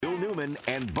Newman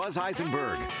and Buzz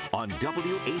Eisenberg on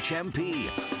WHMP.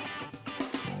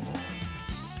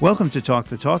 Welcome to Talk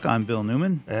the Talk. I'm Bill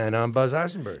Newman. And I'm Buzz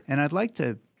Eisenberg. And I'd like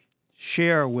to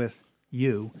share with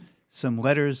you some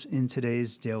letters in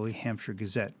today's Daily Hampshire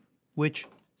Gazette, which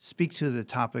speak to the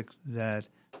topic that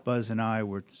Buzz and I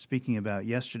were speaking about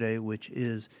yesterday, which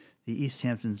is the East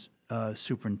Hampton's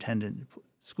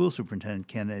school superintendent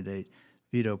candidate,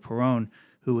 Vito Perrone,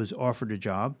 who was offered a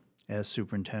job as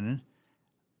superintendent.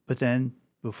 But then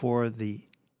before the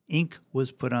ink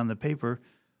was put on the paper,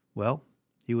 well,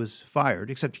 he was fired,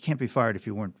 except you can't be fired if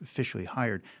you weren't officially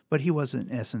hired. But he was, in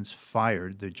essence,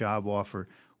 fired. The job offer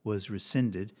was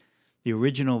rescinded. The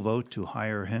original vote to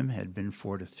hire him had been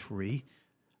 4-3.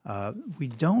 We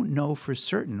don't know for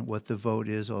certain what the vote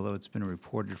is, although it's been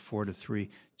reported 4-3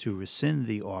 to rescind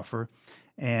the offer.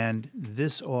 And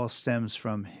this all stems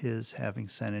from his having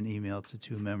sent an email to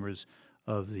two members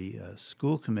of the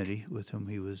school committee with whom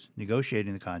he was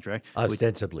negotiating the contract.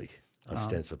 Ostensibly.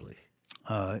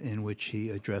 In which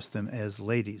he addressed them as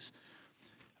ladies.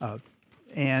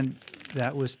 And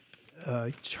that was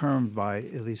termed by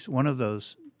at least one of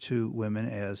those two women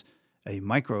as a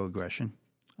microaggression,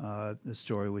 a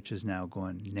story which has now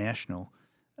gone national.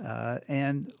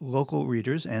 And local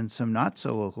readers and some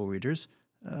not-so-local readers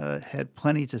had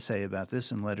plenty to say about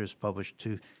this in letters published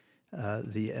to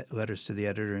the letters to the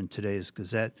editor in today's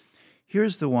Gazette.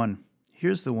 Here's the one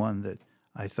that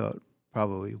I thought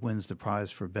probably wins the prize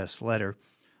for best letter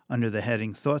under the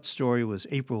heading, Thought Story Was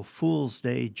April Fool's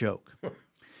Day Joke.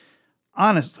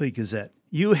 Honestly, Gazette,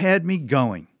 you had me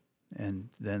going. And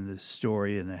then the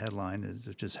story and the headline is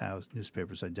just how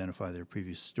newspapers identify their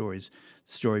previous stories.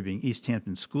 The story being East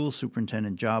Hampton school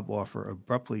superintendent job offer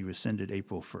abruptly rescinded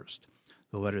April 1st.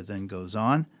 The letter then goes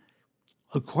on.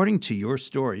 According to your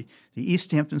story, the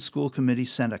East Hampton School Committee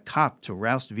sent a cop to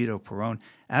roust Vito Perrone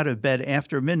out of bed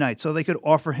after midnight so they could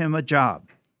offer him a job.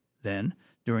 Then,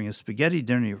 during a spaghetti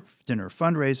dinner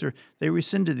fundraiser, they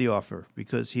rescinded the offer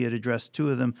because he had addressed two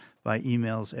of them by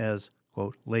emails as,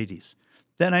 quote, ladies.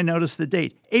 Then I noticed the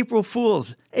date, April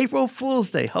Fool's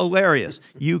Day, hilarious,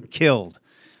 you killed.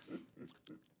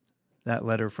 That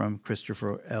letter from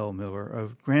Christopher L. Miller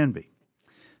of Granby.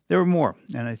 There were more,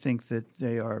 and I think that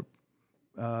they are,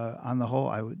 on the whole,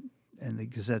 and the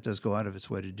Gazette does go out of its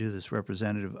way to do this,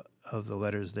 representative of the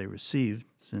letters they received,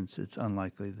 since it's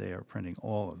unlikely they are printing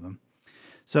all of them.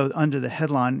 So under the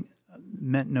headline,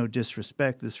 Meant No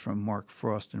Disrespect, this from Mark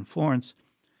Frost in Florence,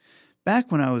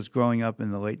 back when I was growing up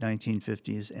in the late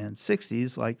 1950s and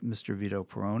 60s, like Mr. Vito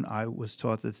Perrone, I was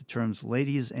taught that the terms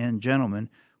ladies and gentlemen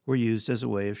were used as a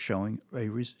way of showing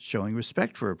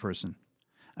respect for a person.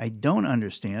 I don't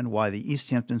understand why the East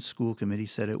Hampton School Committee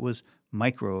said it was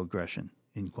microaggression,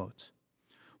 in quotes.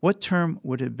 What term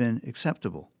would have been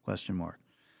acceptable, question mark?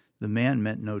 The man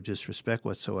meant no disrespect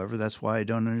whatsoever. That's why I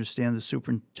don't understand the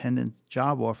superintendent's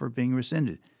job offer being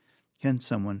rescinded. Can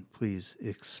someone please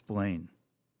explain?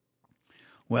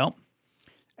 Well,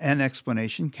 an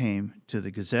explanation came to the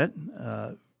Gazette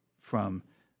from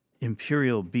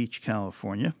Imperial Beach,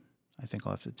 California. I think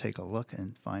I'll have to take a look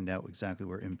and find out exactly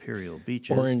where Imperial Beach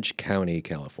is. Orange County,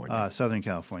 California. Southern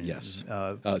California. Yes.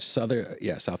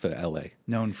 South of L.A.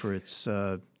 Known for its,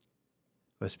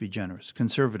 let's be generous,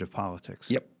 conservative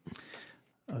politics. Yep.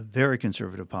 Very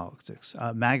conservative politics,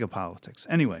 MAGA politics.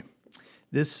 Anyway,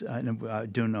 this, I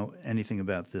don't know anything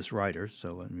about this writer,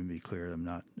 so let me be clear, I'm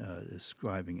not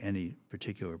ascribing any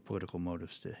particular political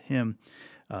motives to him.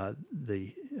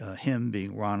 Him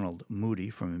being Ronald Moody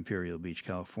from Imperial Beach,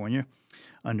 California,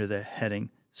 under the heading,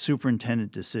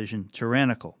 Superintendent Decision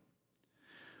Tyrannical.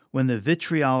 When the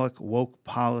vitriolic woke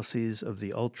policies of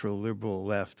the ultra-liberal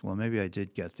left, well, maybe I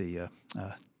did get the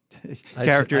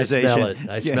characterization.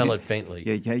 I smell it faintly.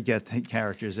 Yeah, you get the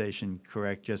characterization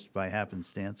correct just by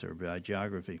happenstance or by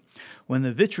geography. When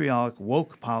the vitriolic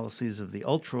woke policies of the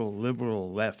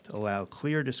ultra-liberal left allow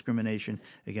clear discrimination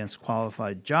against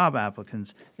qualified job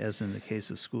applicants, as in the case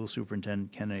of school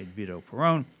superintendent candidate Vito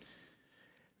Perrone,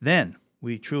 then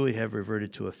we truly have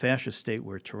reverted to a fascist state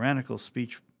where tyrannical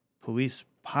speech police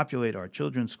populate our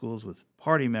children's schools with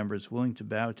party members willing to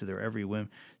bow to their every whim,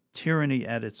 tyranny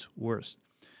at its worst.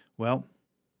 Well,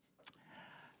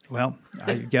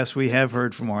 I guess we have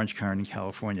heard from Orange County,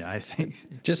 California, I think.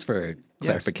 Just for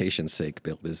clarification's sake,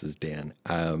 Bill, this is Dan.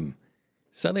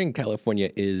 Southern California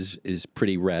is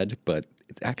pretty red, but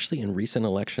actually in recent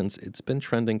elections, it's been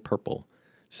trending purple.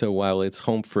 So while it's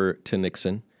home to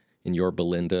Nixon in Yorba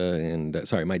Linda, and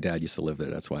sorry, my dad used to live there.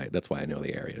 That's why I know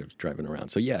the area, driving around.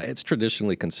 So yeah, it's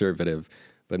traditionally conservative,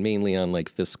 but mainly on like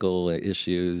fiscal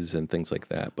issues and things like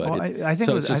that. But Well, it's, I think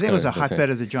so it it's was, I just think it was a kinda- hotbed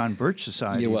of the John Birch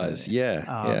Society. It was,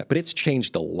 yeah. But it's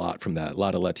changed a lot from that. A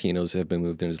lot of Latinos have been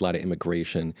moved in. There's a lot of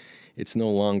immigration. It's no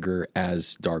longer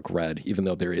as dark red, even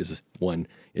though there is one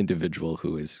individual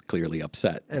who is clearly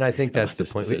upset. And I think that's the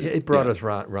this point. decision. It brought Yeah. us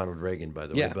Ronald Reagan, by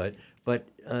the Yeah. way. But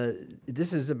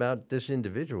this is about this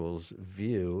individual's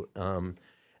view.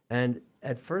 And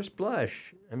at first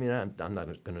blush, I mean, I'm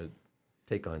not going to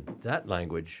take on that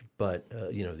language, but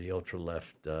the ultra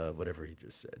left, whatever he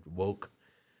just said, woke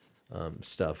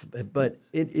stuff. But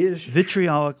it is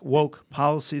Vitriolic woke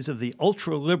policies of the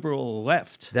ultra-liberal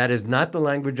left. That is not the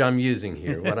language I'm using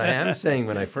here. What I am saying,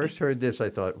 when I first heard this, I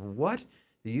thought, what?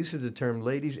 The use of the term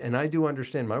ladies? And I do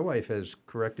understand. My wife has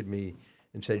corrected me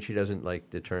and said she doesn't like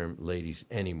the term ladies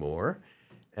anymore,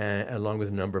 along with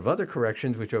a number of other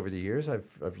corrections, which over the years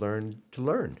I've learned to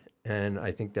learn. And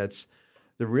I think that's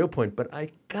the real point. But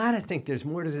I got to think there's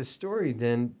more to this story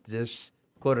than this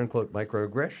quote-unquote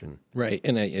microaggression. Right.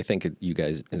 And I think you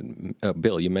guys,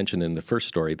 Bill, you mentioned in the first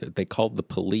story that they called the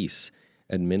police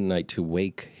at midnight to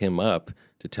wake him up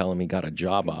to tell him he got a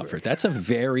job offer. That's a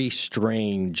very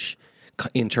strange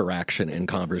interaction and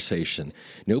conversation.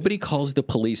 Nobody calls the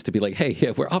police to be like, hey,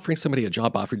 yeah, we're offering somebody a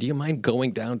job offer. Do you mind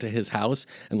going down to his house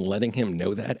and letting him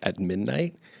know that at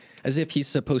midnight? As if he's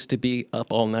supposed to be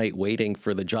up all night waiting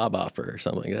for the job offer or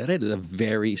something like that. It is a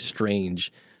very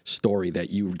strange story that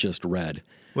you just read.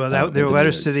 Well, there were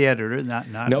letters to the editor, not.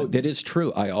 No, that is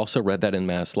true. I also read that in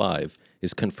Mass Live.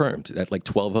 Is confirmed at like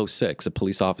 12:06, a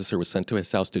police officer was sent to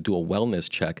his house to do a wellness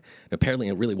check. Apparently,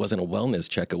 it really wasn't a wellness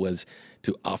check. It was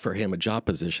to offer him a job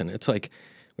position. It's like,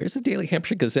 where's the Daily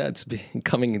Hampshire Gazette's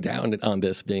coming down on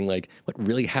this, being like, what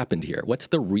really happened here? What's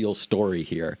the real story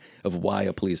here of why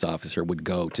a police officer would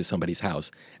go to somebody's house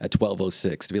at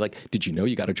 12:06 to be like, did you know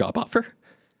you got a job offer?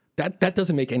 That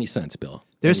doesn't make any sense, Bill.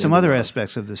 There's some other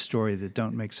aspects of this story that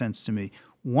don't make sense to me.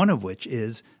 One of which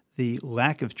is the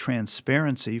lack of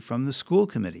transparency from the school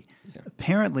committee. Yeah.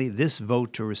 Apparently, this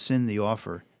vote to rescind the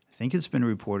offer, I think it's been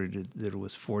reported that it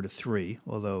was 4-3,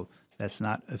 although that's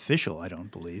not official, I don't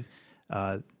believe.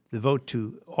 The vote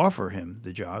to offer him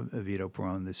the job, Vito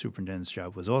Perrone, the superintendent's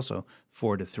job, was also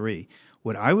 4-3.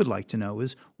 What I would like to know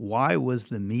is why was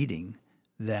the meeting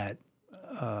that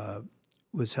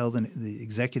was held in the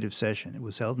executive session. It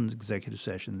was held in executive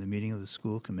session, the meeting of the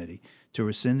school committee, to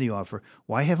rescind the offer.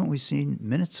 Why haven't we seen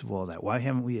minutes of all that? Why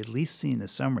haven't we at least seen a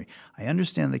summary? I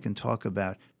understand they can talk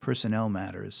about personnel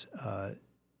matters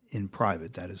in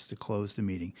private, that is to close the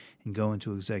meeting and go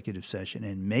into executive session,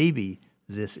 and maybe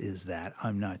this is that.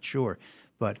 I'm not sure.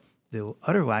 But the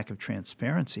utter lack of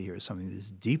transparency here is something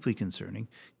that's deeply concerning,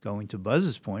 going to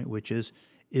Buzz's point, which is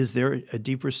there a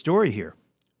deeper story here?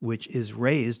 Which is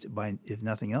raised by, if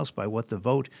nothing else, by what the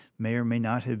vote may or may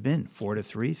not have been,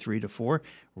 4-3, 3-4.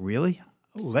 Really?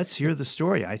 Let's hear the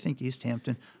story. I think East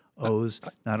Hampton owes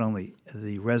not only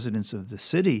the residents of the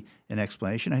city an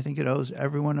explanation. I think it owes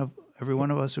every one of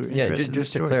us who are interested in the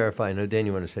just to story. clarify, I know, Dan,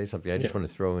 you want to say something. I just want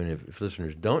to throw in, if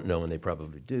listeners don't know, and they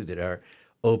probably do, that our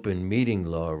open meeting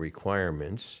law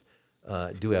requirements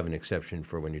do have an exception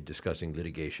for when you're discussing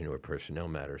litigation or personnel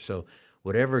matters. So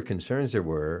whatever concerns there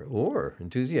were or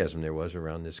enthusiasm there was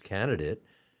around this candidate,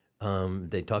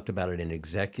 they talked about it in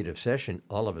executive session.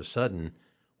 All of a sudden,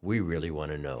 we really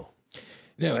want to know.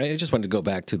 No, I just wanted to go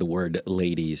back to the word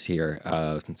ladies here,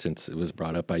 since it was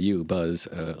brought up by you, Buzz,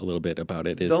 a little bit about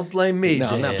it. Don't blame me, No,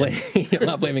 Dan. I'm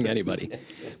not blaming anybody.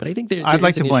 But I think I'd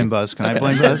like to blame Buzz. Can I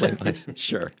blame Buzz?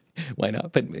 Sure. Why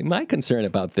not? But my concern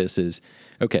about this is,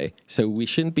 okay, so we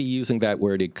shouldn't be using that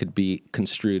word. It could be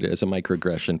construed as a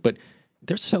microaggression. But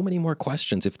there's so many more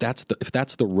questions. If that's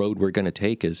the road we're going to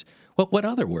take, is what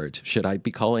other words should I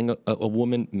be calling a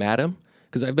woman madam?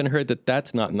 Because I've been heard that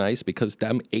that's not nice because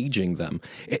I'm aging them.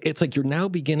 It's like you're now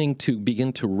begin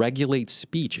to regulate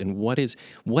speech and what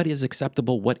is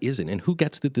acceptable, what isn't, and who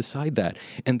gets to decide that.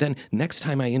 And then next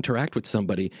time I interact with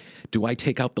somebody, do I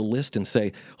take out the list and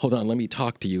say, hold on, let me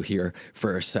talk to you here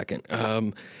for a second.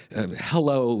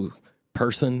 Hello,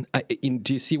 person.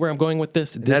 Do you see where I'm going with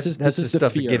this? This is the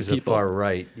stuff fear that gives of the people. far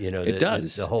right. It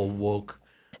does. The whole woke.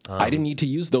 I didn't need to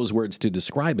use those words to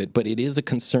describe it, but it is a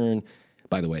concern.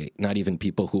 By the way, not even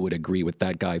people who would agree with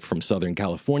that guy from Southern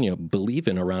California believe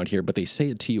in around here, but they say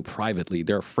it to you privately.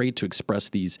 They're afraid to express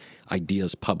these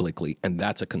ideas publicly, and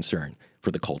that's a concern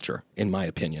for the culture, in my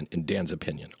opinion, in Dan's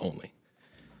opinion only.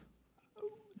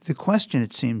 The question,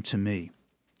 it seemed to me,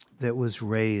 that was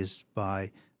raised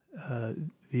by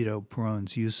Vito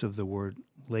Perrone's use of the word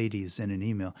ladies in an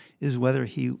email is whether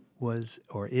he was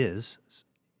or is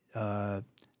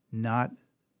not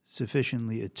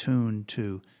sufficiently attuned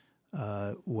to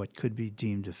what could be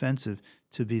deemed offensive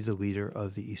to be the leader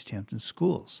of the East Hampton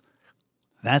schools?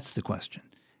 That's the question.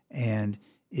 And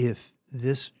if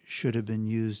this should have been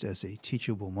used as a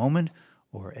teachable moment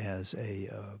or as a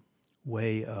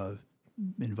way of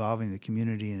involving the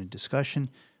community in a discussion,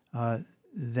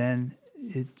 then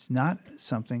it's not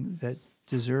something that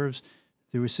deserves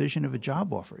the rescission of a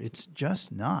job offer. It's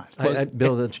just not.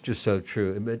 Bill, that's just so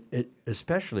true. But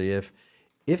especially if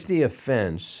the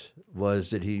offense was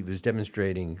that he was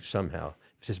demonstrating somehow,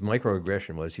 if his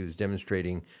microaggression was he was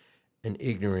demonstrating an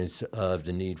ignorance of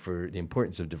the need for the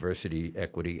importance of diversity,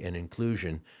 equity, and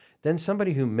inclusion, then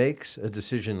somebody who makes a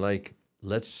decision like,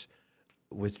 let's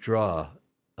withdraw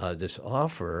this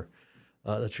offer,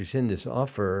 let's rescind this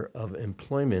offer of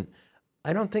employment,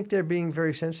 I don't think they're being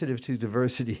very sensitive to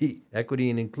diversity, equity,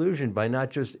 and inclusion by not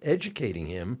just educating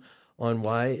him on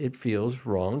why it feels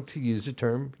wrong to use the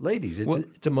term ladies.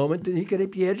 It's a moment that he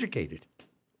could be educated.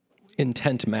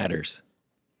 Intent matters,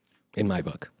 in my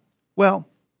book. Well,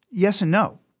 yes and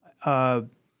no.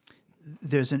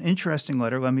 There's an interesting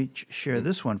letter. Let me share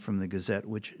this one from the Gazette,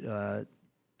 which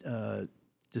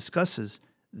discusses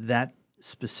that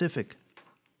specific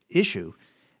issue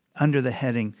under the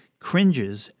heading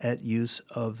 "Cringes at Use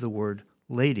of the Word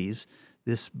Ladies."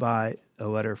 This by a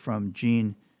letter from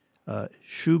Jean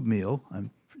Schubmehl. I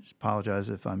apologize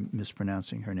if I'm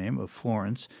mispronouncing her name, of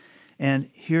Florence. And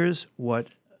here's what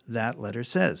that letter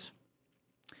says.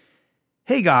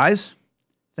 Hey guys,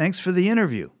 thanks for the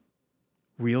interview.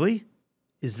 Really?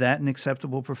 Is that an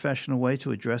acceptable professional way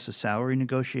to address a salary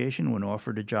negotiation when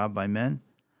offered a job by men?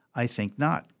 I think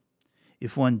not.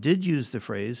 If one did use the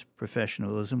phrase,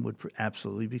 professionalism would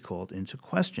absolutely be called into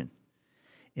question.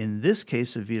 In this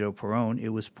case of Vito Perrone, it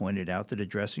was pointed out that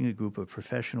addressing a group of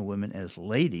professional women as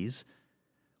ladies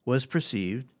was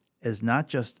perceived as not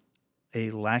just a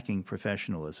lacking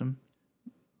professionalism,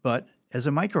 but as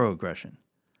a microaggression.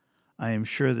 I am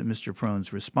sure that Mr.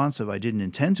 Perrone's response of "I didn't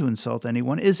intend to insult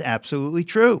anyone" is absolutely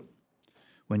true.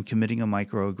 When committing a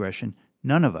microaggression,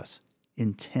 none of us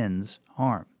intends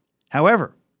harm.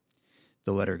 However,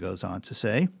 the letter goes on to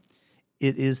say,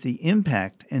 it is the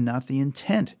impact and not the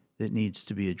intent that needs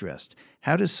to be addressed.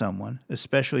 How does someone,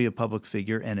 especially a public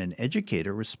figure and an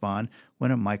educator, respond when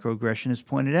a microaggression is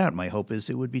pointed out? My hope is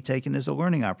it would be taken as a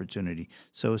learning opportunity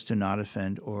so as to not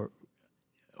offend or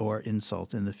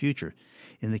insult in the future.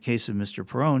 In the case of Mr.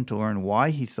 Perrone, to learn why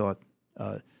he thought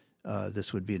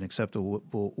this would be an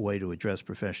acceptable way to address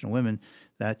professional women,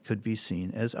 that could be seen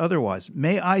as otherwise.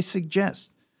 May I suggest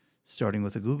starting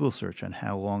with a Google search on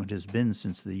how long it has been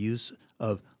since the use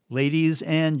of ladies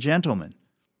and gentlemen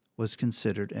was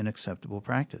considered an acceptable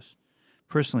practice.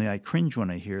 Personally, I cringe when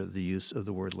I hear the use of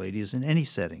the word ladies in any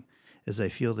setting, as I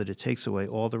feel that it takes away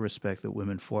all the respect that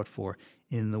women fought for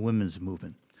in the women's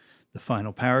movement. The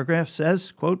final paragraph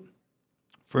says, quote,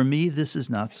 "For me, this is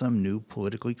not some new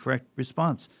politically correct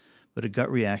response, but a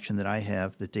gut reaction that I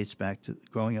have that dates back to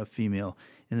growing up female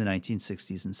in the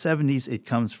 1960s and 70s. It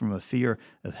comes from a fear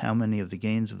of how many of the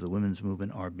gains of the women's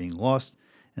movement are being lost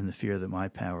and the fear that my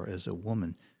power as a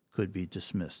woman could be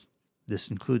dismissed. This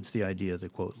includes the idea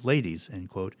that, quote, ladies, end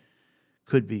quote,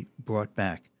 could be brought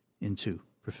back into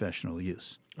professional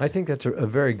use." I think that's a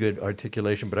very good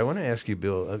articulation, but I want to ask you,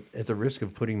 Bill, at the risk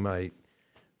of putting my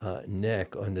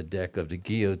neck on the deck of the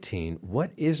guillotine,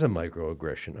 what is a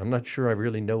microaggression? I'm not sure I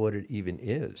really know what it even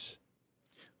is.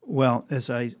 Well, as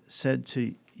I said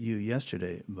to you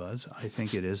yesterday, Buzz, I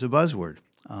think it is a buzzword,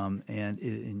 and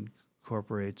it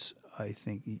incorporates, I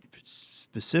think,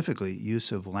 specifically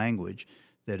use of language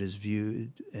that is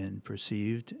viewed and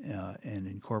perceived and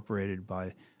incorporated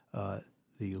by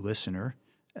the listener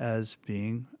as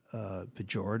being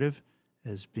pejorative,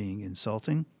 as being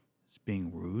insulting, as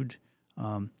being rude,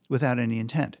 without any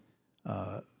intent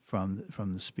from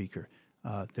the speaker.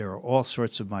 There are all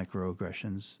sorts of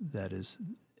microaggressions, that is,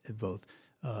 both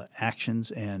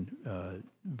actions and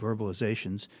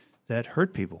verbalizations that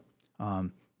hurt people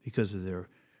because of their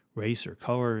race or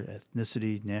color,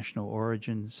 ethnicity, national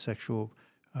origin, sexual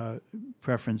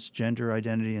preference, gender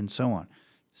identity, and so on.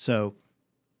 So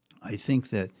I think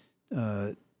that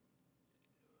though,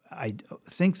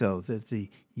 that the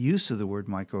use of the word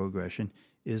microaggression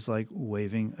is like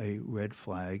waving a red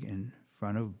flag in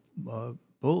front of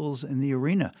bulls in the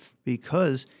arena,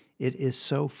 because it is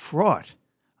so fraught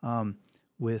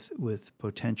with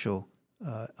potential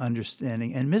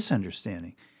understanding and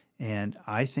misunderstanding. And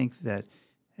I think that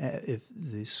if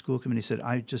the school committee said,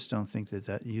 I just don't think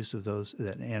that use of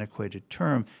that antiquated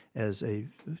term as a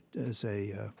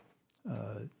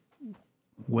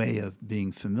way of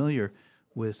being familiar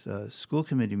with school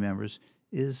committee members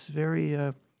is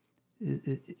very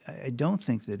I don't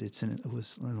think that it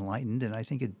was enlightened, and I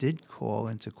think it did call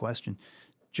into question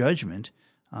judgment.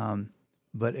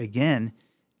 But again,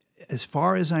 as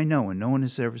far as I know, and no one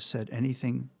has ever said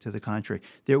anything to the contrary,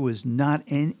 there was not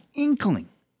an inkling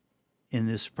in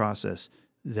this process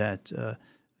that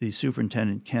the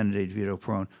superintendent candidate Vito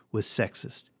Perrone was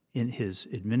sexist in his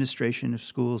administration of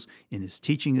schools, in his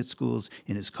teaching at schools,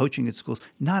 in his coaching at schools.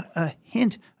 Not a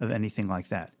hint of anything like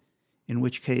that. In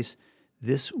which case,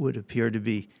 this would appear to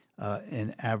be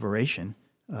an aberration,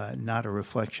 not a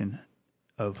reflection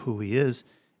of who he is,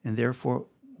 and therefore,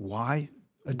 why?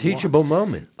 A teachable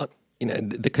moment.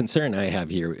 The concern I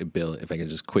have here, Bill, if I can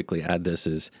just quickly add this,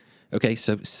 is, okay,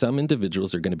 so some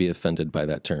individuals are going to be offended by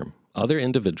that term. Other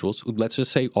individuals, let's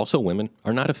just say also women,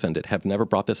 are not offended, have never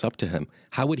brought this up to him.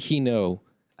 How would he know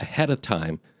ahead of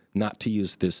time not to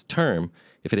use this term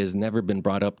if it has never been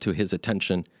brought up to his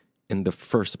attention in the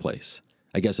first place?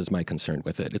 I guess is my concern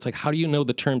with it. It's like, how do you know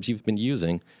the terms you've been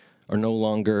using are no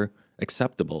longer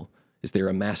acceptable? Is there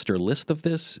a master list of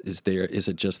this? Is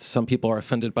it just some people are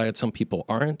offended by it, some people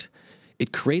aren't?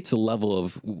 It creates a level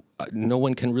of no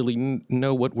one can really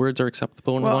know what words are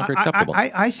acceptable and no longer acceptable.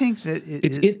 I think that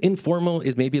it's informal.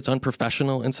 Maybe it's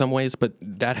unprofessional in some ways, but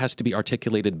that has to be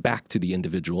articulated back to the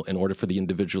individual in order for the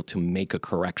individual to make a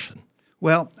correction.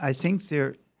 Well, I think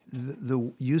the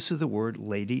use of the word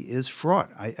lady is fraught.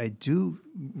 I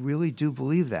really do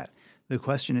believe that. The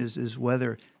question is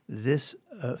whether this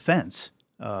offense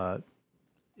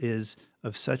is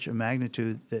of such a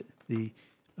magnitude that the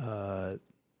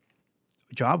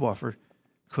job offer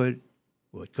could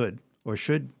or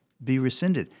should be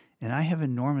rescinded. And I have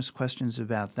enormous questions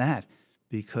about that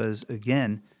because,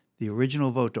 again, the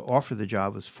original vote to offer the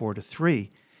job was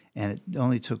 4-3, and it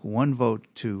only took one vote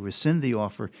to rescind the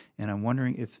offer. And I'm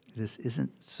wondering if this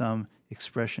isn't some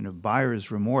expression of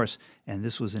buyer's remorse, and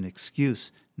this was an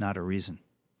excuse, not a reason.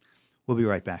 We'll be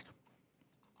right back.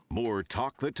 More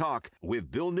Talk the Talk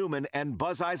with Bill Newman and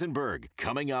Buzz Eisenberg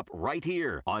coming up right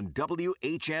here on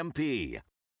WHMP.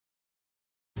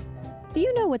 Do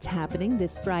you know what's happening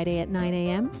this Friday at 9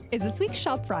 a.m.? Is this week's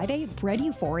Shop Friday Bread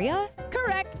Euphoria?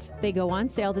 Correct. They go on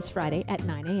sale this Friday at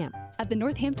 9 a.m. At the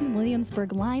Northampton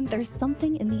Williamsburg line, there's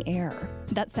something in the air.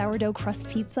 That sourdough crust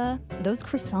pizza, those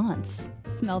croissants.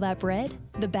 Smell that bread?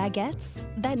 The baguettes?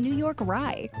 That New York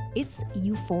rye? It's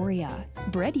euphoria.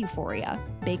 Bread Euphoria.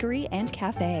 Bakery and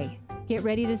cafe. Get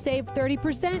ready to save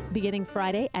 30% beginning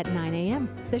Friday at 9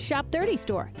 a.m. The Shop 30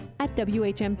 store at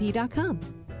WHMP.com.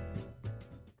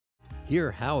 Hear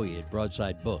Howie at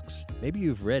Broadside Books. Maybe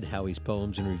you've read Howie's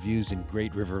poems and reviews in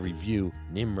Great River Review,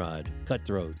 Nimrod,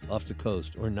 Cutthroat, Off the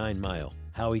Coast, or 9 Mile.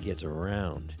 Howie gets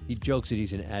around. He jokes that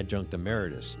he's an adjunct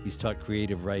emeritus. He's taught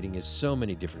creative writing at so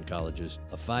many different colleges,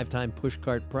 a 5-time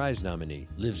Pushcart Prize nominee,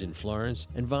 lives in Florence,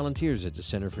 and volunteers at the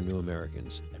Center for New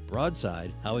Americans. At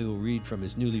Broadside, Howie will read from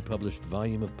his newly published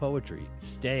volume of poetry,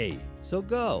 Stay. So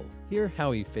go. Hear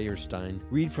Howie Feierstein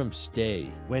read from Stay,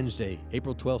 Wednesday,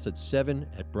 April 12th at 7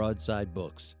 at Broadside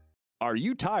Books. Are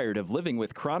you tired of living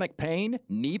with chronic pain,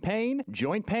 knee pain,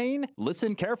 joint pain?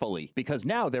 Listen carefully, because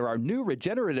now there are new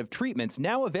regenerative treatments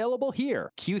now available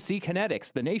here. QC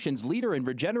Kinetics, the nation's leader in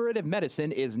regenerative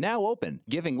medicine, is now open,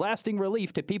 giving lasting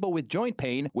relief to people with joint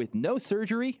pain with no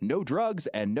surgery, no drugs,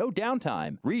 and no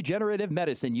downtime. Regenerative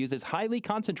medicine uses highly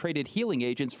concentrated healing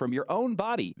agents from your own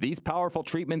body. These powerful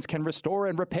treatments can restore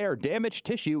and repair damaged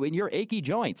tissue in your achy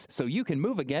joints, so you can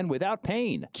move again without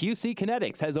pain. QC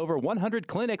Kinetics has over 100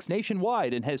 clinics nationwide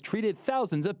and has treated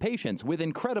thousands of patients with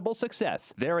incredible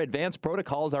success. Their advanced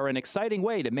protocols are an exciting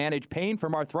way to manage pain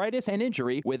from arthritis and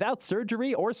injury without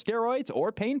surgery or steroids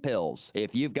or pain pills.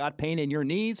 If you've got pain in your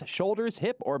knees, shoulders,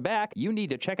 hip, or back, you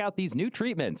need to check out these new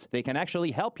treatments. They can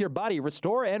actually help your body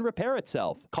restore and repair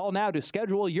itself. Call now to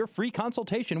schedule your free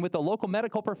consultation with the local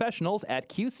medical professionals at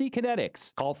QC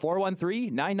Kinetics. Call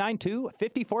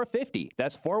 413-992-5450.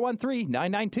 That's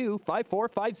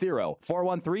 413-992-5450.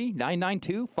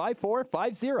 413-992-5450.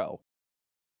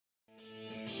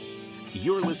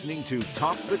 You're listening to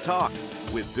Talk the Talk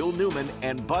with Bill Newman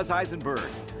and Buzz Eisenberg,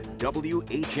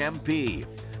 WHMP.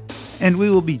 And we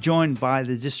will be joined by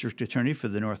the District Attorney for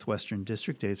the Northwestern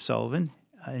District, Dave Sullivan,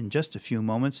 in just a few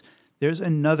moments. There's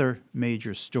another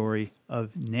major story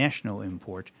of national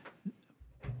import,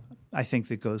 I think,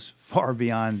 that goes far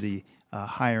beyond the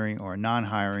hiring or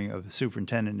non-hiring of the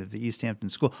superintendent of the East Hampton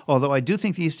School, although I do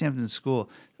think the East Hampton School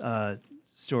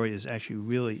story is actually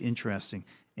really interesting.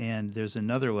 And there's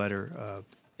another letter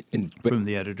from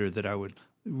the editor that I would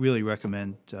really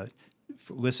recommend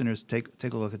for listeners, take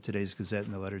a look at today's Gazette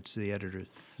and the letter to the editors.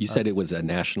 You said it was a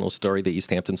national story, the East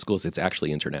Hampton schools. It's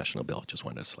actually international, Bill. Just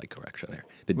wanted a slight correction there.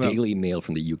 The Daily Mail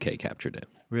from the UK captured it.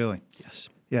 Really? Yes.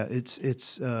 Yeah,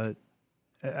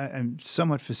 I'm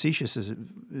somewhat facetious as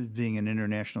it being an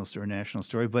international or national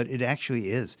story, but it actually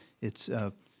is. It's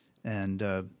for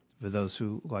those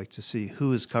who like to see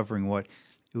who is covering what,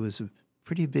 it was a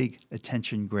pretty big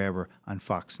attention grabber on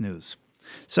Fox News.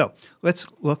 So let's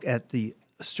look at the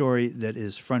story that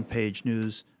is front page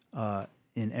news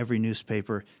in every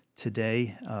newspaper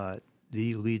today,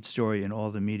 the lead story in all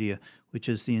the media, which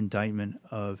is the indictment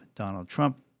of Donald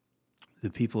Trump, the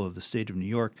people of the state of New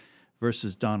York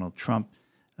versus Donald Trump,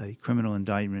 a criminal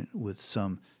indictment with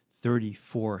some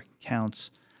 34 counts,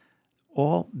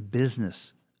 all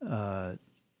business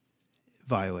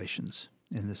violations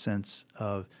in the sense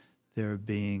of there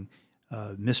being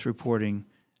misreporting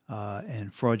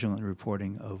and fraudulent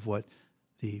reporting of what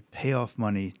the payoff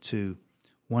money to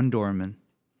one doorman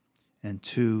and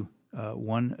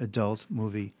one adult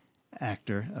movie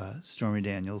actor, Stormy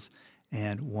Daniels,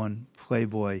 and one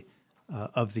Playboy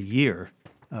of the Year.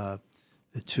 The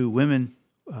two women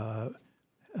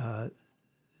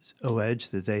allege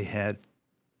that they had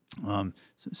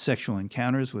sexual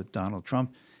encounters with Donald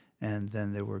Trump, and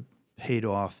then they were paid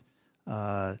off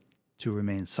to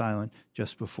remain silent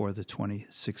just before the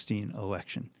 2016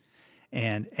 election.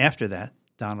 And after that,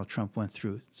 Donald Trump went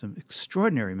through some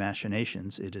extraordinary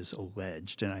machinations, it is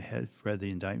alleged, and I have read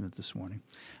the indictment this morning,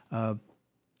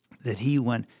 that he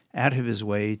went out of his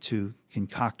way to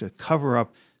concoct a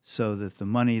cover-up so that the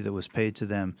money that was paid to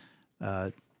them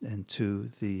and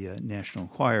to the National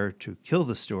Enquirer to kill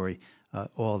the story,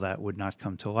 all that would not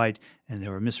come to light, and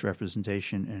there were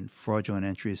misrepresentation and fraudulent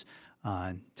entries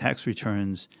on tax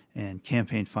returns and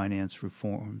campaign finance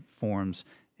reform forms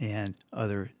and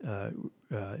other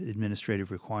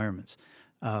administrative requirements.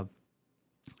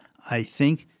 I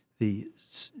think the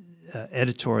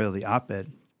editorial, the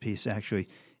op-ed piece actually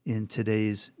in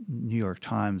today's New York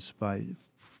Times by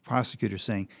prosecutors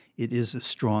saying it is a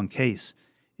strong case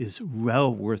is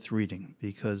well worth reading,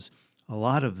 because a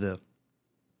lot of the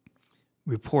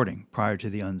reporting prior to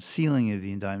the unsealing of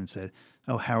the indictment said,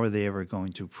 oh, how are they ever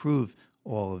going to prove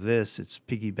all of this? It's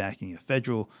piggybacking a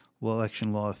federal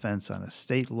election law offense on a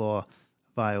state law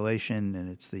violation, and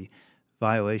it's the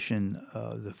violation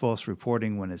of the false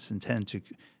reporting when it's intended to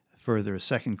further a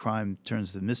second crime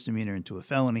turns the misdemeanor into a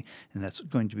felony, and that's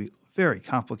going to be very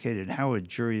complicated. How would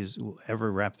juries will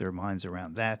ever wrap their minds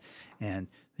around that? And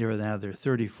there are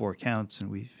 34 counts, and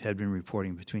we had been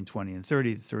reporting between 20 and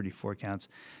 30. The 34 counts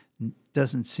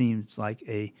doesn't seem like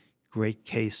a great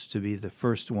case to be the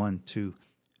first one to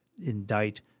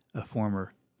indict a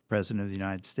former president of the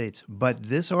United States. But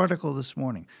this article this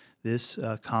morning, this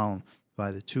column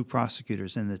by the two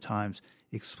prosecutors in the Times,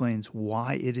 explains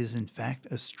why it is in fact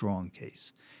a strong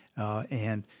case,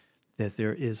 and that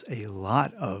there is a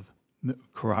lot of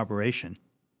corroboration,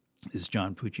 as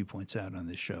John Pucci points out on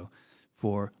this show,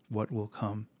 for what will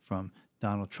come from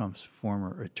Donald Trump's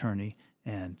former attorney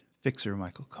and fixer,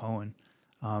 Michael Cohen.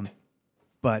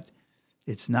 But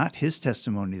it's not his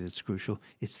testimony that's crucial.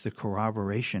 It's the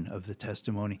corroboration of the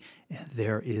testimony. And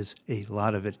there is a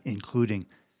lot of it, including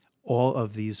all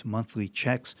of these monthly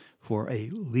checks for a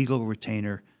legal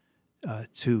retainer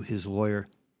to his lawyer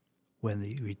when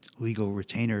the legal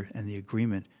retainer and the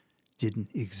agreement didn't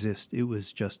exist. It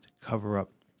was just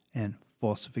cover-up and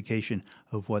falsification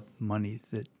of the money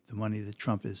that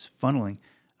Trump is funneling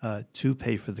to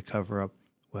pay for the cover-up.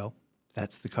 Well,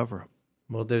 that's the cover-up.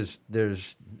 Well, there's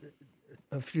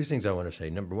a few things I want to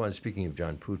say. Number one, speaking of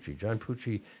John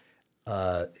Pucci,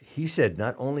 he said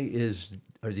not only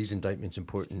are these indictments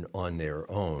important on their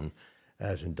own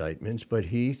as indictments, but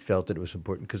he felt that it was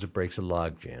important because it breaks a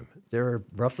logjam. There are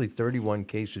roughly 31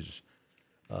 cases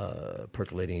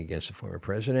percolating against the former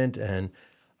president, and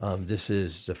this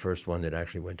is the first one that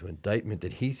actually went to indictment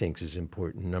that he thinks is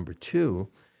important. Number two,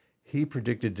 he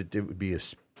predicted that there would be a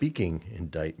speaking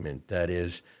indictment. That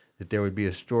is, that there would be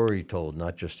a story told,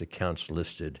 not just the counts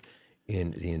listed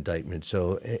in the indictment.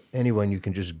 So anyone, you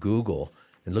can just Google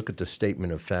and look at the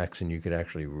statement of facts, and you could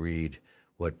actually read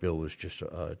what Bill was just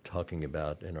talking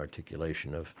about, an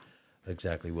articulation of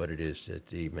exactly what it is that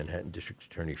the Manhattan District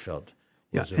Attorney felt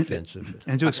was offensive.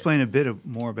 And to explain a bit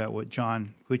more about what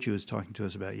John Pucci was talking to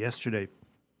us about yesterday,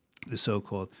 the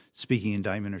so-called speaking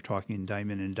indictment or talking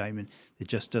indictment that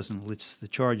just doesn't list the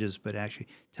charges but actually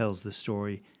tells the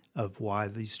story of why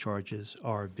these charges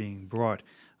are being brought,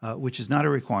 which is not a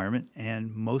requirement,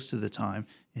 and most of the time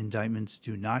indictments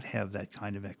do not have that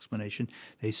kind of explanation.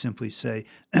 They simply say,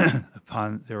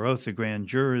 upon their oath, the grand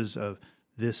jurors of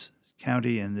this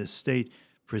county and this state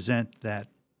present that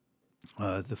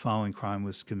the following crime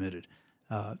was committed,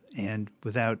 and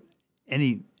without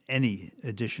any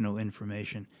additional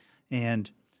information. And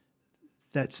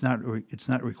it's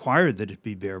not required that it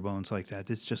be bare bones like that.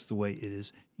 It's just the way it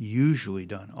is usually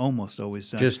done, almost always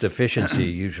done. Just efficiency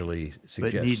usually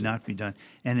suggests. But need not be done.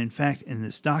 And in fact, in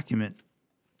this document,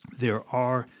 there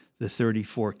are the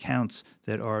 34 counts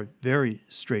that are very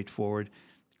straightforward.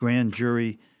 Grand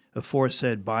jury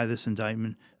aforesaid by this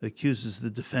indictment accuses the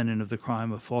defendant of the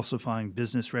crime of falsifying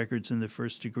business records in the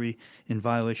first degree in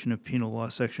violation of Penal Law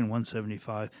Section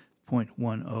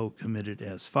 175.10 committed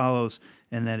as follows,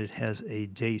 and that it has a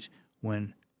date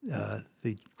when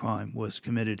the crime was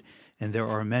committed. And there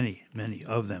are many, many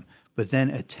of them. But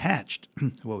then attached,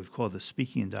 what we've called the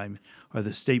speaking indictment, are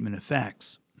the statement of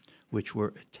facts, which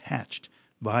were attached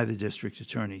by the district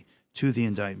attorney to the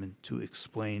indictment to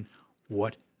explain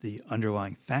what the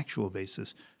underlying factual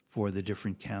basis for the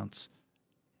different counts,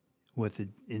 what the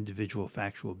individual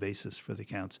factual basis for the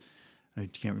counts. I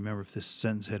can't remember if this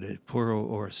sentence had a plural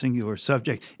or a singular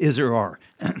subject, is or are.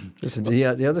 Listen, the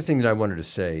other thing that I wanted to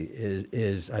say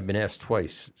is I've been asked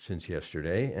twice since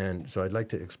yesterday, and so I'd like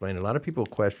to explain. A lot of people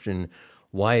question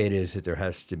why it is that there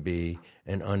has to be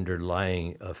an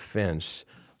underlying offense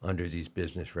under these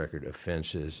business record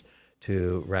offenses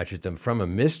to ratchet them from a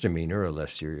misdemeanor, a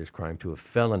less serious crime, to a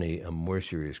felony, a more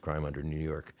serious crime under New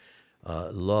York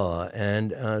law.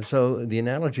 And so the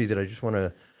analogy that I just want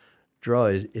to draw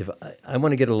is if I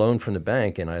want to get a loan from the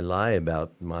bank and I lie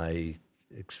about my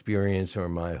experience or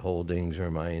my holdings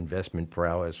or my investment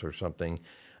prowess or something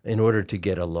in order to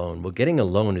get a loan. Well, getting a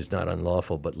loan is not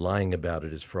unlawful, but lying about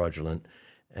it is fraudulent,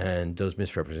 and those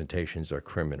misrepresentations are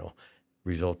criminal,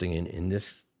 resulting in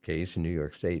this case in New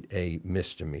York State, a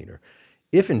misdemeanor.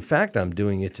 If in fact I'm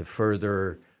doing it to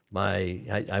further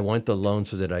I want the loan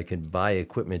so that I can buy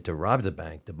equipment to rob the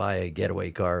bank, to buy a getaway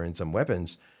car and some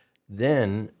weapons,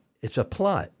 then it's a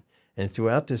plot. And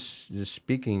throughout this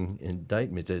speaking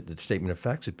indictment, the statement of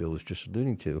facts that Bill was just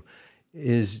alluding to,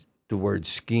 is the word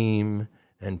scheme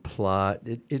and plot.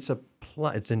 It's a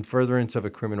plot. It's in furtherance of a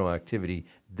criminal activity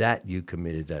that you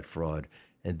committed that fraud,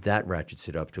 and that ratchets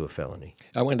it up to a felony.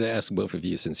 I wanted to ask both of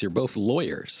you, since you're both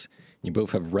lawyers, you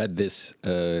both have read this,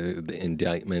 the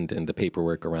indictment and the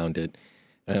paperwork around it.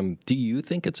 Do you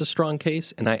think it's a strong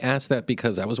case? And I asked that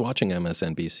because I was watching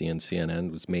MSNBC and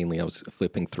CNN. I was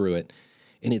flipping through it,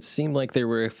 and it seemed like there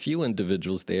were a few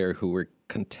individuals there who were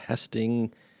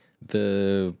contesting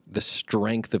the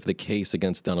strength of the case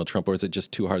against Donald Trump, or is it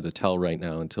just too hard to tell right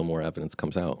now until more evidence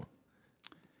comes out?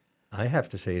 I have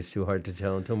to say it's too hard to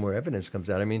tell until more evidence comes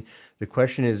out. I mean, the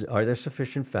question is, are there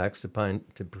sufficient facts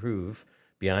to prove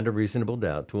beyond a reasonable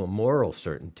doubt to a moral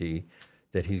certainty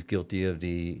that he's guilty of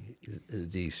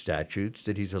the statutes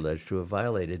that he's alleged to have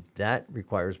violated? That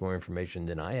requires more information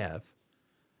than I have.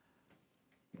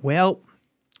 Well,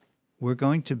 we're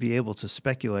going to be able to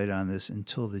speculate on this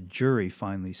until the jury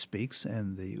finally speaks,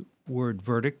 and the word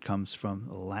verdict comes from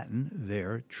Latin,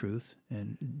 ver, truth,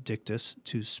 and dictus,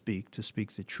 to speak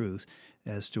the truth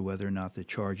as to whether or not the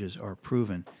charges are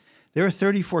proven. There are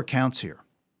 34 counts here.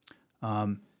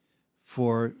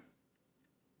 For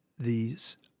the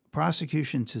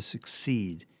prosecution to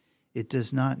succeed, it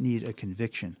does not need a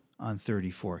conviction on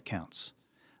 34 counts.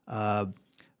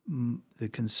 The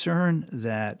concern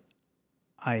that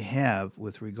I have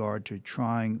with regard to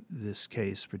trying this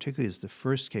case, particularly as the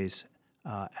first case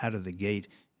out of the gate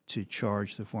to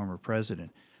charge the former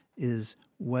president, is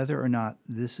whether or not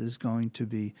this is going to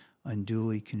be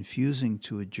unduly confusing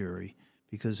to a jury.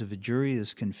 Because if a jury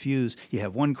is confused, you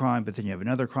have one crime, but then you have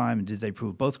another crime, and did they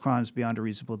prove both crimes beyond a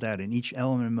reasonable doubt? And each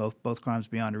element of both crimes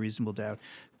beyond a reasonable doubt,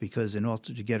 because in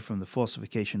order to get from the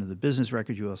falsification of the business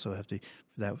record, you also have to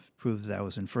prove that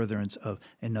was in furtherance of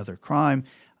another crime.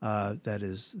 That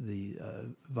is the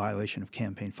violation of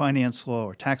campaign finance law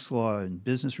or tax law and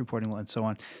business reporting law and so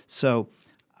on. So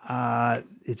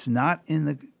it's not in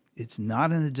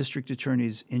the district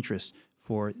attorney's interest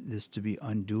for this to be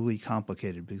unduly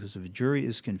complicated, because if a jury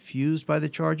is confused by the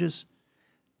charges,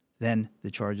 then the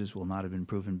charges will not have been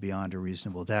proven beyond a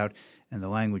reasonable doubt. And the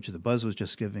language of the Buzz was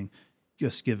just giving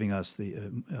us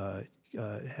the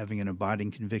having an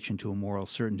abiding conviction to a moral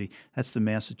certainty. That's the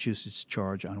Massachusetts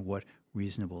charge on what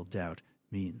reasonable doubt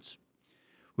means.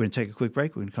 We're going to take a quick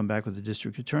break. We're going to come back with the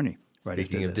district attorney right after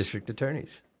this. Speaking of district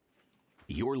attorneys.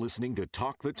 You're listening to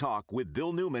Talk the Talk with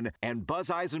Bill Newman and Buzz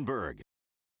Eisenberg.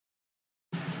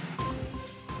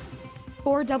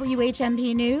 For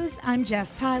WHMP News, I'm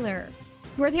Jess Tyler.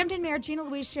 Northampton Mayor Gina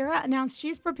Louise Shera announced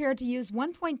she's prepared to use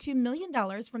 $1.2 million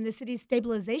from the city's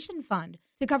stabilization fund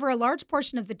to cover a large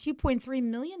portion of the $2.3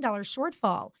 million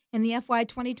shortfall in the FY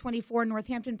 2024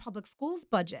 Northampton Public Schools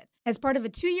budget as part of a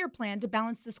 2-year plan to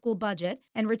balance the school budget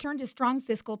and return to strong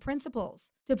fiscal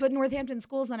principles. To put Northampton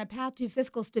schools on a path to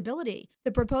fiscal stability,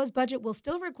 the proposed budget will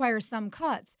still require some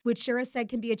cuts, which Shera said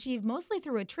can be achieved mostly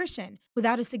through attrition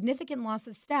without a significant loss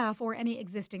of staff or any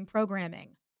existing programming.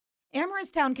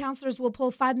 Amherst Town councilors will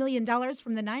pull $5 million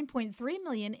from the $9.3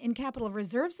 million in capital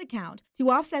reserves account to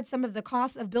offset some of the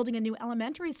costs of building a new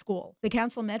elementary school. The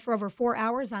council met for over 4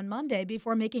 hours on Monday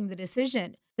before making the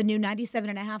decision. The new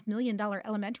 $97.5 million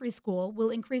elementary school will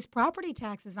increase property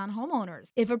taxes on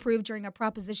homeowners if approved during a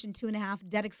Proposition 2.5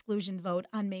 debt exclusion vote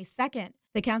on May 2nd.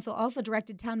 The council also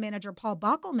directed Town Manager Paul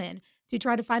Bockelman to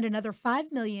try to find another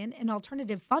 $5 million in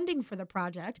alternative funding for the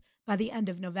project by the end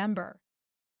of November.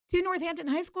 2 Northampton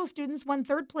high school students won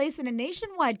 3rd place in a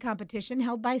nationwide competition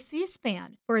held by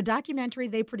C-SPAN for a documentary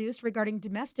they produced regarding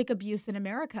domestic abuse in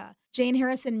America. Jane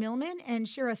Harrison Millman and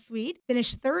Shira Sweet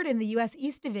finished 3rd in the U.S.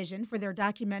 East Division for their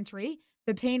documentary,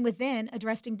 The Pain Within,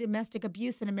 Addressing Domestic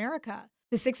Abuse in America.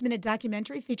 The 6-minute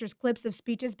documentary features clips of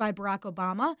speeches by Barack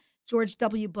Obama, George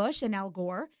W. Bush, and Al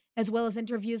Gore, as well as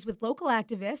interviews with local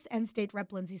activists and State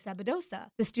Rep. Lindsay Sabadosa.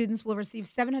 The students will receive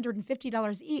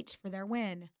 $750 each for their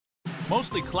win.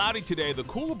 Mostly cloudy today. The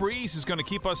cool breeze is going to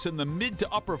keep us in the mid to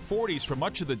upper 40s for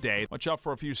much of the day. Watch out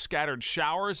for a few scattered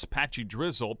showers, patchy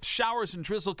drizzle. Showers and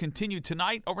drizzle continue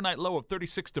tonight. Overnight low of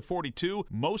 36 to 42.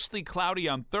 Mostly cloudy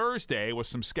on Thursday with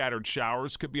some scattered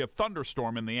showers. Could be a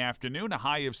thunderstorm in the afternoon. A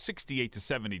high of 68 to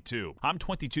 72. I'm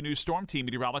 22 News Storm Team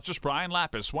meteorologist Brian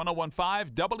Lapis,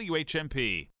 1015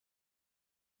 WHMP.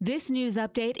 This news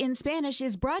update in Spanish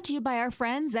is brought to you by our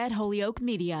friends at Holyoke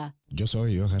Media. Yo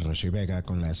soy Johan Rashi Vega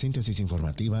con la síntesis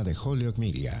informativa de Holyoke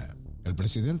Media. El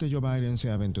presidente Joe Biden se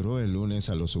aventuró el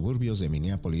lunes a los suburbios de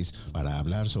Minneapolis para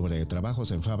hablar sobre trabajos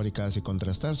en fábricas y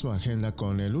contrastar su agenda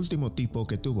con el último tipo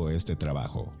que tuvo este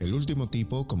trabajo. El último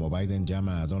tipo, como Biden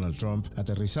llama a Donald Trump,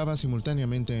 aterrizaba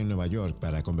simultáneamente en Nueva York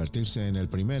para convertirse en el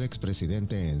primer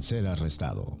expresidente en ser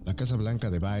arrestado. La Casa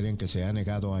Blanca de Biden, que se ha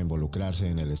negado a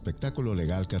involucrarse en el espectáculo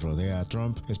legal que rodea a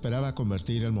Trump, esperaba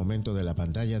convertir el momento de la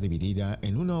pantalla dividida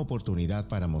en una oportunidad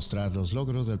para mostrar los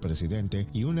logros del presidente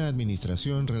y una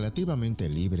administración relativamente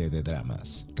libre de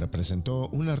dramas. Representó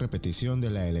una repetición de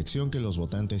la elección que los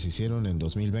votantes hicieron en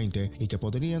 2020 y que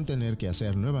podrían tener que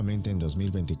hacer nuevamente en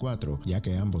 2024, ya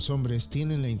que ambos hombres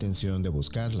tienen la intención de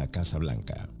buscar la Casa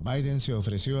Blanca. Biden se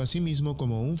ofreció a sí mismo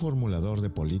como un formulador de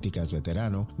políticas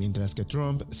veterano, mientras que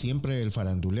Trump, siempre el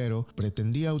farandulero,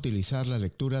 pretendía utilizar la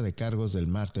lectura de cargos del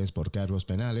martes por cargos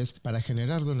penales para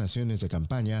generar donaciones de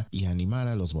campaña y animar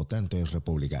a los votantes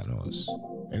republicanos.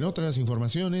 En otras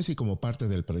informaciones y como parte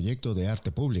del proyecto de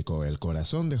arte público El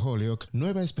Corazón de Holyoke,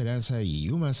 Nueva Esperanza y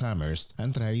Yumas Amherst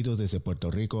han traído desde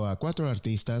Puerto Rico a 4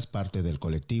 artistas parte del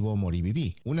colectivo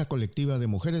Moriviví, una colectiva de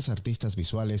mujeres artistas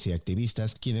visuales y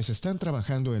activistas quienes están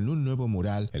trabajando en un nuevo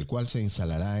mural, el cual se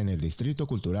instalará en el Distrito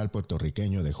Cultural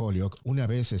Puertorriqueño de Holyoke una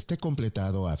vez esté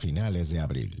completado a finales de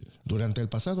abril. Durante el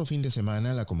pasado fin de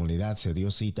semana, la comunidad se dio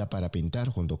cita para pintar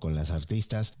junto con las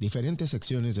artistas diferentes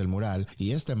secciones del mural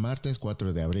y este martes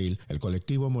 4 de abril, el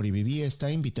colectivo Moriviví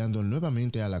está invitando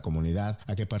nuevamente a la comunidad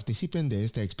a que participen de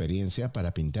esta experiencia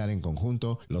para pintar en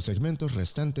conjunto los segmentos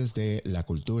restantes de La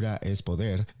Cultura es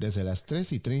Poder desde las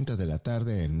 3:30 de la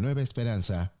tarde en Nueva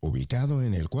Esperanza, ubicado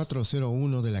en el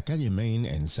 401 de la calle Main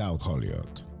en South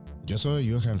Holyoke. Yo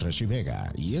soy Johan Rashi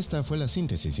Vega y esta fue la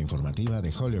síntesis informativa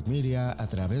de Holyoke Media a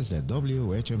través de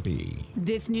WHMP.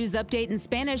 This news update in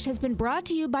Spanish has been brought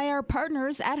to you by our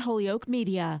partners at Holyoke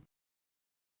Media.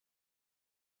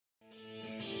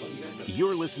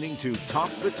 You're listening to Talk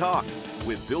the Talk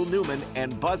with Bill Newman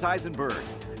and Buzz Eisenberg,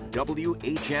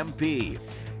 WHMP.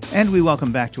 And we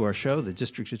welcome back to our show the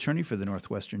District Attorney for the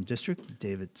Northwestern District,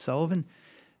 David Sullivan.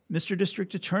 Mr.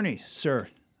 District Attorney, sir.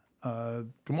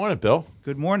 Good morning, Bill.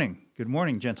 Good morning. Good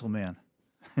morning, gentleman.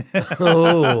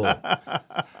 Oh,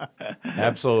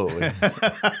 absolutely.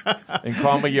 And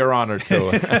call me Your Honor,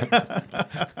 too.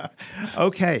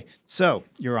 Okay. So,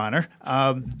 Your Honor,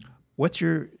 what's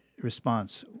your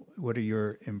response? What are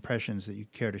your impressions that you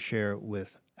care to share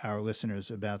with our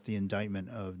listeners about the indictment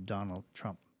of Donald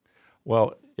Trump?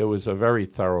 Well, it was a very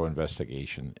thorough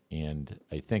investigation, and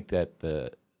I think that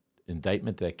the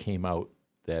indictment that came out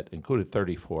that included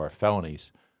 34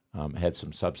 felonies had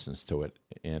some substance to it,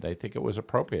 and I think it was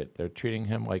appropriate. They're treating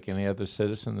him like any other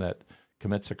citizen that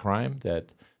commits a crime,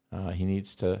 that he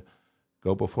needs to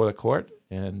go before the court,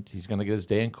 and he's going to get his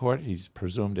day in court. He's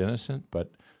presumed innocent,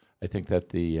 but I think that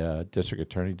the district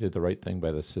attorney did the right thing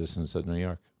by the citizens of New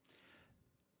York.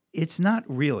 It's not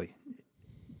really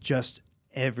just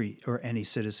every or any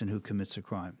citizen who commits a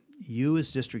crime. You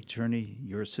as district attorney,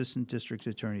 your assistant district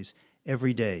attorneys,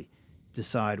 every day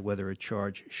decide whether a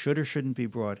charge should or shouldn't be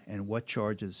brought and what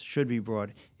charges should be brought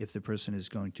if the person is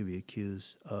going to be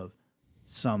accused of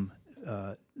some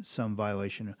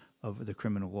violation of the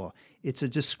criminal law. It's a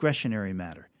discretionary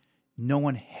matter. No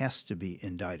one has to be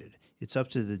indicted. It's up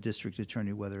to the district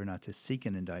attorney whether or not to seek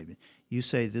an indictment. You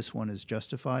say this one is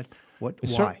justified.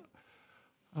 Why?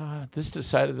 This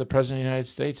decided the President of the United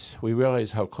States. We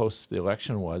realized how close the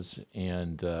election was,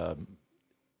 and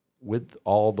with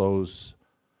all those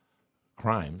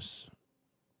crimes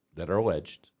that are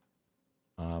alleged,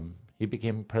 he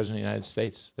became President of the United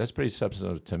States. That's pretty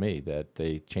substantive to me, that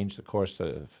they changed the course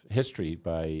of history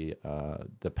by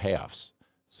the payoffs.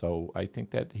 So I think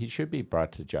that he should be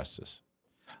brought to justice.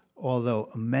 Although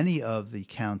many of the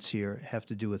counts here have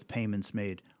to do with payments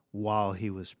made while he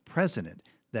was president.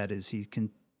 That is, he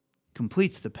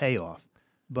completes the payoff.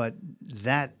 But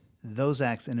those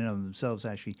acts in and of themselves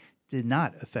actually did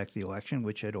not affect the election,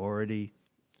 which had already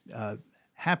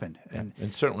happened. Yeah.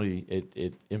 And certainly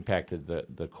it impacted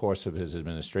the course of his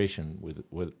administration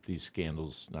with these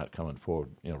scandals not coming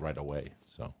forward, right away.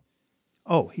 So.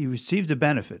 Oh, he received a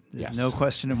benefit. There's yes. no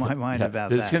question in my mind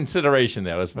about that. There's consideration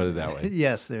there. Let's put it that way.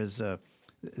 Yes, there's.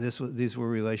 These were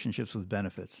relationships with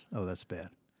benefits. Oh, that's bad.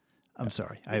 I'm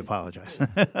sorry. I apologize.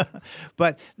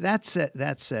 But that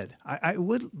said, I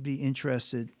would be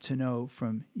interested to know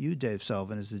from you, Dave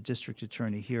Sullivan, as the district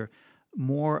attorney here,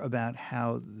 more about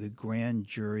how the grand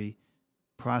jury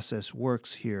process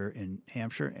works here in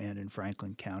Hampshire and in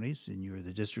Franklin counties. And you're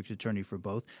the district attorney for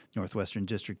both, Northwestern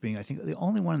District being, I think, the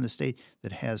only one in the state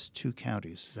that has 2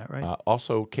 counties. Is that right?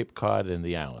 Also Cape Cod and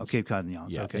the Islands. Oh, Cape Cod and the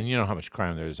Islands, yeah. okay. And you know how much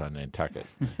crime there is on Nantucket.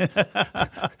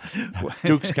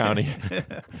 Dukes County.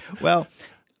 Well,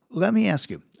 let me ask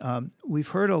you. We've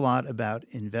heard a lot about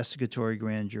investigatory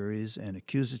grand juries and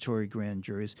accusatory grand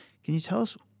juries. Can you tell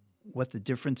us what the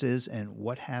difference is and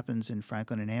what happens in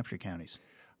Franklin and Hampshire counties?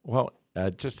 Well,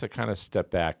 just to kind of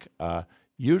step back,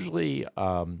 usually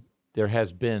there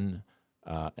has been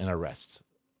an arrest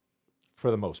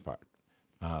for the most part,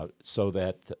 so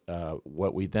that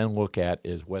what we then look at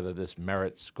is whether this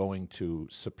merits going to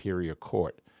superior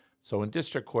court. So in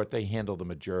district court, they handle the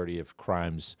majority of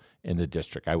crimes in the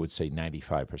district. I would say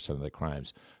 95% of the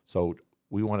crimes. So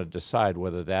we want to decide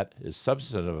whether that is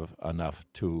substantive enough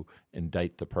to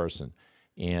indict the person.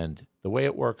 And the way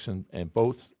it works in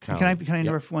both counties. Can I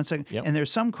interrupt for 1 second? Yep. And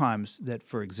there's some crimes that,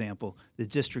 for example, the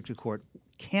district court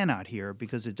cannot hear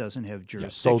because it doesn't have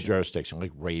jurisdiction. Sole jurisdiction,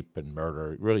 like rape and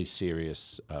murder, really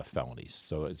serious felonies.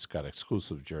 So it's got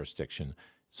exclusive jurisdiction.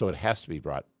 So it has to be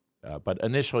brought. But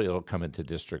initially, it'll come into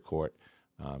district court.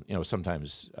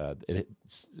 Sometimes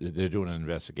they're doing an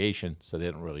investigation, so they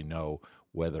don't really know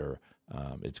whether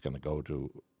it's going to go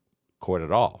to court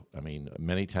at all. I mean,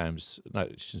 many times, I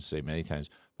shouldn't say many times,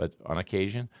 but on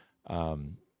occasion,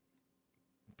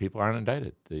 people aren't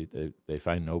indicted. They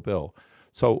find no bill.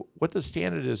 So what the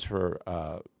standard is for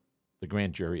the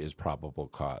grand jury is probable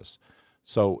cause.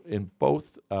 So in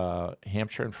both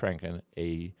Hampshire and Franklin,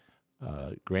 a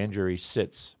grand jury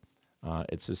sits.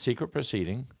 It's a secret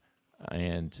proceeding,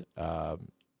 and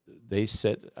they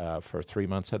sit for 3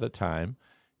 months at a time,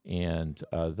 and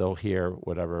they'll hear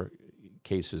whatever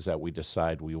cases that we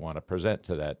decide we want to present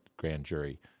to that grand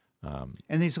jury.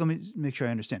 And these, let me make sure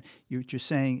I understand. What you're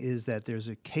saying is that there's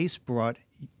a case brought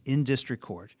in district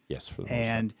court. Yes, for the most part.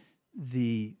 And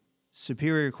the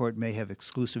superior court may have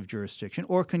exclusive jurisdiction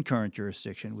or concurrent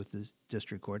jurisdiction with the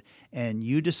district court, and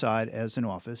you decide as an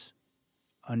office,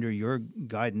 under your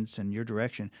guidance and your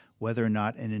direction, whether or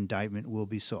not an indictment will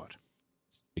be sought.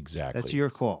 Exactly. That's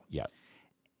your call. Yeah.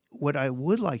 What I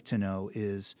would like to know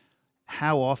is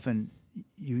how often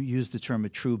you use the term a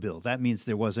true bill. That means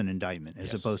there was an indictment,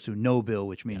 as opposed to no bill,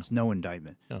 which means no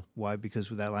indictment. Yeah. Why? Because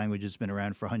that language has been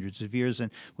around for hundreds of years, and,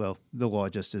 well, the law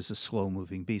just is a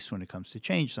slow-moving beast when it comes to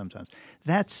change sometimes.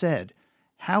 That said,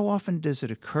 how often does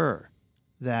it occur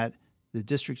that the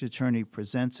district attorney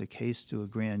presents a case to a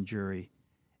grand jury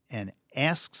and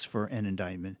asks for an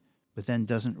indictment, but then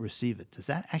doesn't receive it? Does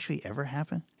that actually ever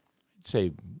happen? I'd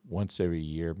say once every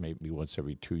year, maybe once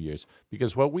every 2 years.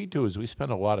 Because what we do is we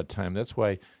spend a lot of time. That's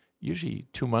why usually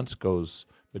 2 months goes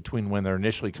between when they're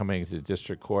initially coming to the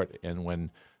district court and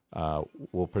when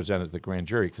we'll present it to the grand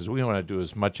jury, because we want to do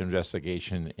as much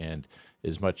investigation and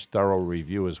as much thorough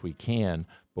review as we can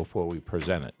before we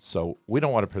present it. So we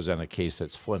don't want to present a case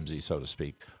that's flimsy, so to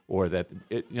speak, or that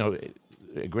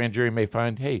a grand jury may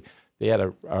find, hey, they had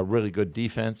a really good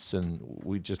defense, and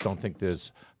we just don't think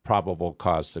there's probable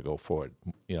cause to go forward.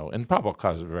 And probable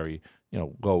cause is a very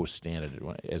low standard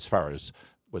as far as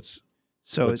let's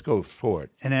So go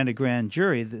forward. And at a grand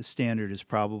jury, the standard is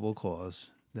probable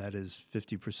cause. That is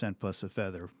 50% plus a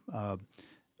feather.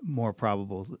 More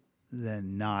probable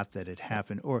than not that it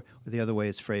happened. Or the other way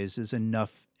it's phrased is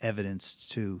enough evidence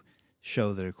to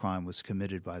show that a crime was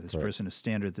committed by this person, a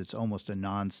standard that's almost a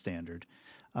non-standard.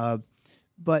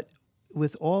 But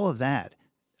with all of that,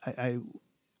 I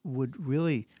would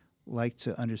really like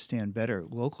to understand better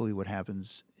locally what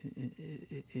happens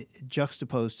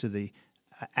juxtaposed to the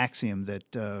axiom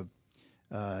that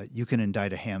you can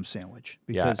indict a ham sandwich.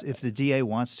 Because if the DA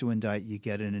wants to indict, you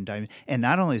get an indictment. And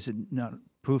not only is it not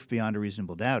proof beyond a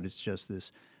reasonable doubt, it's just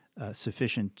this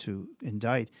sufficient to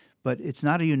indict, but it's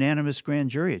not a unanimous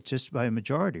grand jury. It's just by a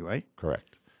majority, right?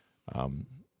 Correct.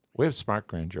 We have smart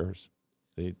grand jurors.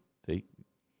 They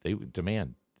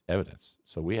demand evidence,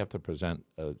 so we have to present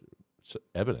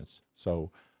evidence.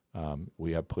 So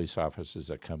we have police officers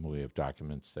that come. We have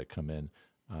documents that come in.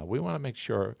 We want to make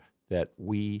sure that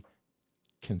we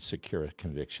can secure a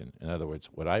conviction. In other words,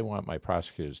 what I want my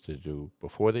prosecutors to do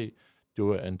before they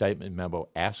do an indictment memo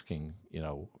asking,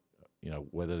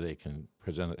 whether they can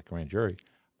present it at the grand jury,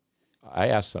 I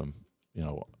ask them,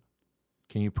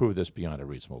 can you prove this beyond a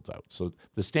reasonable doubt? So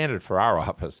the standard for our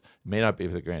office may not be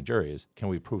for the grand jury is, can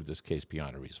we prove this case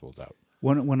beyond a reasonable doubt?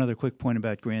 One other quick point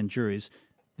about grand juries.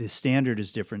 The standard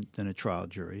is different than a trial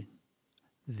jury.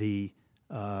 The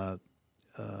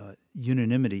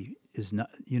unanimity is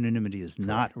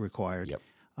not required. Yep.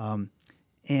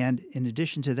 And in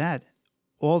addition to that,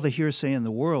 all the hearsay in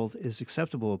the world is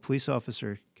acceptable. A police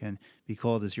officer can be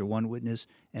called as your one witness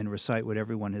and recite what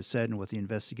everyone has said and what the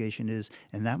investigation is,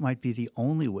 and that might be the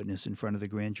only witness in front of the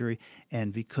grand jury.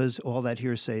 And because all that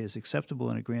hearsay is acceptable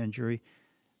in a grand jury,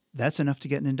 that's enough to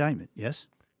get an indictment, yes?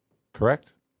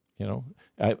 Correct.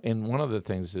 And one of the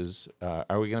things is,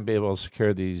 are we going to be able to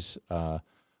secure these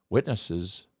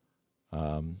witnesses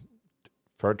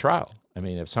for a trial? I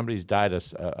mean, if somebody's died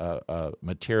a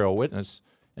material witness,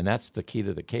 and that's the key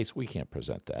to the case, we can't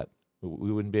present that.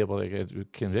 We wouldn't be able to get a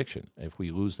conviction if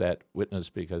we lose that witness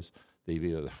because they've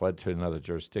either fled to another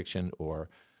jurisdiction or,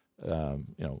 they're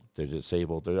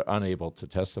disabled, they're unable to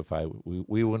testify.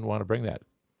 We wouldn't want to bring that.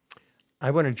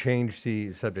 I want to change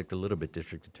the subject a little bit,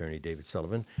 District Attorney David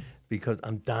Sullivan, because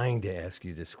I'm dying to ask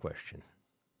you this question.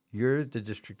 You're the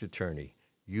district attorney.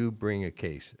 You bring a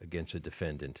case against a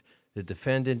defendant. The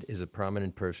defendant is a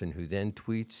prominent person who then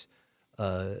tweets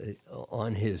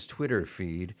on his Twitter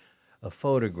feed a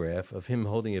photograph of him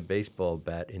holding a baseball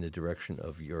bat in the direction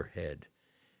of your head.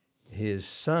 His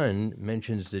son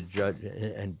mentions the judge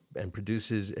and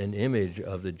produces an image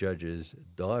of the judge's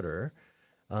daughter,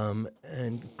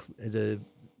 and the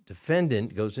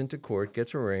defendant goes into court,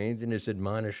 gets arraigned, and is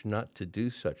admonished not to do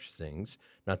such things,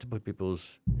 not to put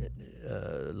people's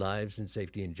lives and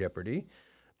safety in jeopardy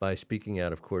by speaking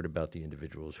out of court about the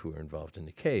individuals who are involved in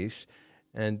the case.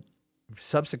 And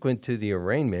subsequent to the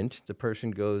arraignment, the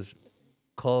person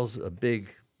calls a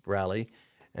big rally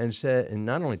and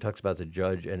not only talks about the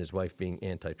judge and his wife being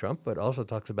anti-Trump, but also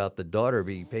talks about the daughter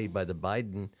being paid by the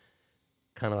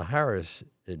Biden-Kamala Harris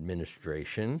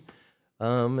administration,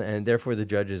 and therefore the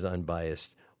judge is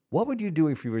unbiased. What would you do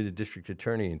if you were the district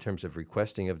attorney in terms of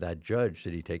requesting of that judge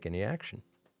that he take any action?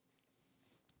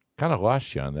 Kind of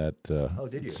lost you on that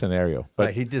did you? scenario. But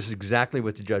right, he does exactly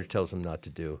what the judge tells him not to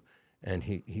do. And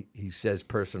he says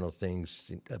personal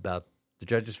things about the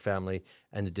judge's family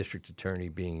and the district attorney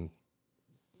being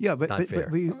not fair.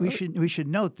 But we should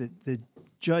note that the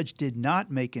judge did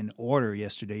not make an order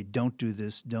yesterday. Don't do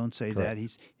this. Don't say Correct. that.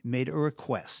 He's made a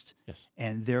request, yes,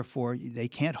 and therefore they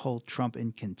can't hold Trump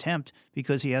in contempt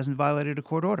because he hasn't violated a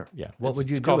court order. Yeah. What would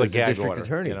you it's do called as a gag district order,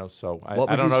 attorney? So I What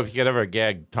would don't you know s- if you could ever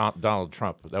gag Donald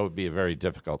Trump. That would be a very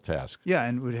difficult task. Yeah,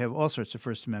 and would have all sorts of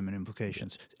First Amendment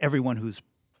implications. Everyone who's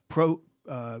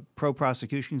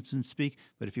pro-prosecution can speak,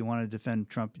 but if you want to defend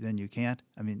Trump, then you can't.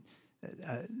 I mean,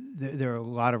 there are a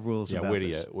lot of rules about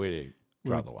this. Where do you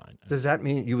draw the line? Does that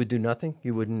mean you would do nothing?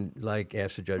 You wouldn't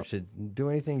ask the judge to do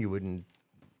anything? You wouldn't,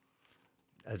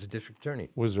 as a district attorney?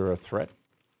 Was there a threat?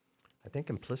 I think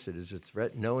implicit is a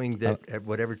threat, knowing that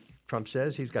whatever Trump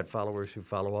says, he's got followers who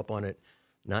follow up on it,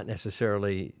 not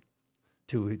necessarily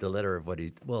to the letter of what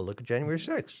look at January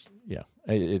 6th. Yeah.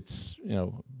 It's,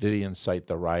 did he incite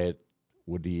the riot?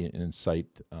 Would he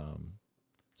incite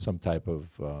some type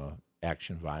of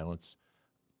action, violence?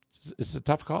 It's a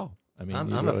tough call. I mean,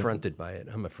 I'm affronted by it.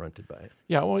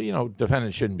 Yeah, well,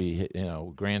 defendants shouldn't be,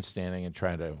 grandstanding and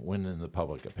trying to win in the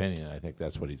public opinion. I think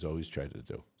that's what he's always tried to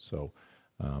do. So,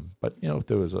 but if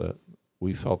there was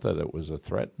we felt that it was a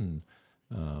threat, and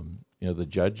the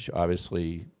judge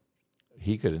obviously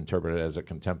he could interpret it as a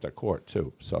contempt of court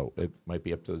too. So it might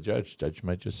be up to the judge. Judge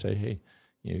might just say, hey,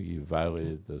 you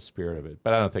violated the spirit of it.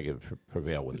 But I don't think it would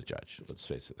prevail with the judge. Let's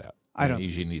face it that. I don't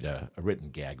usually need a written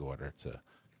gag order to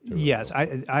yes,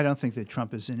 I don't think that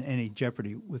Trump is in any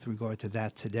jeopardy with regard to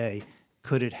that today.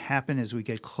 Could it happen as we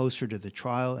get closer to the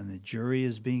trial and the jury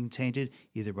is being tainted,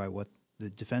 either by what the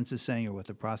defense is saying or what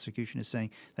the prosecution is saying?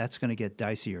 That's going to get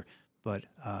dicier. But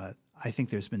I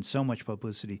think there's been so much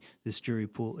publicity. This jury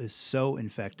pool is so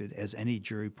infected, as any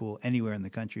jury pool anywhere in the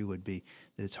country would be,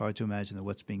 that it's hard to imagine that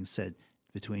what's being said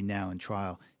between now and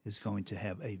trial is going to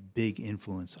have a big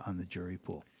influence on the jury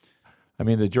pool. I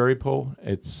mean, the jury pool,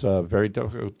 it's very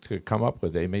difficult to come up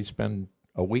with. They may spend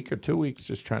a week or 2 weeks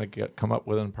just trying to come up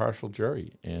with an impartial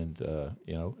jury. And,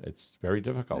 it's very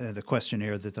difficult. The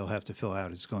questionnaire that they'll have to fill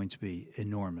out is going to be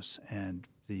enormous, and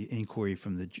the inquiry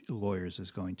from the lawyers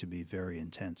is going to be very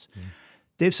intense.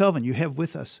 Dave Sullivan, you have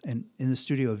with us and in the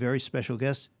studio a very special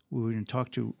guest who we're going to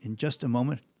talk to in just a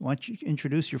moment. Why don't you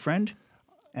introduce your friend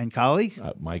and colleague?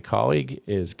 My colleague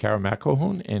is Kara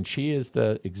McElhoon, and she is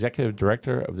the executive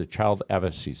director of the Child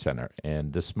Advocacy Center.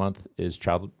 And this month is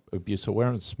Child Abuse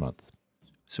Awareness Month.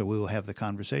 So we will have that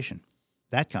conversation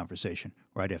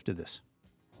right after this.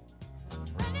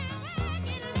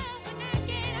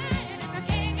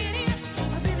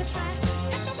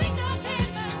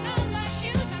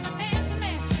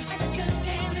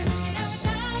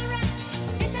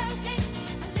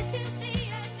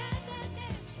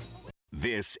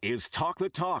 This is Talk the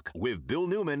Talk with Bill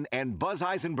Newman and Buzz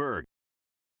Eisenberg.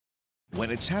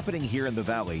 When it's happening here in the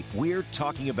Valley, we're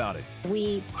talking about it.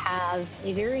 We have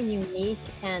a very unique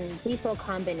and lethal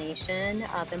combination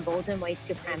of emboldened white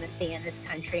supremacy in this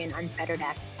country and unfettered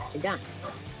access to guns.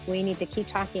 We need to keep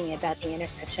talking about the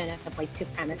intersection of white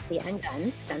supremacy and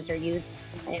guns. Guns are used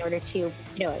in order to,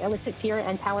 elicit fear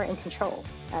and power and control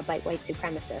by white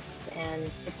supremacists. And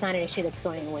it's not an issue that's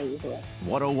going away easily.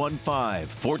 1015,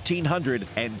 1400,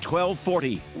 and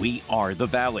 1240. We are the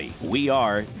Valley. We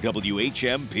are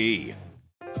WHMP.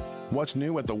 What's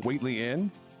new at the Whately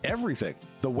Inn? Everything.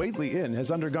 The Whately Inn has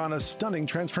undergone a stunning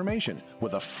transformation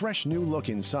with a fresh new look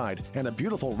inside and a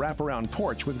beautiful wraparound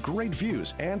porch with great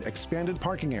views and expanded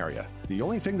parking area. The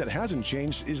only thing that hasn't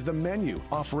changed is the menu,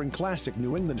 offering classic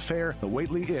New England fare the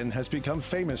Whately Inn has become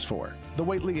famous for. The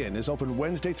Whately Inn is open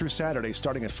Wednesday through Saturday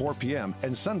starting at 4 p.m.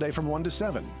 and Sunday from 1 to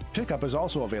 7. Pickup is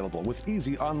also available with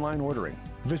easy online ordering.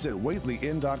 Visit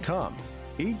WhatelyInn.com.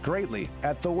 Eat greatly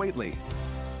at the Whately.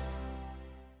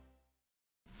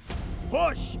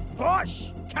 Push! Push!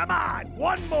 Come on!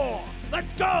 One more!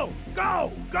 Let's go!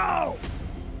 Go! Go!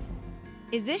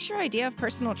 Is this your idea of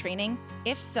personal training?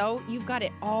 If so, you've got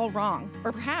it all wrong.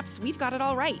 Or perhaps we've got it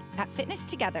all right at Fitness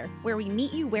Together, where we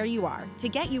meet you where you are to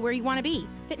get you where you want to be.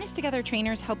 Fitness Together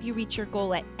trainers help you reach your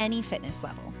goal at any fitness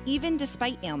level, even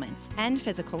despite ailments and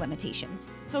physical limitations.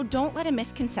 So don't let a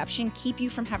misconception keep you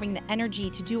from having the energy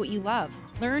to do what you love.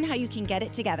 Learn how you can get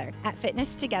it together at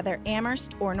Fitness Together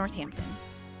Amherst or Northampton.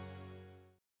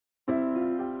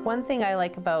 One thing I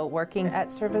like about working at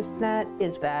ServiceNet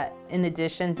is that in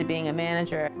addition to being a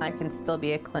manager, I can still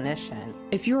be a clinician.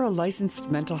 If you're a licensed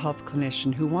mental health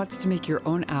clinician who wants to make your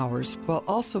own hours while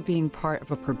also being part of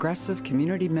a progressive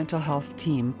community mental health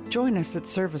team, join us at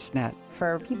ServiceNet.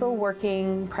 For people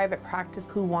working private practice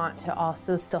who want to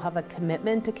also still have a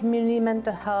commitment to community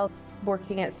mental health,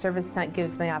 working at ServiceNet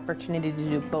gives them the opportunity to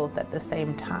do both at the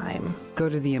same time. Go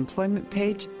to the employment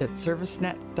page at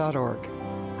servicenet.org.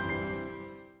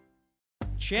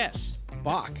 Chess,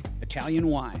 Bach, Italian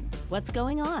wine. What's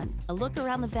going on? A look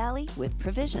around the valley with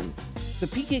Provisions. The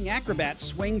Peking acrobats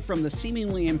swing from the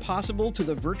seemingly impossible to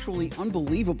the virtually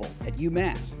unbelievable at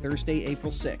UMass, Thursday,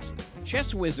 April 6th.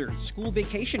 Chess Wizards School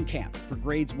Vacation Camp for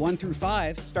grades 1 through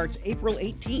 5 starts April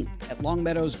 18th at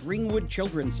Longmeadow's Greenwood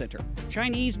Children's Center.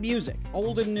 Chinese music,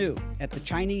 old and new, at the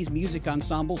Chinese Music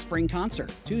Ensemble Spring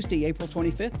Concert, Tuesday, April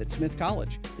 25th at Smith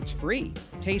College. It's free.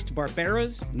 Taste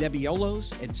Barberas,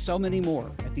 Nebbiolos, and so many more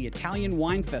at the Italian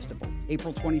Wine Festival,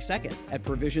 April 22nd at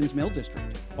Provisions Mill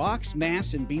District. Bach's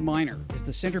Mass in B minor is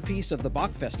the centerpiece of the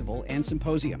Bach Festival and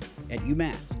Symposium at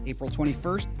UMass, April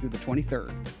 21st through the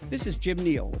 23rd. This is Jim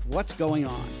Neal with What's Going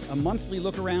On, a monthly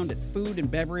look around at food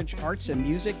and beverage, arts and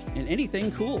music, and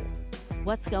anything cool.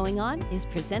 What's Going On is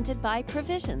presented by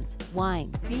Provisions.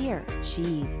 Wine, beer,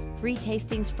 cheese. Free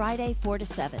tastings Friday 4 to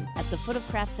 7 at the foot of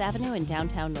Crafts Avenue in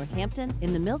downtown Northampton,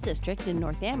 in the Mill District in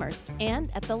North Amherst,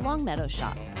 and at the Longmeadow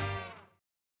shops.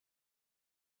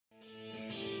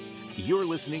 You're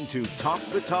listening to Talk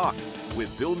the Talk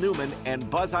with Bill Newman and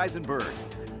Buzz Eisenberg,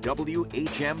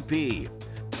 WHMP.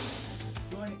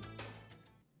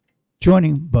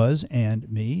 Joining Buzz and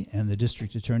me and the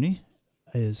district attorney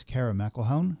is Kara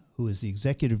McElhone, who is the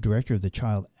Executive Director of the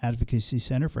Child Advocacy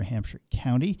Center for Hampshire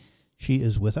County. She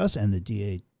is with us and the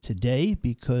DA today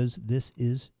because this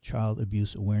is Child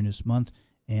Abuse Awareness Month,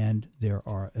 and there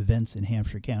are events in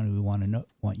Hampshire County we want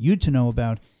you to know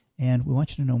about, and we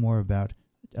want you to know more about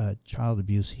child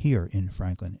abuse here in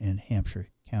Franklin and Hampshire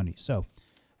County. So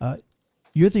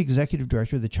you're the Executive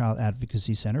Director of the Child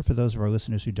Advocacy Center. For those of our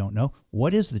listeners who don't know,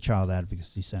 what is the Child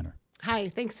Advocacy Center? Hi,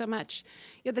 thanks so much.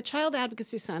 The Child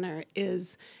Advocacy Center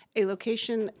is a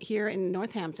location here in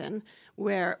Northampton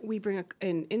where we bring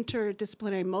an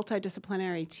interdisciplinary,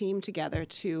 multidisciplinary team together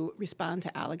to respond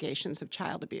to allegations of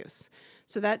child abuse.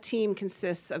 So that team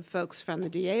consists of folks from the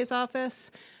DA's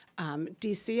office,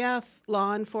 DCF,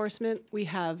 law enforcement. We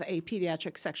have a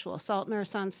pediatric sexual assault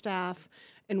nurse on staff,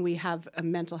 and we have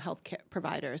mental health care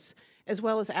providers, as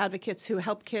well as advocates who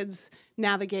help kids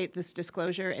navigate this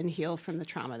disclosure and heal from the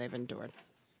trauma they've endured.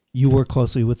 You work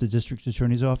closely with the District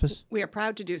Attorney's Office? We are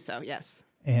proud to do so, yes.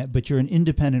 But you're an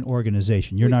independent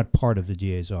organization. You're not part of the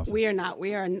DA's office. We are not.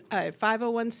 We are a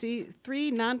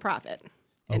 501c3 nonprofit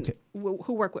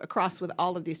who work across with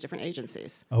all of these different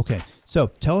agencies. Okay. So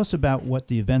tell us about what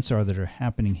the events are that are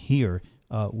happening here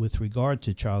with regard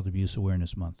to Child Abuse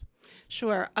Awareness Month.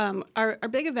 Sure. Our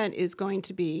big event is going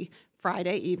to be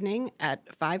Friday evening at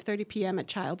 5:30 p.m. at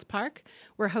Child's Park.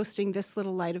 We're hosting This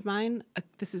Little Light of Mine.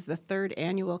 This is the third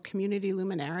annual Community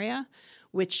Luminaria,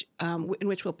 in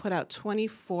which we'll put out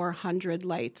 2,400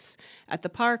 lights at the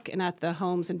park and at the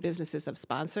homes and businesses of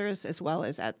sponsors, as well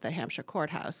as at the Hampshire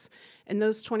Courthouse. And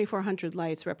those 2,400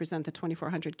 lights represent the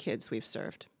 2,400 kids we've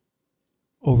served.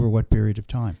 Over what period of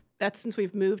time? That's since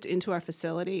we've moved into our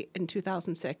facility in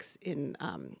 2006 in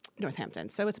Northampton.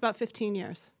 So it's about 15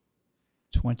 years.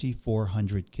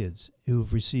 2,400 kids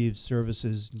who've received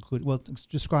services, including, well,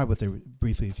 describe what they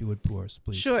briefly, if you would, for us,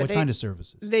 please. Sure. What kind of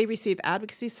services? They receive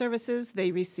advocacy services.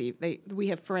 We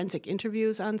have forensic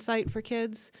interviews on site for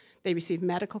kids. They receive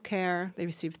medical care. They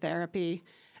receive therapy.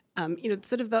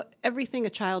 Everything a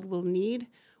child will need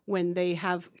when they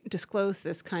have disclosed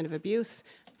this kind of abuse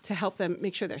to help them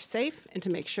make sure they're safe and to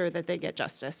make sure that they get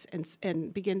justice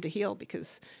and begin to heal,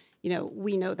 because,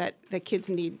 we know that the kids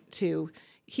need to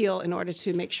heal in order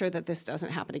to make sure that this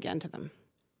doesn't happen again to them.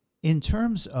 In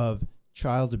terms of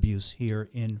child abuse here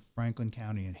in Franklin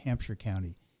County and Hampshire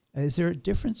County, is there a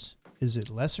difference? Is it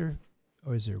lesser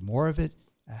or is there more of it?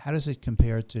 How does it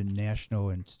compare to national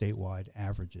and statewide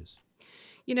averages?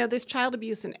 There's child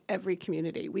abuse in every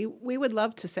community. We would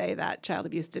love to say that child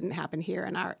abuse didn't happen here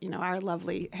in our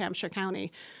lovely Hampshire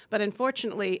County, but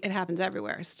unfortunately it happens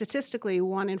everywhere. Statistically,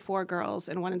 1 in 4 girls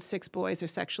and 1 in 6 boys are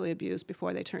sexually abused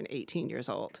before they turn 18 years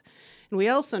old. And we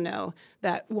also know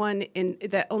that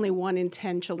only 1 in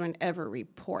 10 children ever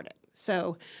report it.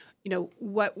 So,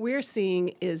 what we're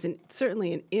seeing is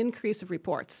certainly an increase of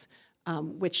reports,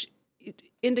 which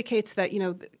indicates that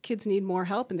the kids need more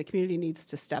help and the community needs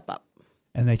to step up.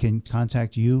 And they can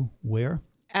contact you where?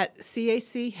 At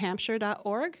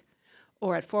cachampshire.org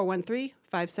or at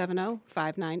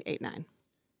 413-570-5989.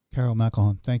 Carol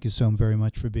McElhone, thank you so very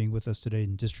much for being with us today.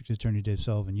 And District Attorney Dave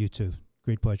Sullivan, you too.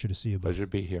 Great pleasure to see you both. Pleasure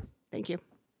to be here. Thank you.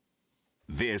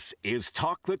 This is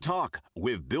Talk the Talk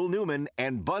with Bill Newman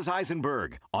and Buzz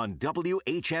Eisenberg on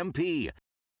WHMP.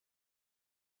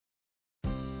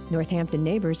 Northampton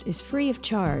Neighbors is free of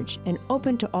charge and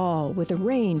open to all with a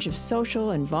range of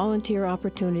social and volunteer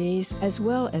opportunities, as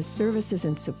well as services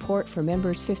and support for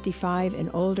members 55 and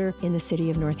older in the city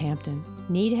of Northampton.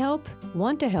 Need help?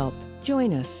 Want to help?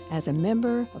 Join us as a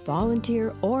member, a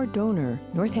volunteer, or donor.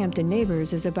 Northampton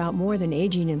Neighbors is about more than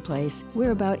aging in place.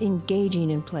 We're about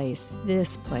engaging in place,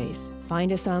 this place.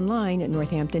 Find us online at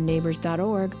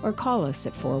northamptonneighbors.org or call us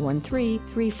at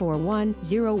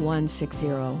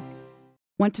 413-341-0160.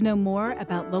 Want to know more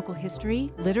about local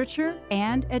history, literature,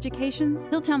 and education?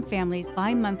 Hilltown Families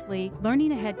bi-monthly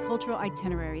Learning Ahead cultural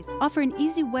itineraries offer an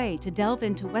easy way to delve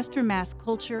into Western Mass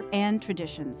culture and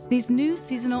traditions. These new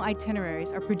seasonal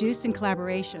itineraries are produced in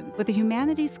collaboration with a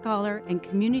humanities scholar and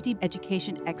community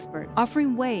education expert,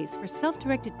 offering ways for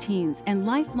self-directed teens and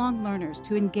lifelong learners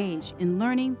to engage in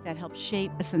learning that helps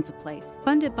shape a sense of place.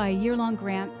 Funded by a year-long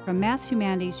grant from Mass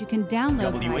Humanities, you can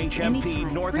download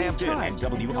WHMP Northampton and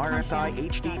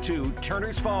WRSI HD2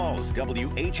 Turners Falls,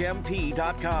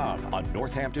 WHMP.com, a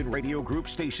Northampton Radio Group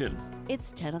station.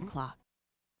 It's 10 o'clock.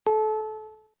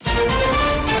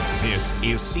 This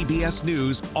is CBS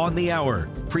News on the Hour,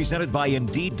 presented by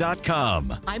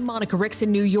Indeed.com. I'm Monica Ricks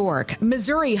in New York.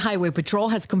 Missouri Highway Patrol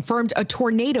has confirmed a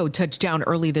tornado touched down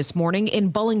early this morning in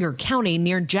Bullinger County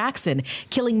near Jackson,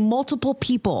 killing multiple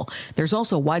people. There's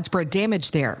also widespread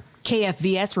damage there.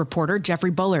 KFVS reporter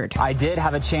Jeffrey Bullard. I did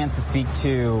have a chance to speak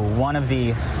to one of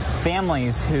the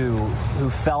families who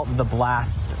felt the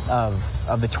blast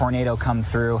of the tornado come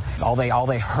through. All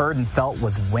they heard and felt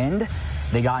was wind.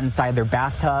 They got inside their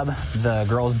bathtub. The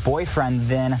girl's boyfriend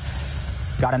then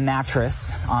got a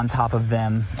mattress on top of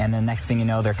them, and the next thing you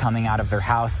know, they're coming out of their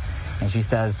house, and she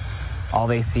says all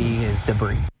they see is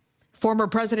debris. Former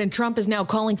President Trump is now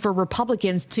calling for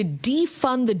Republicans to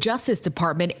defund the Justice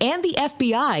Department and the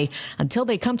FBI until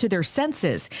they come to their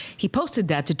senses. He posted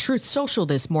that to Truth Social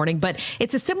this morning, but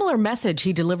it's a similar message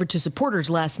he delivered to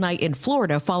supporters last night in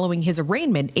Florida following his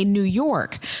arraignment in New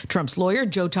York. Trump's lawyer,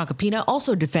 Joe Tacopina,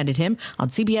 also defended him on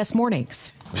CBS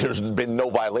Mornings. There's been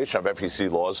no violation of FEC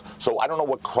laws, so I don't know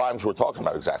what crimes we're talking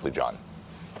about exactly, John.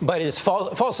 But is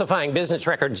falsifying business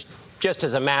records, just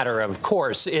as a matter of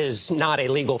course, is not a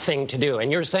legal thing to do?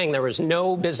 And you're saying there was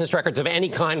no business records of any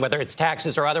kind, whether it's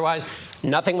taxes or otherwise?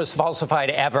 Nothing was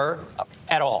falsified ever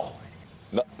at all?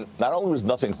 Not only was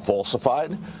nothing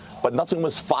falsified, but nothing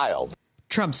was filed.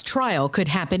 Trump's trial could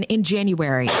happen in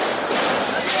January.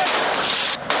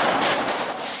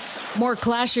 More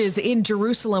clashes in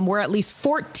Jerusalem, where at least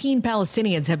 14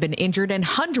 Palestinians have been injured and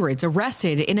hundreds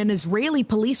arrested in an Israeli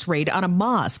police raid on a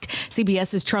mosque.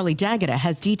 CBS's Charlie D'Agata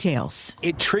has details.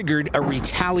 It triggered a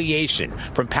retaliation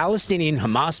from Palestinian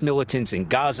Hamas militants in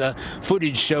Gaza.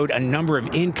 Footage showed a number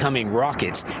of incoming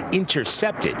rockets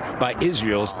intercepted by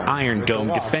Israel's Iron Dome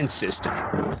defense system.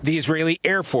 The Israeli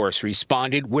Air Force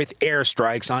responded with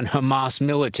airstrikes on Hamas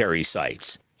military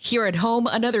sites. Here at home,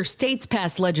 another state's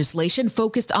passed legislation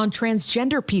focused on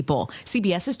transgender people.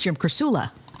 CBS's Jim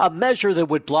Kursula. A measure that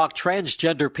would block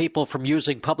transgender people from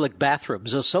using public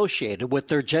bathrooms associated with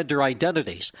their gender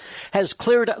identities has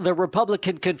cleared the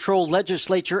Republican-controlled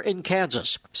legislature in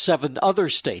Kansas. 7 other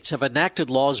states have enacted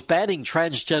laws banning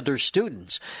transgender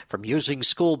students from using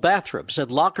school bathrooms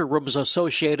and locker rooms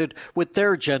associated with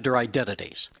their gender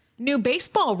identities. New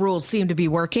baseball rules seem to be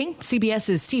working.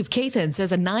 CBS's Steve Kathan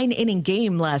says a 9-inning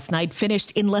game last night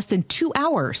finished in less than 2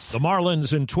 hours. The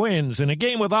Marlins and Twins in a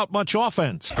game without much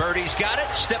offense. Birdie's got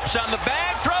it, steps on the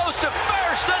bag, throws to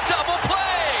first, a double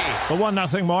play. The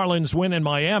 1-0 Marlins win in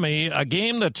Miami, a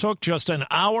game that took just an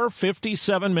hour,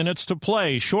 57 minutes to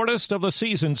play, shortest of the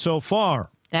season so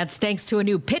far. That's thanks to a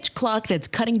new pitch clock that's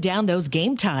cutting down those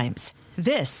game times.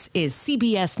 This is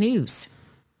CBS News.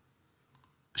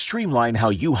 Streamline how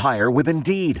you hire with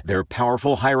Indeed. Their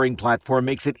powerful hiring platform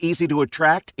makes it easy to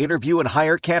attract, interview, and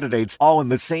hire candidates all in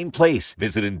the same place.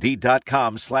 Visit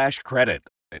Indeed.com/credit.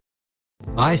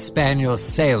 My spaniel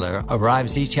Sailor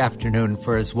arrives each afternoon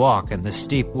for his walk in the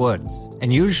steep woods.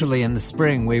 And usually in the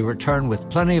spring we return with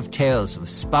plenty of tales of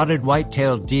spotted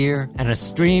white-tailed deer and a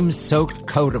stream-soaked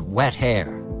coat of wet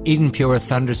hair. Eden Pure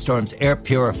Thunderstorm's air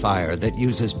purifier that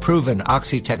uses proven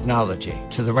Oxy technology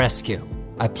to the rescue.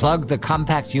 I plug the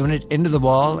compact unit into the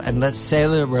wall and let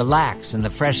Sailor relax in the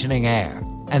freshening air.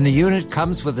 And the unit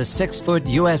comes with a 6-foot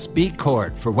USB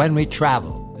cord for when we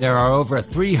travel. There are over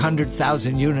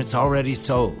 300,000 units already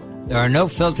sold. There are no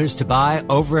filters to buy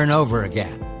over and over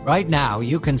again. Right now,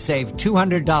 you can save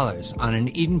 $200 on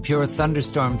an Eden Pure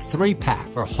Thunderstorm 3-pack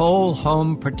for whole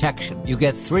home protection. You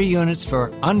get 3 units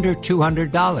for under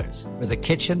 $200 for the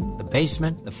kitchen, the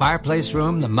basement, the fireplace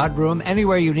room, the mudroom,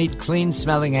 anywhere you need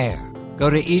clean-smelling air. Go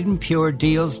to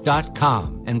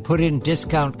EdenPureDeals.com and put in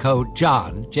discount code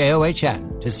JOHN,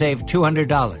 J-O-H-N, to save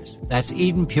 $200. That's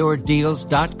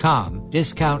EdenPureDeals.com,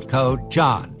 discount code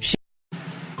JOHN.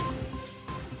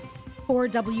 For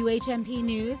WHMP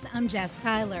News, I'm Jess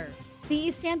Tyler. The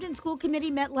East Hampton School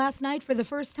Committee met last night for the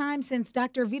first time since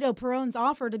Dr. Vito Perone's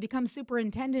offer to become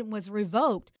superintendent was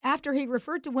revoked after he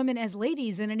referred to women as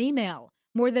ladies in an email.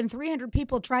 More than 300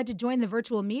 people tried to join the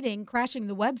virtual meeting, crashing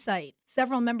the website.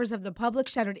 Several members of the public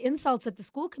shouted insults at the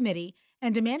school committee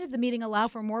and demanded the meeting allow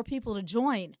for more people to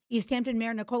join. East Hampton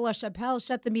Mayor Nicola Chappelle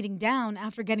shut the meeting down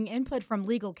after getting input from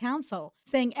legal counsel,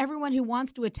 saying everyone who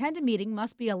wants to attend a meeting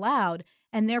must be allowed,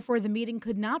 and therefore the meeting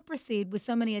could not proceed with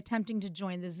so many attempting to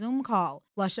join the Zoom call.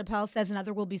 LaChapelle says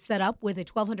another will be set up with a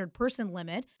 1,200-person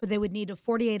limit, but they would need a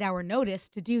 48-hour notice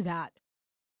to do that.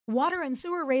 Water and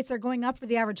sewer rates are going up for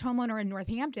the average homeowner in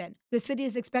Northampton. The city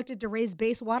is expected to raise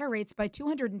base water rates by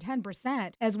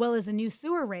 210%, as well as a new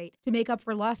sewer rate to make up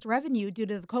for lost revenue due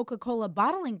to the Coca-Cola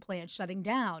bottling plant shutting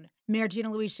down. Mayor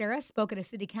Gina Louise Shera spoke at a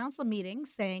city council meeting,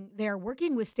 saying they are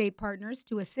working with state partners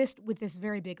to assist with this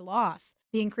very big loss.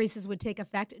 The increases would take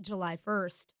effect July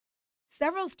 1st.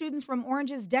 Several students from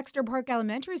Orange's Dexter Park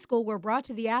Elementary School were brought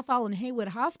to the Athol and Haywood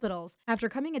hospitals after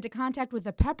coming into contact with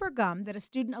a pepper gum that a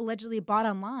student allegedly bought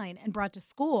online and brought to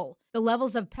school. The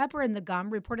levels of pepper in the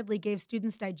gum reportedly gave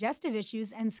students digestive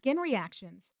issues and skin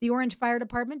reactions. The Orange Fire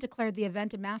Department declared the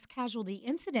event a mass casualty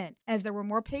incident as there were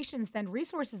more patients than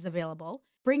resources available,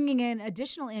 bringing in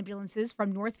additional ambulances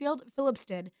from Northfield,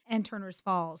 Phillipston, and Turners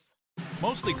Falls.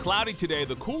 Mostly cloudy today.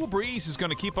 The cool breeze is going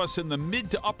to keep us in the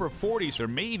mid to upper 40s. There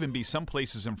may even be some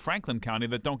places in Franklin County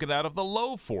that don't get out of the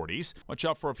low 40s. Watch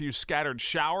out for a few scattered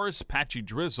showers, patchy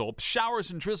drizzle.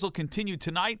 Showers and drizzle continue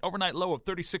tonight. Overnight low of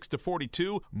 36 to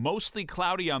 42. Mostly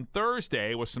cloudy on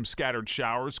Thursday with some scattered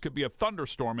showers. Could be a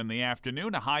thunderstorm in the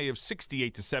afternoon. A high of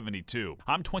 68 to 72.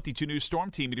 I'm 22 News Storm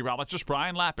Team meteorologist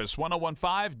Brian Lapis,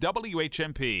 101.5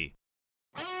 WHMP.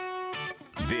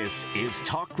 This is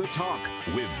Talk the Talk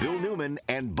with Bill Newman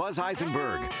and Buzz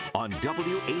Eisenberg on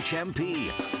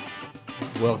WHMP.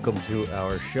 Welcome to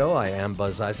our show. I am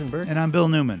Buzz Eisenberg. And I'm Bill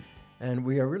Newman. And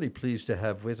we are really pleased to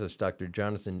have with us Dr.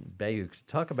 Jonathan Bayuk to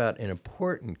talk about an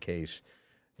important case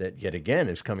that yet again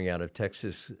is coming out of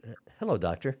Texas. Hello,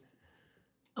 Doctor.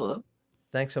 Hello.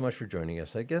 Thanks so much for joining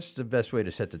us. I guess the best way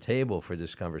to set the table for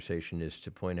this conversation is to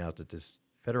point out that this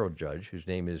federal judge, whose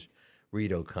name is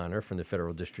Reed O'Connor from the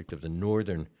Federal District of the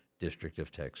Northern District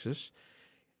of Texas.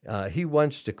 He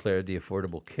once declared the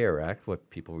Affordable Care Act, what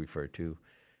people refer to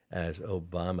as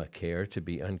Obamacare, to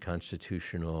be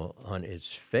unconstitutional on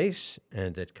its face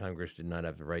and that Congress did not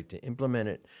have the right to implement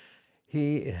it.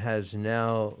 He has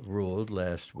now ruled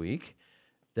last week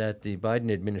that the Biden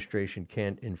administration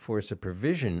can't enforce a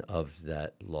provision of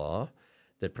that law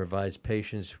that provides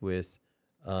patients with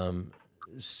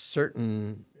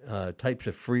certain types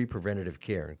of free preventative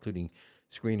care, including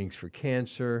screenings for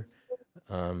cancer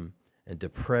and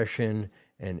depression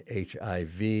and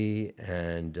HIV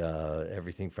and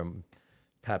everything from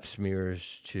pap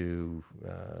smears to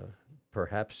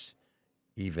perhaps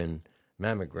even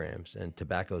mammograms and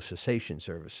tobacco cessation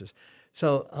services.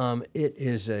 So it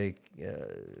is a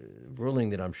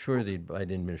ruling that I'm sure the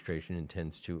Biden administration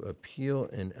intends to appeal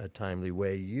in a timely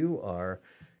way. You are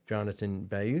Jonathan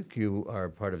Bayuk. You are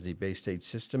part of the Bay State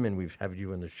system, and we've had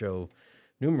you on the show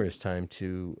numerous times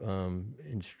to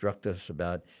instruct us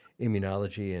about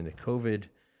immunology and the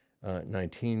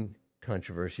COVID-19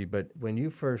 controversy. But when you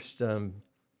first,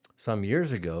 some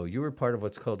years ago, you were part of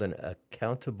what's called an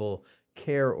accountable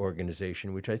care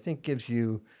organization, which I think gives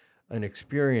you an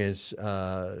experience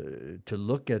to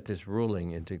look at this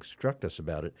ruling and to instruct us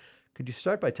about it. Could you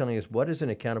start by telling us what is an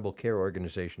accountable care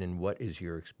organization and what is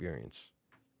your experience?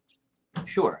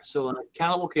 Sure. So an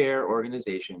accountable care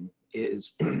organization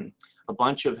is a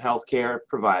bunch of healthcare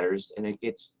providers, and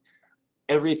it's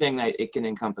everything that it can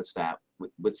encompass that,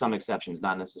 with some exceptions,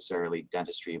 not necessarily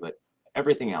dentistry, but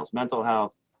everything else: mental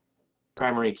health,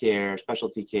 primary care,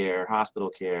 specialty care, hospital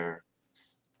care,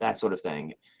 that sort of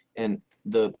thing. And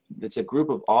it's a group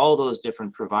of all those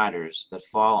different providers that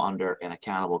fall under an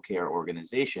accountable care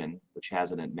organization, which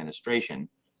has an administration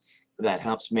that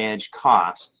helps manage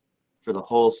costs for the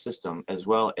whole system as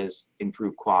well as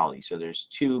improve quality. So there's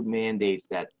two mandates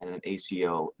that an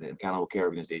ACO, an accountable care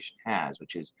organization, has,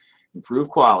 which is improve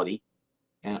quality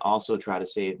and also try to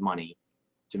save money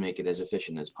to make it as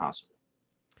efficient as possible.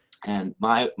 And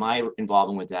my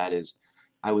involvement with that is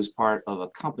I was part of a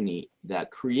company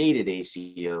that created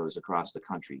ACOs across the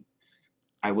country.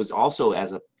 I was also,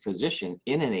 as a physician,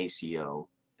 in an ACO,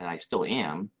 and I still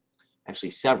am,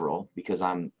 actually several, because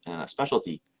I'm a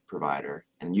specialty provider,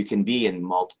 and you can be in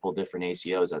multiple different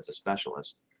ACOs as a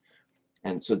specialist.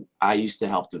 And so I used to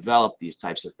help develop these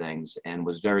types of things and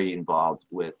was very involved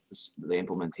with the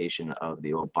implementation of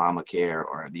the Obamacare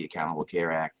or the Accountable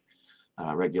Care Act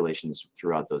regulations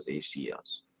throughout those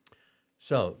ACOs.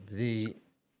 So the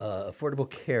Affordable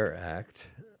Care Act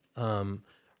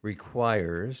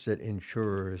requires that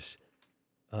insurers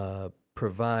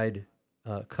provide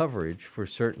coverage for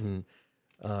certain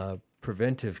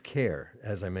preventive care,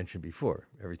 as I mentioned before,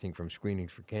 everything from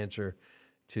screenings for cancer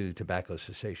to tobacco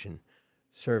cessation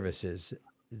services.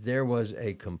 There was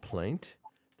a complaint.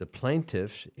 The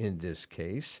plaintiffs in this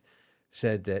case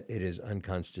said that it is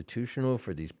unconstitutional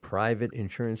for these private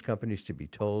insurance companies to be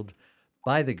told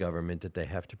by the government that they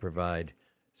have to provide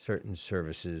certain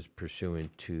services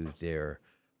pursuant to their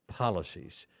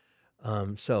policies.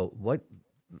 So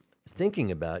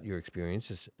thinking about your experience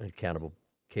as an accountable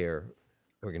care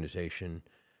organization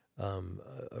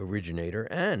originator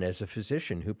and as a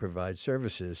physician who provides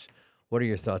services, what are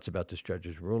your thoughts about this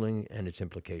judge's ruling and its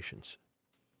implications?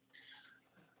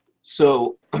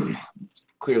 So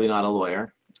clearly not a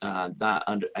lawyer.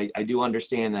 I do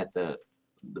understand that the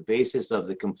the basis of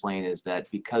the complaint is that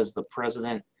because the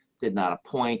president did not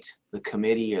appoint the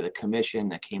committee or the commission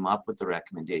that came up with the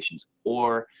recommendations,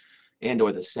 or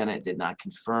the Senate did not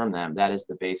confirm them, that is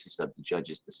the basis of the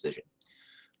judge's decision.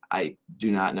 I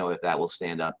do not know if that will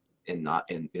stand up in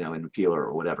appeal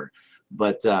or whatever,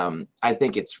 but I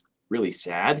think it's really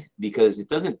sad because it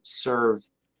doesn't serve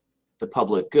the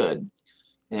public good.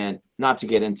 And not to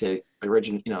get into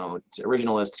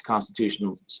originalist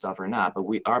constitutional stuff or not, but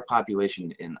our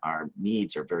population and our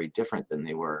needs are very different than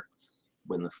they were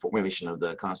when the formation of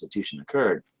the Constitution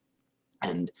occurred.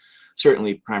 And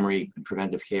certainly primary and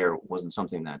preventive care wasn't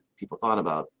something that people thought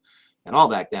about at all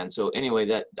back then. So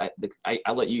anyway,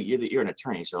 I'll let you're an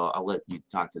attorney, so I'll let you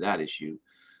talk to that issue.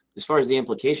 As far as the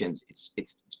implications,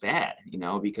 it's bad,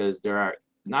 because there are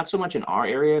not so much in our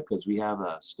area because we have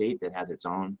a state that has its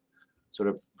own sort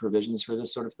of provisions for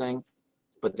this sort of thing.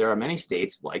 But there are many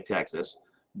states like Texas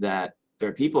that there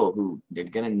are people who are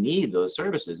going to need those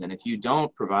services. And if you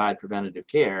don't provide preventative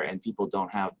care and people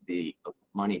don't have the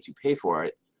money to pay for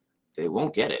it, they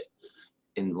won't get it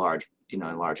in large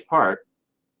part.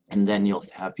 And then you'll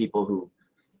have people who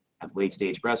have late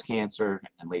stage breast cancer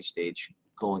and late stage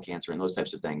colon cancer and those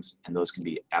types of things. And those can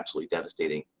be absolutely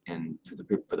devastating and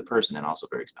for the person and also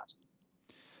very expensive.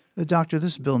 Doctor,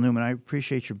 this is Bill Newman. I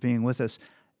appreciate your being with us.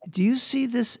 Do you see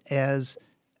this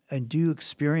do you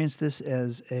experience this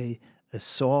as a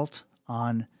assault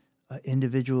on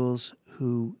individuals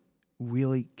who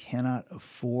really cannot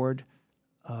afford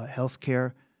health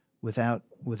care without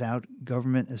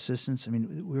government assistance? I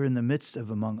mean, we're in the midst of,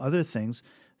 among other things,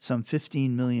 some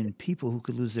 15 million people who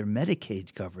could lose their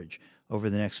Medicaid coverage over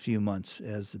the next few months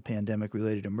as the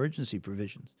pandemic-related emergency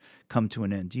provisions come to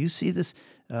an end. Do you see this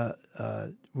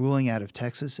ruling out of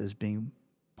Texas as being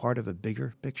part of a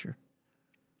bigger picture?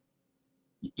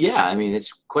 Yeah, I mean,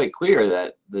 it's quite clear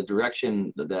that the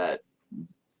direction that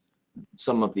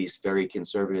some of these very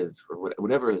conservative, or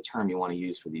whatever the term you want to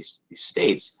use for these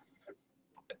states,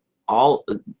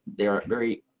 they're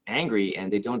very angry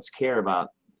and they don't care about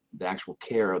the actual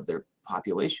care of their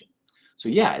population. So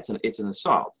yeah, it's an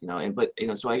assault,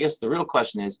 so I guess the real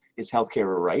question is healthcare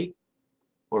a right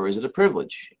or is it a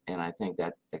privilege? And I think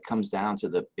that comes down to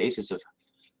the basis of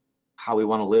how we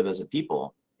want to live as a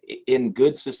people. In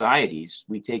good societies,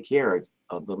 we take care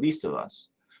of the least of us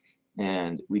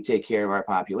and we take care of our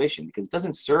population because it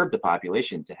doesn't serve the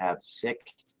population to have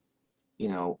sick,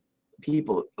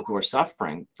 people who are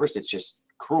suffering. First, it's just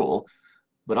cruel,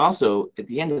 but also at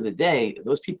the end of the day,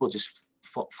 those people just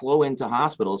flow into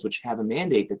hospitals which have a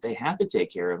mandate that they have to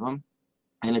take care of them,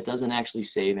 and it doesn't actually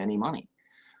save any money.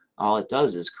 All it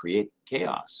does is create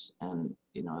chaos. And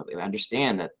I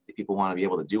understand that people want to be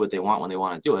able to do what they want when they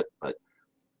want to do it, but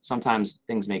sometimes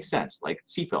things make sense, like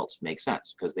seatbelts make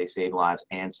sense because they save lives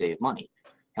and save money.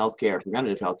 Healthcare,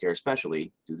 preventative healthcare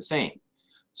especially, do the same.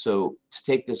 So to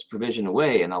take this provision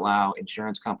away and allow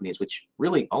insurance companies, which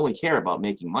really only care about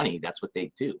making money, that's what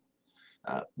they do,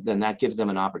 then that gives them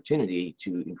an opportunity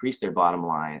to increase their bottom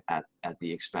line at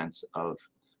the expense of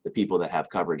the people that have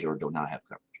coverage or do not have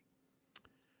coverage.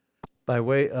 By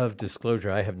way of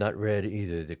disclosure, I have not read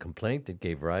either the complaint that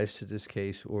gave rise to this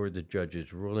case or the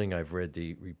judge's ruling. I've read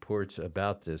the reports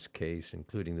about this case,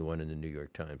 including the one in the New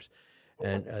York Times.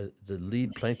 And the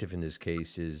lead plaintiff in this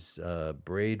case is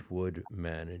Braidwood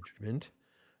Management.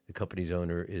 The company's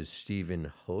owner is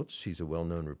Stephen Holtz. He's a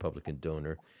well-known Republican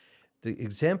donor. The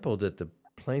example that the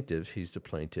plaintiff, he's the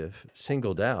plaintiff,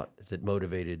 singled out that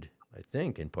motivated, I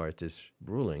think, in part this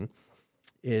ruling,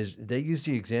 is they used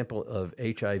the example of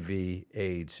HIV,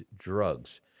 AIDS,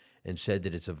 drugs, and said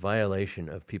that it's a violation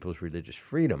of people's religious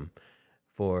freedom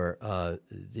for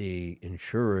the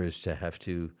insurers to have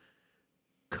to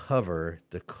cover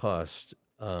the cost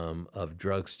of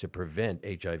drugs to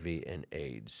prevent HIV and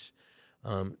AIDS.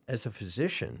 As a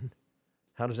physician,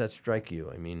 how does that strike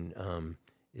you? I mean,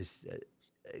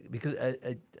 because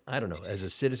I don't know, as a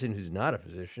citizen who's not a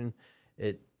physician,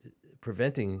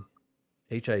 preventing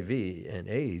HIV and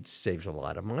AIDS saves a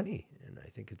lot of money, and I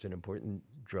think it's an important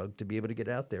drug to be able to get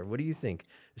out there. What do you think,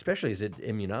 especially as an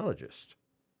immunologist?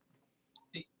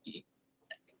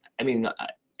 I mean,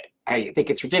 I think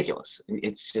it's ridiculous.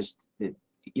 It's just that,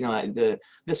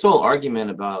 this whole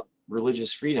argument about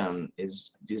religious freedom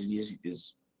is,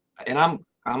 and I'm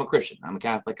a Christian. I'm a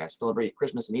Catholic. I celebrate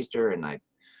Christmas and Easter, and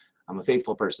I'm a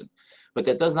faithful person. But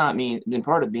that does not mean, and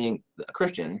part of being a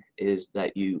Christian is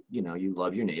that you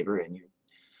love your neighbor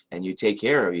and you take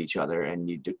care of each other and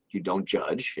you don't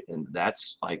judge, and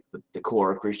that's like the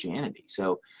core of Christianity.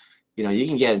 So, you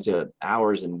can get into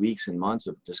hours and weeks and months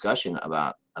of discussion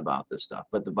about this stuff.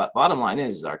 But the bottom line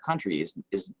is our country is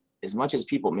as much as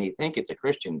people may think it's a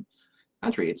Christian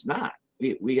country. It's not.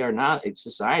 We are not a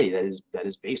society that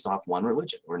is based off one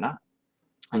religion. We're not.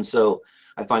 And so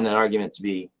I find that argument to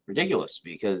be ridiculous,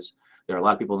 because there are a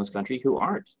lot of people in this country who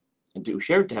aren't, and do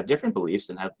share to have different beliefs,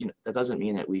 and have, that doesn't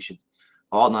mean that we should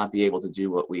all not be able to do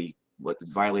what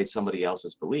violates somebody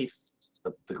else's belief. It's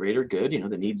the greater good.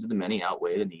 The needs of the many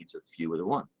outweigh the needs of the few or the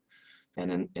one.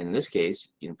 And in this case,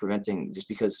 preventing, just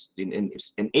because in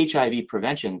HIV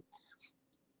prevention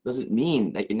doesn't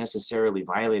mean that you're necessarily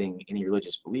violating any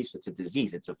religious beliefs. It's a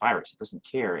disease. It's a virus. It doesn't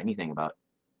care anything about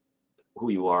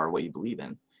who you are or what you believe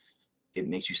in. It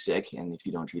makes you sick, and if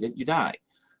you don't treat it, you die.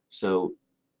 So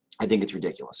I think it's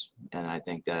ridiculous, and I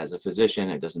think that as a physician,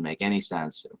 it doesn't make any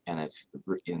sense. And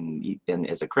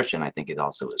as a Christian, I think it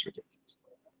also is ridiculous.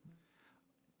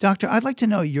 Doctor, I'd like to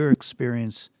know your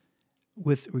experience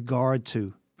with regard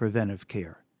to preventive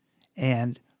care,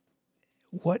 and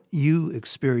what you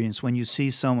experience when you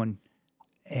see someone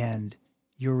and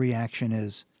your reaction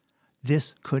is,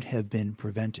 this could have been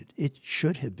prevented. It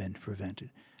should have been prevented.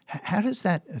 How does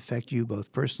that affect you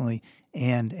both personally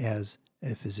and as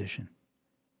a physician?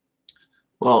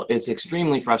 Well, it's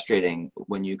extremely frustrating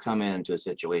when you come into a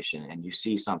situation and you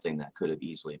see something that could have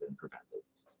easily been prevented.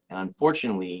 And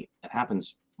unfortunately, it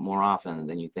happens more often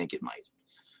than you think it might.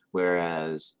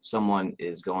 Whereas someone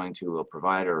is going to a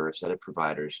provider or a set of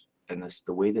providers, and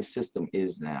the way the system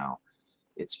is now,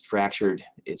 it's fractured,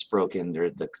 it's broken.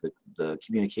 The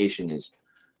communication is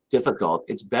difficult.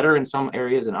 It's better in some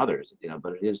areas than others,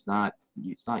 but it's not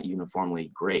uniformly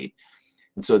great.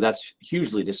 And so that's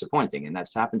hugely disappointing. And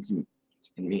that's happened to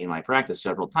me in my practice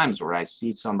several times, where I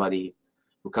see somebody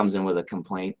who comes in with a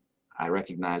complaint. I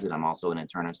recognize it. I'm also an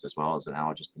internist as well as an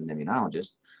allergist and an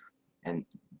immunologist, and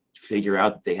figure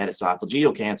out that they had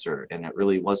esophageal cancer, and it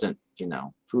really wasn't,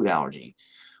 food allergy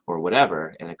or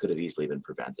whatever, and it could have easily been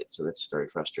prevented. So that's very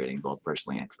frustrating, both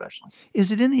personally and professionally.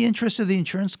 Is it in the interest of the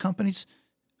insurance companies,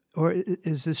 or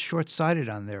is this short-sighted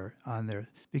on their?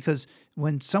 Because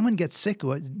when someone gets sick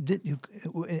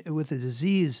with a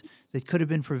disease that could have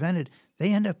been prevented,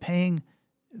 they end up paying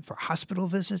for hospital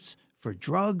visits, for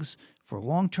drugs, for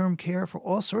long-term care, for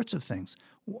all sorts of things.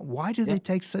 Why do they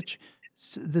take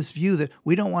this view that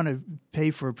we don't want to pay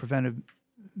for preventive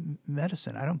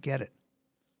medicine? I don't get it.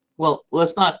 Well,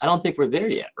 I don't think we're there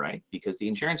yet, right? Because the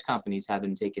insurance companies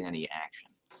haven't taken any action.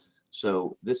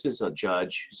 So this is a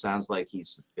judge who sounds like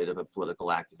he's a bit of a political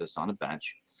activist on a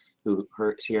bench, who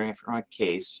is hearing from a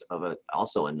case of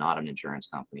also not an insurance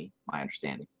company, my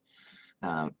understanding,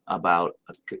 about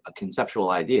a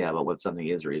conceptual idea about what something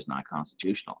is or is not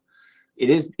constitutional. It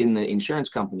is in the insurance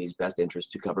company's best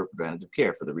interest to cover preventative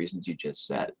care for the reasons you just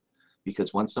said,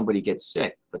 because once somebody gets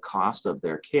sick, the cost of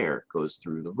their care goes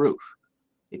through the roof.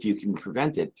 If you can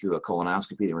prevent it through a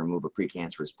colonoscopy to remove a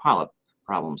precancerous polyp,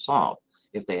 problem solved.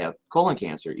 If they have colon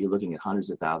cancer, you're looking at hundreds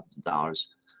of thousands of dollars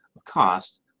of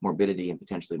cost, morbidity, and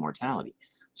potentially mortality.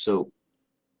 So,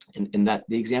 and that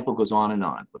the example goes on,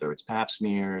 whether it's pap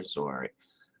smears or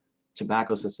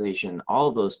tobacco cessation, all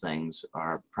of those things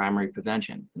are primary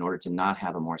prevention in order to not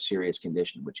have a more serious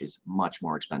condition, which is much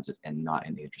more expensive and not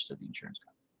in the interest of the insurance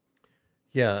company.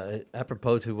 Yeah,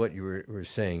 apropos to what you were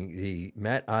saying,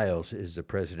 Matt Isles is the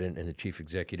president and the chief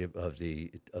executive of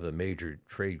a major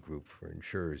trade group for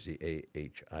insurers, the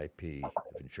AHIP of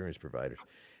insurance providers,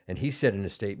 and he said in a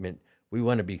statement, "We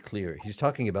want to be clear." He's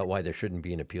talking about why there shouldn't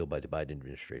be an appeal by the Biden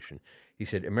administration. He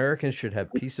said, "Americans should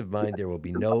have peace of mind. There will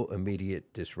be no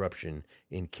immediate disruption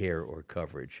in care or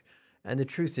coverage." And the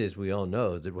truth is, we all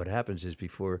know that what happens is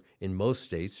in most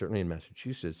states, certainly in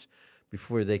Massachusetts,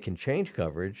 before they can change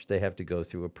coverage, they have to go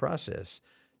through a process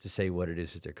to say what it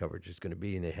is that their coverage is going to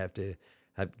be, and they have to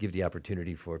give the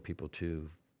opportunity for people to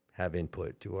have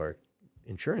input to our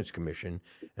insurance commission,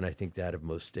 and I think that of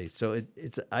most states. So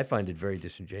I find it very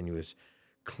disingenuous.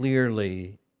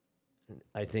 Clearly,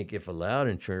 I think if allowed,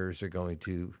 insurers are going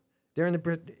to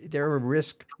they're a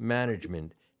risk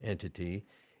management entity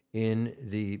in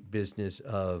the business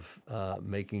of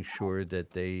making sure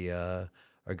that they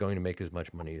are going to make as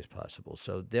much money as possible.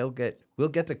 So we'll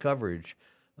get the coverage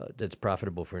that's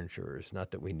profitable for insurers,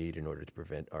 not that we need in order to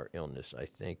prevent our illness, I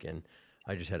think. And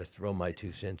I just had to throw my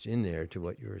 2 cents in there to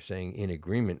what you were saying, in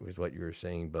agreement with what you were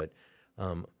saying. But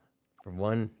for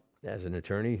one, as an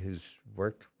attorney who's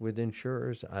worked with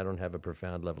insurers, I don't have a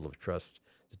profound level of trust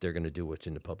that they're going to do what's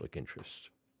in the public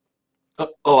interest.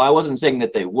 Oh, I wasn't saying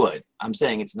that they would. I'm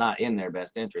saying it's not in their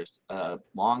best interest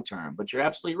long term. But you're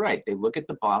absolutely right. They look at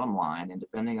the bottom line, and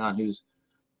depending on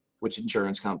which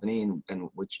insurance company and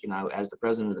which, as the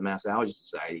president of the Mass Allergy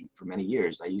Society for many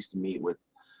years, I used to meet with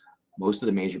most of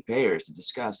the major payers to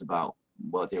discuss about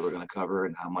what they were going to cover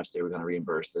and how much they were going to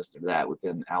reimburse this or that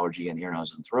within allergy and ear,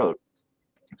 nose, and throat.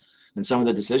 And some of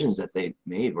the decisions that they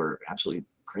made were absolutely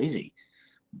crazy.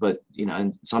 But,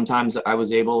 and sometimes I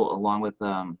was able, along with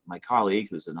my colleague,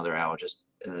 who's another allergist,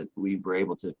 we were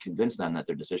able to convince them that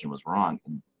their decision was wrong.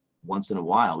 And once in a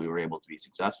while, we were able to be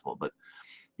successful. But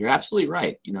you're absolutely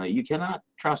right. You cannot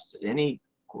trust any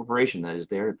corporation that is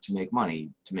there to make money,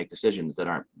 to make decisions that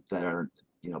are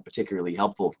particularly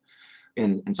helpful.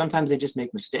 And sometimes they just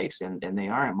make mistakes, and they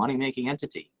are a money-making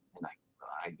entity. And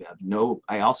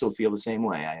I also feel the same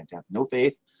way. I have no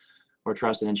faith or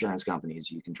trust in insurance companies.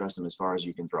 You can trust them as far as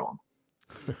you can throw them.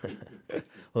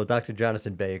 Well, Dr.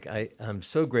 Jonathan Bayek, I'm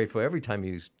so grateful every time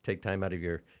you take time out of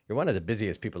you're one of the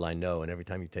busiest people I know, and every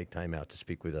time you take time out to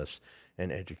speak with us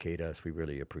and educate us, we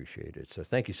really appreciate it. So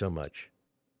thank you so much.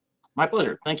 My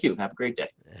pleasure. Thank you. Have a great day.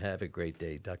 Have a great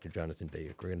day, Dr. Jonathan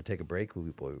Bayek. We're going to take a break. We'll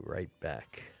be right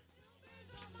back.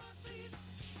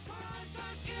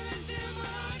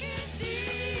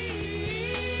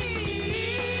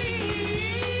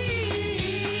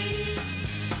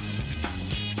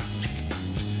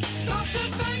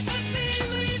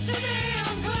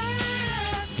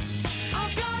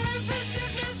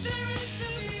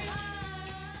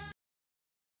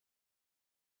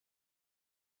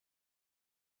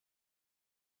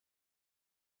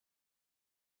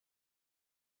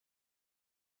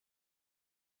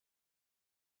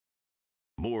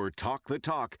 More Talk the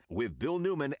Talk with Bill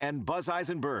Newman and Buzz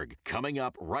Eisenberg coming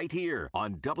up right here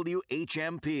on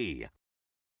WHMP.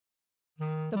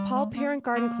 The Paul Parent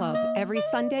Garden Club, every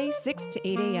Sunday, 6 to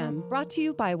 8 a.m. Brought to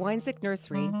you by Weinzick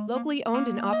Nursery, locally owned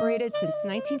and operated since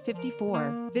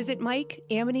 1954. Visit Mike,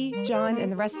 Amity, John,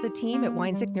 and the rest of the team at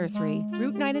Weinzick Nursery,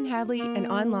 Route 9 in Hadley, and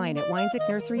online at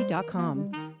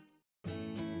weinzicknursery.com.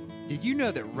 Did you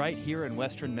know that right here in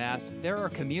Western Mass, there are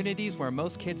communities where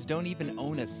most kids don't even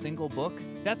own a single book?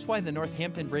 That's why the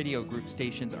Northampton Radio Group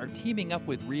stations are teaming up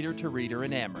with Reader to Reader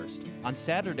in Amherst. On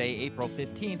Saturday, April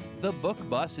 15th, the Book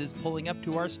Bus is pulling up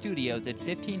to our studios at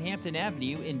 15 Hampton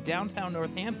Avenue in downtown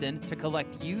Northampton to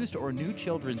collect used or new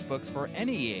children's books for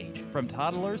any age, from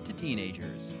toddlers to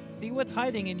teenagers. See what's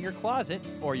hiding in your closet,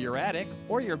 or your attic,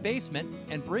 or your basement,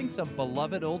 and bring some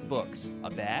beloved old books, a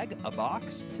bag, a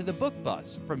box, to the Book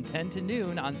Bus from 10 to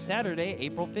noon on Saturday,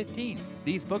 April 15th.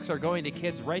 These books are going to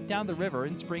kids right down the river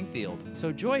in Springfield.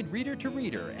 So join Reader to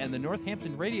Reader and the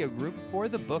Northampton Radio Group for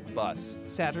the Book Bus,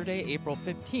 Saturday, April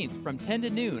 15th from 10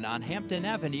 to noon on Hampton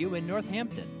Avenue in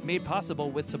Northampton. Made possible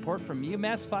with support from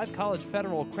UMass 5 College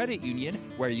Federal Credit Union,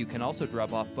 where you can also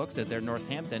drop off books at their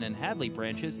Northampton and Hadley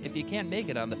branches if you can't make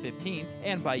it on the 15th,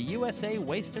 and by USA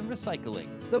Waste and Recycling.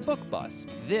 The Book Bus.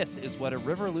 This is what a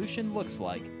Riverlution looks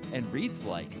like and reads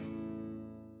like.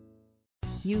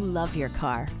 You love your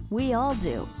car. We all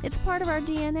do. It's part of our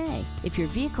DNA. If your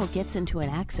vehicle gets into an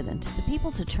accident, the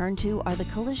people to turn to are the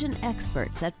collision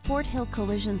experts at Fort Hill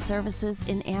Collision Services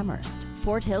in Amherst.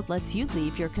 Fort Hill lets you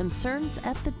leave your concerns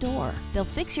at the door. They'll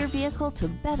fix your vehicle to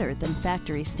better than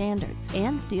factory standards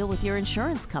and deal with your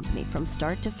insurance company from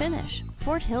start to finish.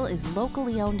 Fort Hill is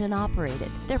locally owned and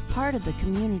operated. They're part of the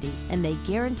community, and they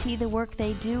guarantee the work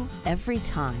they do every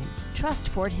time. Trust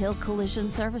Fort Hill Collision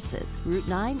Services, Route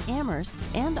 9 Amherst,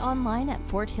 and online at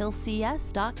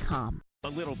forthillcs.com. A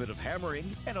little bit of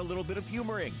hammering and a little bit of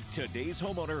humoring. Today's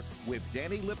Homeowner with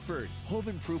Danny Lipford. Home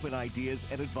improvement ideas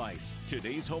and advice.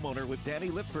 Today's Homeowner with Danny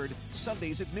Lipford,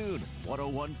 Sundays at noon,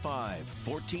 1015,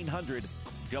 1400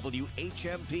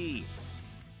 WHMP.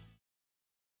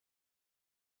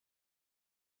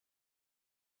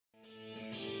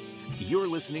 You're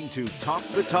listening to Talk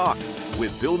the Talk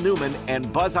with Bill Newman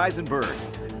and Buzz Eisenberg,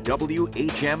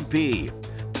 WHMP.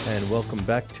 And welcome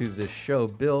back to the show.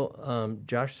 Bill,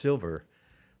 Josh Silver,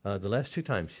 the last two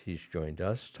times he's joined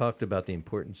us, talked about the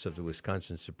importance of the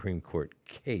Wisconsin Supreme Court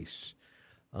case.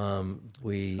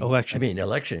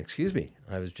 Election, excuse me.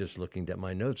 I was just looking at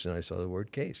my notes and I saw the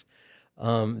word case.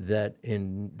 A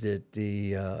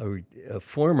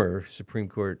former Supreme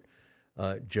Court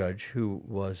judge who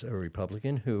was a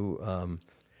Republican who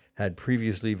had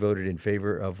previously voted in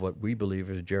favor of what we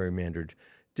believe is gerrymandered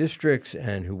districts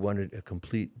and who wanted a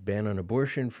complete ban on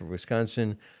abortion for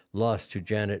Wisconsin, lost to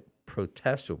Janet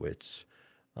Protasewicz.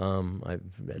 I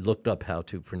looked up how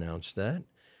to pronounce that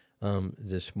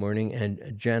this morning,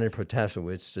 and Janet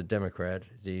Protasewicz, the Democrat,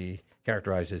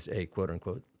 characterized as a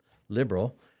quote-unquote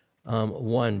liberal,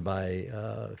 won by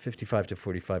 55 to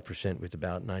 45% with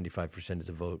about 95% of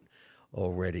the vote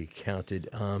already counted.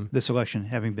 This election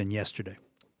having been yesterday.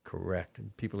 Correct.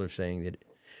 And people are saying that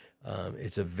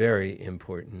it's a very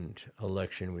important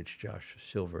election, which Josh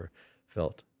Silver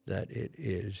felt that it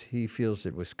is. He feels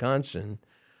that Wisconsin,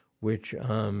 which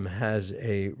has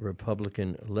a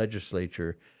Republican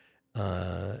legislature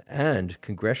and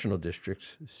congressional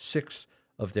districts, 6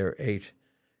 of their 8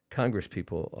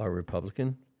 congresspeople are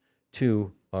Republican,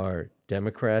 2 are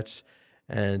Democrats,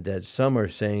 and that some are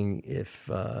saying if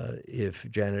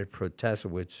Janet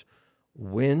Protasewicz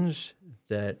wins,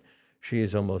 that she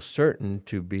is almost certain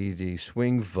to be the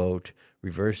swing vote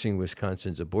reversing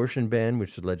Wisconsin's abortion ban,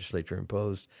 which the legislature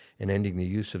imposed, and ending the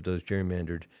use of those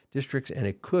gerrymandered districts. And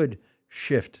it could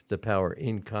shift the power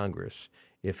in Congress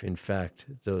if, in fact,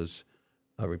 those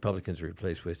Republicans are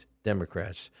replaced with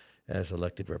Democrats as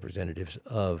elected representatives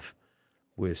of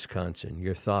Wisconsin.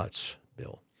 Your thoughts,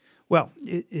 Bill? Well,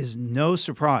 it is no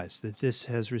surprise that this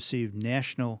has received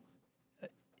national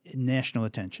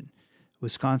attention.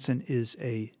 Wisconsin is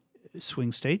a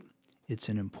swing state. It's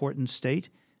an important state,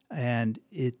 and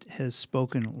it has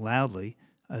spoken loudly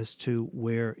as to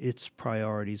where its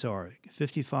priorities are.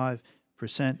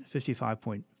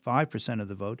 55.5% of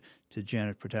the vote to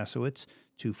Janet Protasewicz,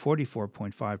 to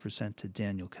 44.5% to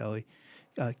Daniel Kelly.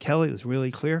 Kelly was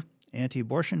really clear: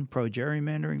 anti-abortion,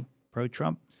 pro-gerrymandering,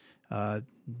 pro-Trump.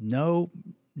 No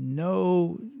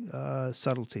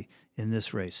subtlety in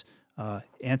this race.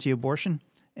 Anti-abortion,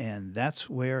 and that's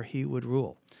where he would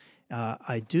rule.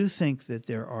 I do think that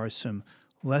there are some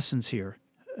lessons here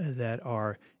that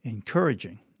are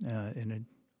encouraging in a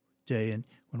day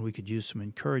when we could use some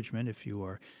encouragement if you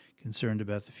are concerned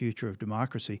about the future of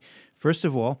democracy. First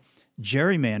of all,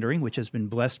 gerrymandering, which has been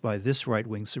blessed by this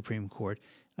right-wing Supreme Court,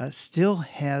 still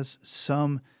has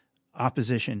some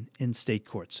opposition in state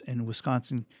courts. And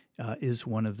Wisconsin is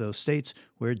one of those states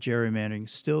where gerrymandering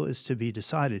still is to be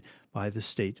decided by the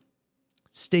state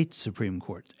Supreme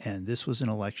Court. And this was an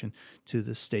election to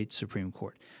the state Supreme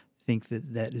Court. I think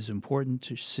that is important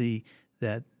to see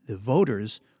that the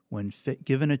voters, when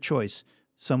given a choice,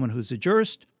 someone who's a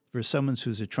jurist versus someone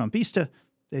who's a Trumpista,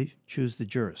 they choose the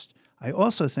jurist. I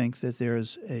also think that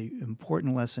there's an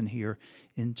important lesson here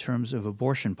in terms of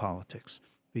abortion politics,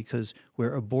 because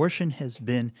where abortion has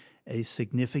been a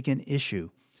significant issue,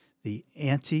 the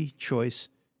anti-choice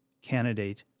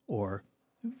candidate or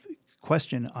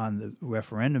question on the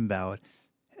referendum ballot,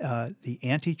 the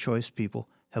anti-choice people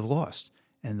have lost,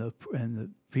 and the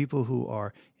people who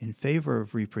are in favor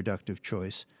of reproductive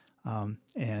choice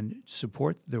and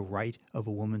support the right of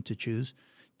a woman to choose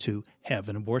to have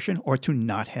an abortion or to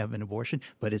not have an abortion,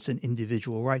 but it's an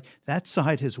individual right. That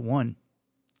side has won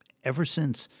ever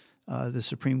since the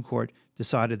Supreme Court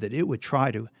decided that it would try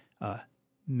to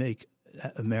make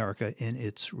America in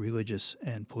its religious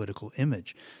and political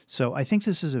image. So I think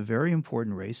this is a very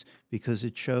important race because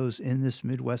it shows in this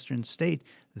Midwestern state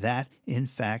that, in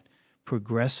fact,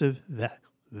 progressive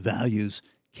values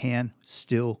can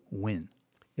still win.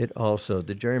 It also,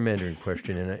 the gerrymandering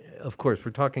question, and of course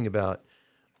we're talking about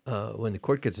when the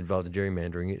court gets involved in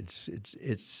gerrymandering, it's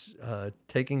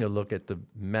taking a look at the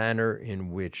manner in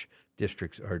which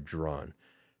districts are drawn.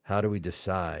 How do we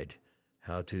decide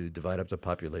how to divide up the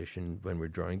population when we're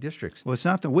drawing districts? Well, it's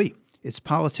not the we. It's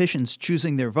politicians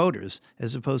choosing their voters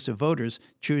as opposed to voters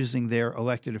choosing their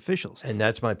elected officials. And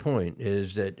that's my point,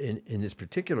 is that in this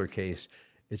particular case,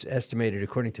 it's estimated,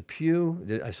 according to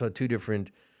Pew, I saw 2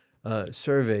 different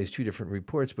surveys, 2 different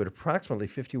reports, but approximately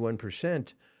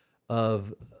 51%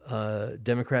 of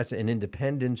Democrats and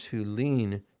independents who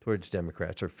lean towards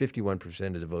Democrats, or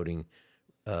 51% of the voting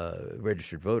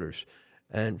registered voters.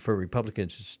 And for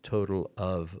Republicans, it's a total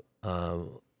of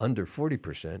under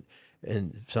 40%.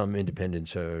 And some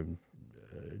independents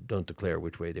don't declare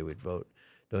which way they would vote,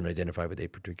 don't identify with a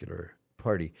particular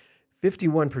party.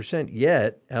 51%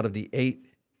 yet, out of the 8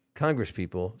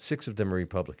 congresspeople, 6 of them are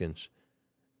Republicans,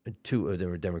 and 2 of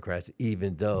them are Democrats,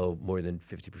 even though more than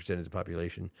 50% of the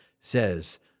population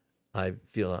says, I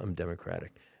feel I'm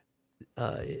Democratic.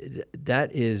 That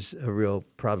is a real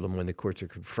problem when the courts are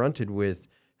confronted with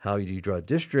how do you draw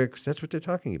districts. That's what they're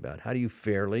talking about. How do you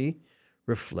fairly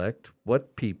reflect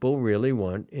what people really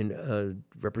want in a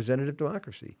representative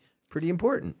democracy? Pretty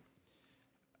important.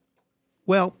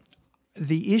 Well,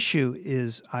 the issue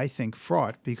is, I think,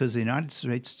 fraught because the United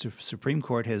States Supreme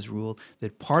Court has ruled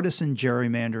that partisan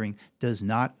gerrymandering does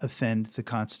not offend the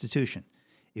Constitution.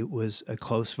 It was a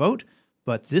close vote,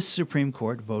 but this Supreme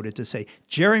Court voted to say,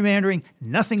 gerrymandering,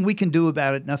 nothing we can do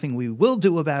about it, nothing we will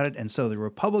do about it. And so the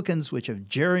Republicans, which have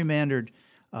gerrymandered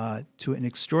to an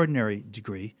extraordinary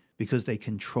degree because they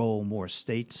control more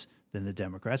states than the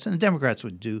Democrats, and the Democrats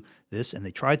would do this, and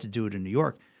they tried to do it in New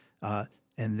York,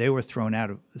 and they were thrown out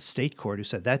of the state court who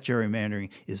said that gerrymandering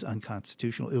is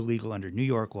unconstitutional, illegal under New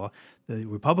York law. The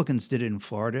Republicans did it in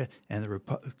Florida, and the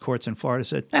courts in Florida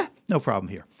said, no problem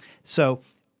here. So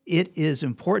it is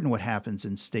important what happens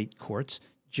in state courts.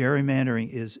 Gerrymandering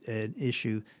is an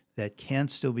issue that can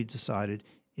still be decided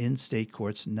in state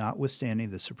courts,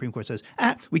 notwithstanding the Supreme Court says,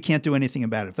 we can't do anything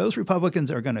about it. If those Republicans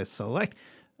are going to select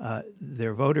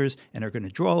their voters and are going to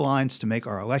draw lines to make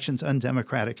our elections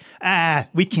undemocratic,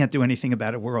 we can't do anything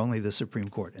about it. We're only the Supreme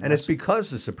Court. And it's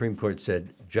because the Supreme Court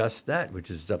said just that,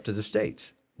 which is up to the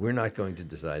states. We're not going to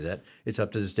decide that. It's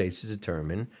up to the states to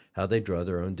determine how they draw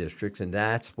their own districts. And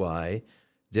that's why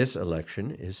this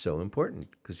election is so important,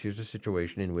 because here's a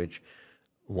situation in which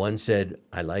one said,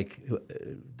 I like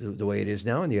the way it is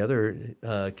now, and the other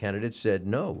candidate said,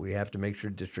 no, we have to make sure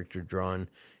districts are drawn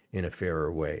in a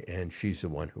fairer way. And she's the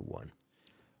one who won.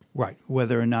 Right.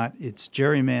 Whether or not it's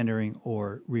gerrymandering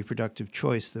or reproductive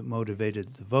choice that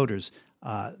motivated the voters,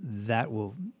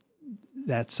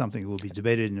 that's something that will be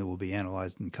debated and it will be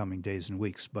analyzed in coming days and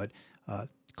weeks. But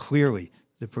clearly,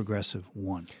 the progressive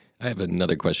won. I have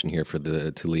another question here for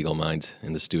the two legal minds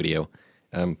in the studio.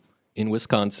 In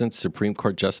Wisconsin, Supreme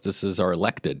Court justices are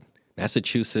elected.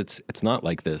 Massachusetts, it's not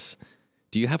like this.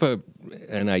 Do you have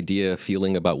an idea,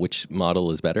 feeling about which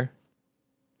model is better?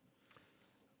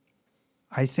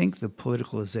 I think the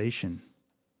politicalization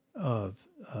of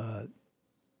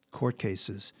court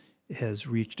cases has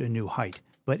reached a new height,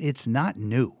 but it's not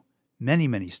new. Many,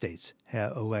 many states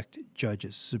have elect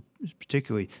judges,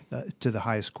 particularly to the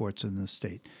highest courts in the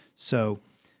state. So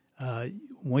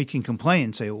we can complain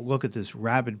and say, well, look at this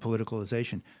rabid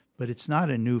politicalization, but it's not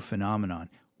a new phenomenon.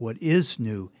 What is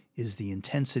new is the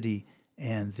intensity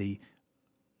and the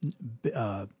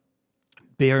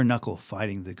bare-knuckle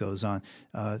fighting that goes on.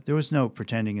 There was no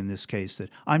pretending in this case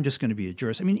that I'm just going to be a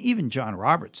jurist. I mean, even John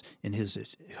Roberts in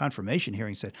his confirmation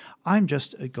hearing said, I'm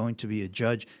just going to be a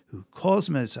judge who calls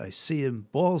him as I see him,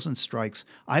 balls and strikes.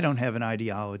 I don't have an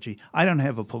ideology. I don't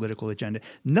have a political agenda.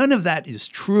 None of that is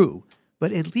true,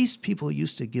 but at least people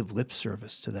used to give lip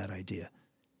service to that idea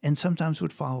and sometimes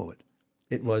would follow it.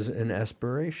 It was an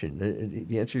aspiration.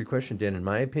 The answer to your question, Dan, in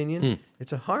my opinion,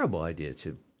 it's a horrible idea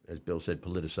to, as Bill said,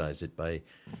 politicize it by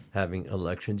having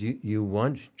elections. You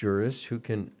want jurists who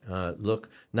can look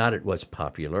not at what's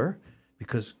popular,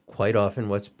 because quite often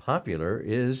what's popular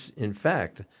is, in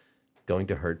fact, going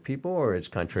to hurt people, or it's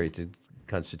contrary to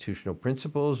constitutional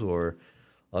principles, or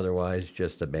otherwise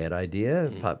just a bad idea.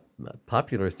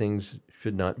 Popular things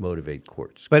should not motivate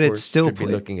courts. But courts it's still should be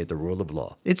looking at the rule of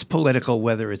law. It's political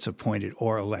whether it's appointed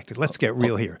or elected. Let's get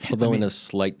real here. Although in a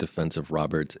slight defense of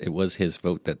Roberts, it was his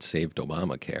vote that saved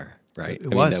Obamacare, right?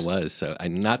 It was. That was. So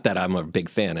not that I'm a big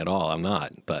fan at all. I'm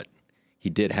not. But he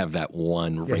did have that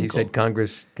one wrinkle. He said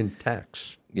Congress can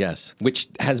tax. Yes, which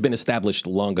has been established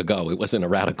long ago. It wasn't a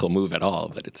radical move at all.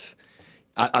 But it's.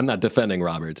 I'm not defending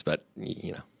Roberts, but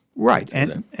you know. Right,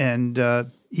 and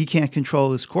he can't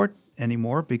control his court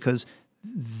anymore because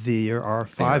there are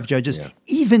five judges,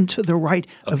 even to the right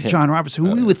of John Roberts,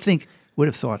 who we would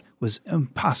have thought was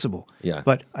impossible. Yeah,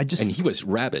 but and he was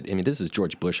rabid. I mean, this is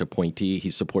George Bush appointee. He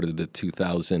supported the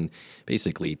 2000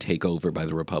 basically takeover by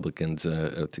the Republicans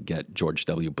to get George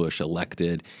W. Bush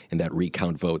elected in that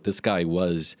recount vote. This guy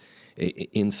was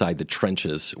inside the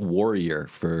trenches warrior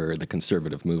for the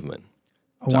conservative movement.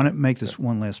 I want to make this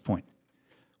one last point.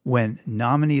 When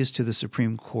nominees to the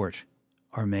Supreme Court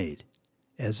are made,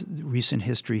 as recent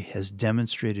history has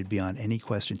demonstrated beyond any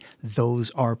question, those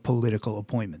are political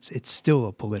appointments. It's still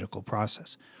a political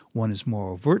process. One is more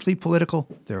overtly political,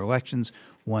 their elections.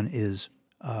 One is,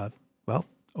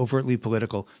 overtly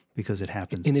political because it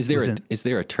happens. And is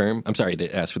there a term? I'm sorry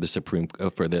to ask for the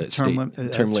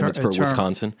term limits for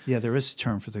Wisconsin. Yeah, there is a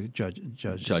term for the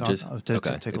judges.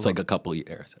 Okay, it's like a couple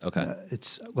years. Okay,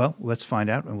 let's find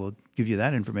out, and we'll give you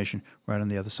that information right on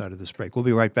the other side of this break. We'll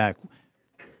be right back.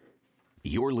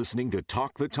 You're listening to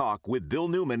Talk the Talk with Bill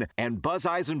Newman and Buzz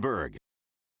Eisenberg.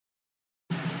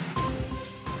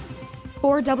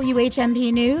 For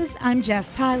WHMP News, I'm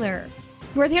Jess Tyler.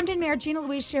 Northampton Mayor Gina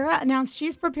Louise Schara announced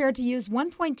she's prepared to use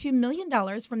 $1.2 million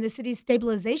from the city's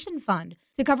stabilization fund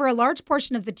to cover a large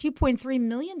portion of the $2.3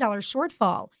 million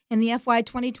shortfall in the FY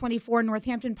 2024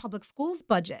 Northampton Public Schools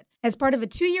budget as part of a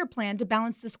 2-year plan to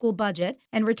balance the school budget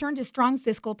and return to strong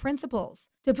fiscal principles.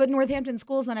 To put Northampton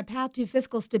schools on a path to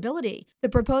fiscal stability, the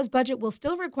proposed budget will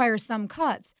still require some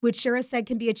cuts, which Schara said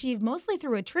can be achieved mostly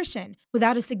through attrition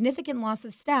without a significant loss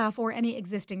of staff or any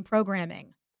existing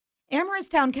programming.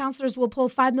 Amherst Town councilors will pull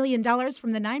 $5 million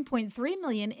from the $9.3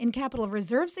 million in capital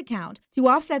reserves account to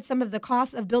offset some of the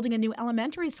costs of building a new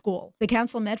elementary school. The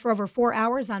council met for over 4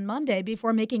 hours on Monday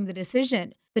before making the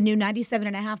decision. The new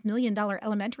 $97.5 million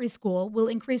elementary school will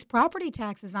increase property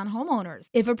taxes on homeowners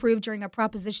if approved during a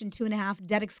Proposition 2.5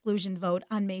 debt exclusion vote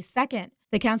on May 2nd.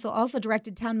 The council also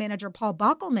directed Town Manager Paul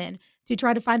Bockelman to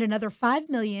try to find another $5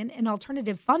 million in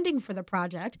alternative funding for the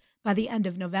project by the end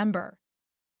of November.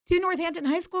 Two Northampton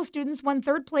high school students won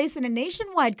third place in a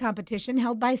nationwide competition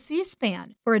held by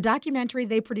C-SPAN for a documentary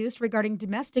they produced regarding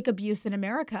domestic abuse in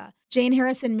America. Jane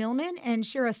Harrison Millman and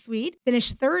Shira Sweet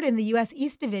finished third in the U.S.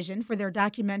 East Division for their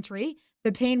documentary,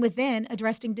 The Pain Within,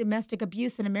 Addressing Domestic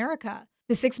Abuse in America.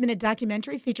 The 6-minute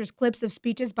documentary features clips of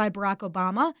speeches by Barack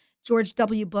Obama, George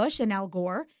W. Bush, and Al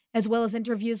Gore, as well as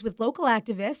interviews with local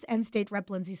activists and State Rep.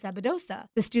 Lindsay Sabadosa.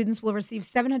 The students will receive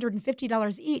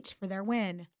 $750 each for their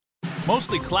win.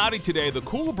 Mostly cloudy today. The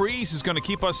cool breeze is going to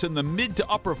keep us in the mid to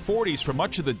upper 40s for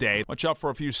much of the day. Watch out for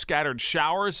a few scattered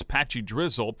showers, patchy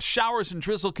drizzle. Showers and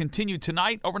drizzle continue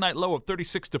tonight. Overnight low of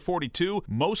 36 to 42.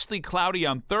 Mostly cloudy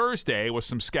on Thursday with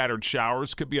some scattered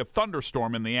showers. Could be a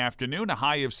thunderstorm in the afternoon. A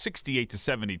high of 68 to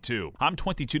 72. I'm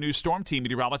 22 News Storm Team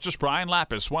meteorologist Brian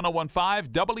Lapis,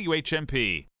 1015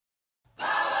 WHMP.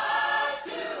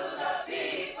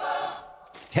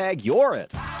 Tag you're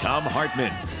it. Tom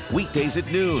Hartman, weekdays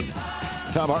at noon.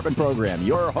 Tom Hartman Program,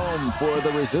 your home for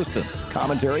the resistance,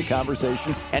 commentary,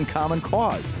 conversation, and common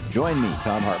cause. Join me,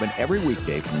 Tom Hartman, every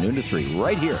weekday from noon to 3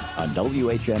 right here on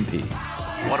WHMP.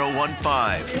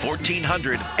 1015,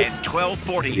 1400, and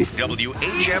 1240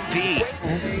 WHMP.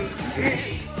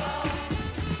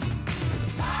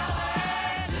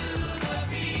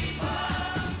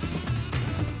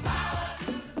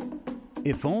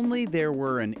 If only there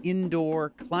were an indoor,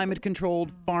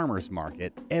 climate-controlled farmers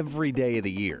market every day of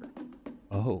the year.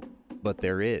 Oh, but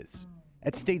there is.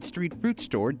 At State Street Fruit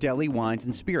Store, Deli Wines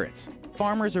and Spirits,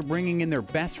 farmers are bringing in their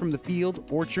best from the field,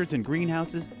 orchards, and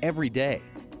greenhouses every day.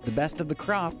 The best of the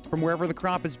crop from wherever the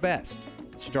crop is best,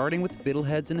 starting with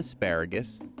fiddleheads and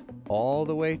asparagus, all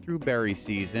the way through berry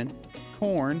season,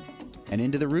 corn, and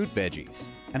into the root veggies,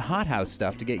 and hothouse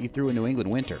stuff to get you through a New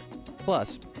England winter.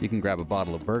 Plus, you can grab a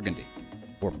bottle of Burgundy.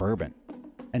 Or bourbon.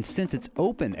 And since it's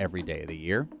open every day of the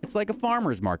year, it's like a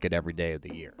farmer's market every day of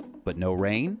the year. But no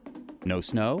rain, no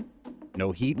snow,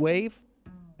 no heat wave,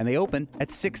 and they open at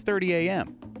 6:30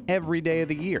 a.m. every day of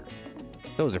the year.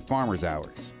 Those are farmer's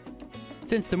hours.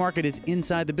 Since the market is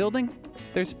inside the building,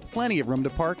 there's plenty of room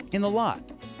to park in the lot.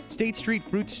 State Street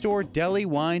Fruit Store, Deli,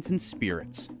 Wines, and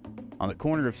Spirits on the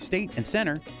corner of State and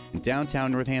Center in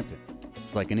downtown Northampton.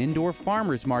 It's like an indoor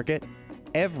farmer's market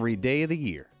every day of the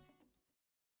year.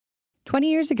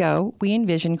 20 years ago, we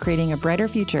envisioned creating a brighter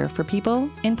future for people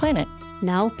and planet.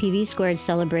 Now, PV Squared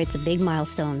celebrates a big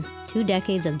milestone: 2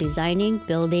 decades of designing,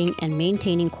 building, and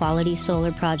maintaining quality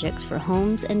solar projects for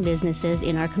homes and businesses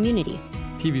in our community.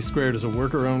 PV Squared is a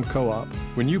worker-owned co-op.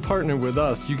 When you partner with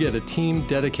us, you get a team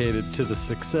dedicated to the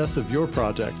success of your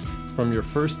project, from your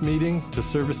first meeting to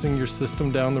servicing your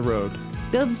system down the road.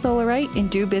 Build solar right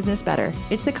and do business better.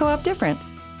 It's the co-op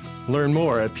difference. Learn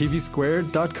more at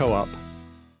pvsquared.coop.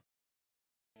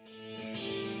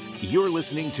 You're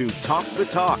listening to Talk the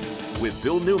Talk with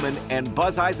Bill Newman and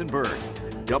Buzz Eisenberg,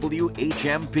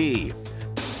 WHMP.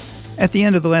 At the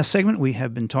end of the last segment, we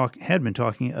had been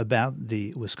talking about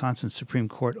the Wisconsin Supreme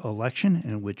Court election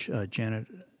in which Janet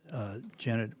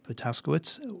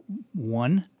Pataskowitz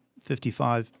won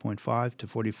 55.5 to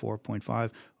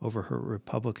 44.5 over her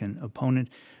Republican opponent.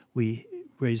 We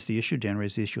raised the issue, Dan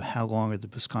raised the issue, how long are the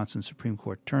Wisconsin Supreme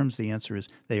Court terms? The answer is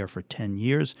they are for 10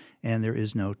 years, and there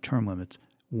is no term limits.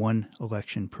 1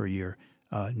 election per year,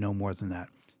 no more than that.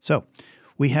 So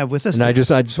we have with us... And I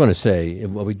just want to say,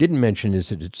 what we didn't mention is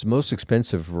that it's the most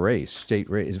expensive race, state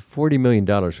race. $40 million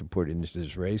put into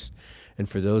this race. And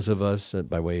for those of us,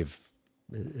 by way of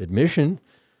admission,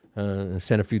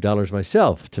 sent a few dollars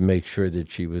myself to make sure that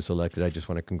she was elected. I just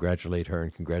want to congratulate her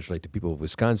and congratulate the people of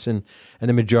Wisconsin. And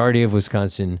the majority of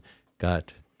Wisconsin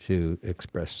got to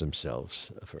express themselves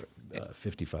for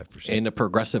 55%. And a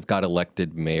progressive got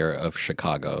elected mayor of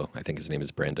Chicago. I think his name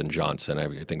is Brandon Johnson. I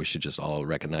think we should just all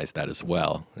recognize that as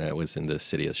well. It was in the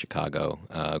city of Chicago,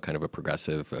 kind of a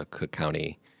progressive Cook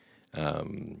County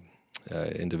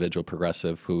individual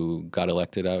progressive who got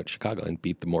elected out in Chicago and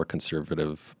beat the more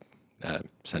conservative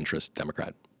centrist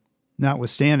Democrat.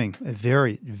 Notwithstanding a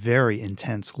very, very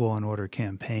intense law and order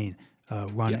campaign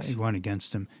run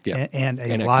against him, and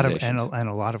a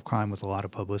lot of crime with a lot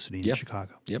of publicity in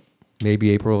Chicago. Yep.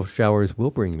 Maybe April showers will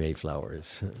bring May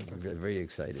flowers. Very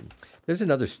excited. There's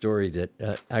another story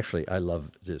that actually I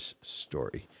love this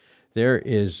story. There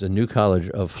is a new college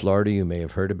of Florida you may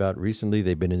have heard about recently.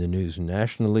 They've been in the news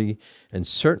nationally and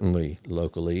certainly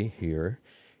locally here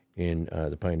in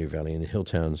the Pioneer Valley and the Hill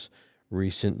Towns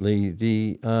recently.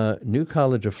 The new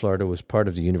College of Florida was part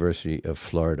of the University of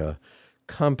Florida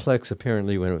complex.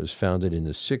 Apparently, when it was founded in the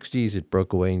 60s, it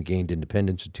broke away and gained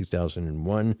independence in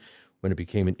 2001 when it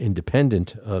became an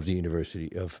independent of the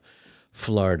University of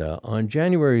Florida. On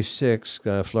January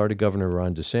 6th, Florida Governor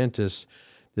Ron DeSantis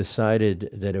decided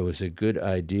that it was a good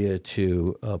idea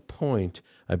to appoint,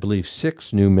 I believe,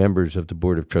 6 new members of the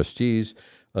Board of Trustees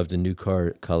of the New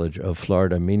College of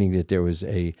Florida, meaning that there was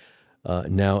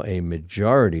now a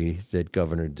majority that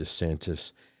Governor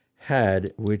DeSantis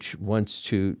had, which wants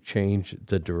to change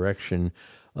the direction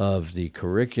of the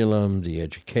curriculum, the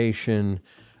education,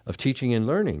 of teaching and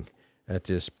learning at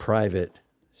this private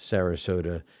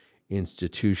Sarasota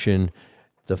institution.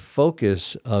 The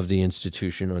focus of the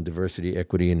institution on diversity,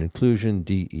 equity, and inclusion,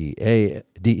 DEI,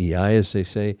 as they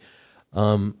say,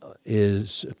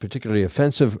 is particularly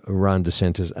offensive. Ron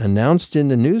DeSantis announced in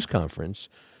the news conference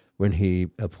when he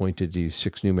appointed these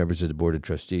 6 new members of the Board of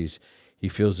Trustees, he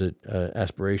feels that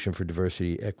aspiration for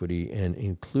diversity, equity, and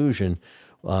inclusion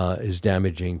is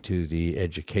damaging to the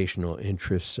educational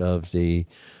interests of the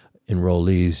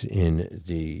enrollees in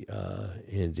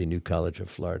the New College of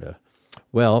Florida.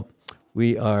 Well,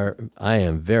 I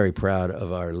am very proud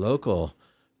of our local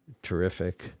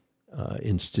terrific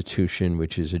institution,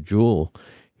 which is a jewel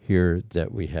here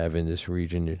that we have in this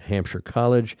region at Hampshire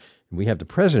College. We have the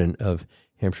president of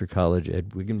Hampshire College, Ed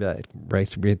Wiggenbach,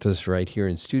 right with us right here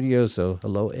in studio. So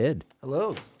hello, Ed.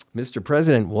 Hello. Mr.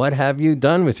 President, what have you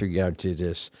done with regard to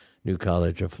this New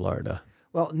College of Florida?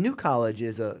 Well, New College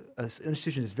is an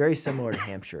institution that's very similar to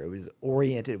Hampshire.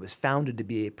 It was founded to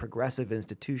be a progressive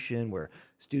institution where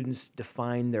students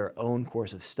define their own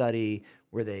course of study,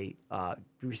 where they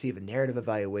receive a narrative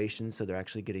evaluation, so they're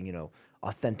actually getting,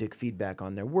 authentic feedback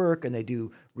on their work, and they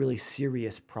do really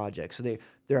serious projects. So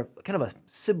they're kind of a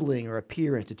sibling or a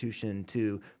peer institution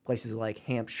to places like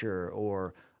Hampshire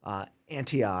or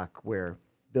Antioch, where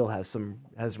Bill has some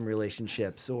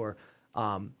relationships, or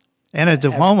and a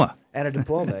diploma. And a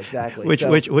diploma, exactly.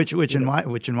 which in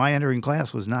my entering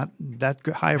class was not that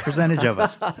high a percentage of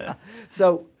us.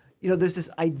 So there's this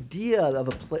idea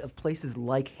of places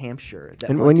like Hampshire.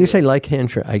 And when you say like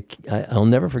Hampshire, I'll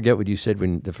never forget what you said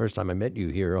when the first time I met you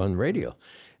here on radio.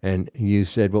 And you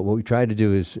said, well, what we try to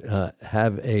do is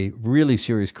have a really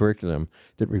serious curriculum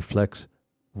that reflects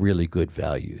really good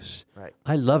values. Right.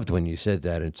 I loved when you said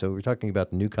that. And so we're talking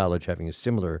about the New College having a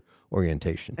similar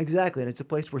orientation. Exactly. And it's a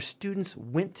place where students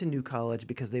went to New College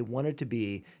because they wanted to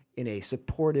be in a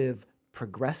supportive,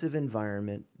 progressive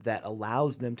environment that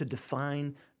allows them to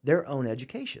define their own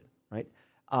education, right?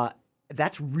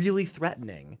 That's really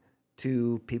threatening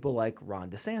to people like Ron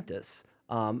DeSantis.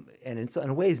 And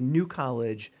in ways, New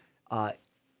College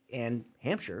and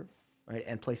Hampshire, right,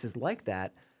 and places like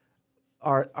that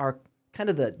are kind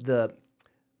of the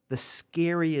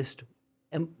scariest,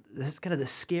 and this is kind of the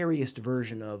scariest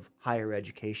version of higher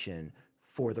education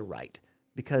for the right,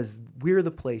 because we're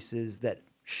the places that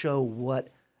show what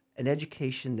an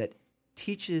education that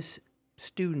teaches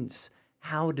students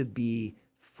how to be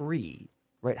free,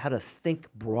 right? How to think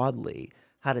broadly,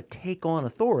 how to take on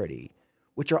authority,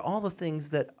 which are all the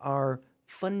things that are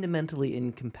fundamentally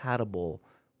incompatible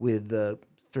with the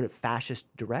sort of fascist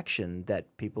direction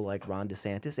that people like Ron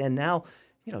DeSantis and now,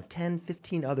 10,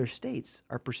 15 other states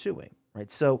are pursuing,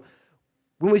 right? So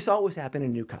when we saw what was happening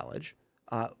in New College,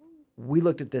 we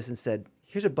looked at this and said,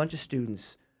 here's a bunch of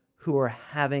students who are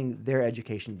having their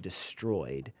education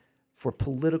destroyed for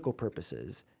political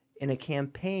purposes in a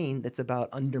campaign that's about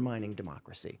undermining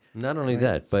democracy. Not only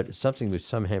that, but something which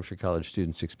some Hampshire College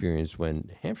students experienced when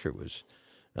Hampshire was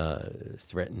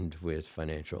threatened with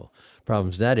financial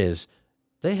problems. That is,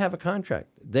 they have a contract.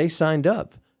 They signed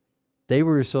up. They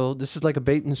were sold, this is like a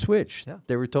bait and switch. Yeah.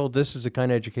 They were told this is the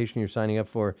kind of education you're signing up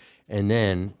for, and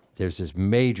then there's this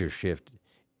major shift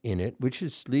in it, which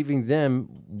is leaving them,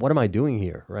 what am I doing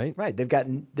here, right? Right. They've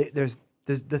gotten, there's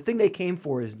the thing they came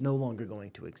for is no longer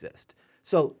going to exist.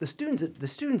 So the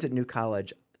students at New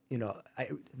College,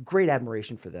 great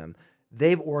admiration for them.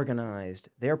 They've organized,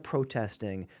 they're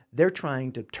protesting, they're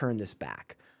trying to turn this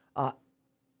back.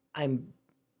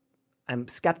 I'm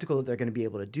skeptical that they're going to be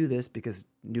able to do this because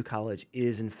New College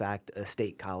is, in fact, a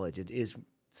state college. It is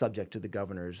subject to the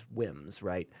governor's whims,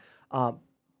 right?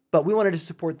 But we wanted to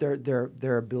support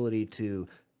their ability to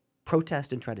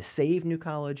protest and try to save New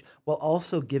College while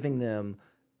also giving them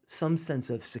some sense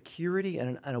of security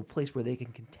and a place where they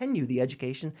can continue the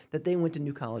education that they went to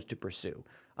New College to pursue.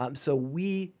 So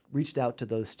we reached out to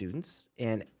those students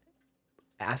and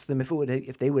asked them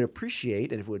if they would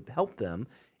appreciate and if it would help them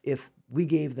if we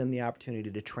gave them the opportunity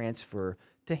to transfer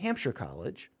to Hampshire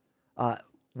College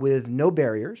with no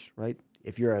barriers, right?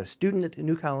 If you're a student at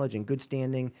New College in good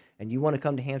standing and you want to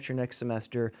come to Hampshire next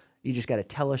semester, you just got to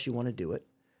tell us you want to do it.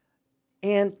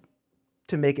 And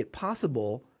to make it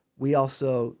possible, we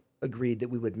also agreed that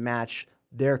we would match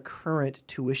their current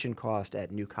tuition cost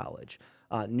at New College.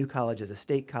 New College as a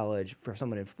state college for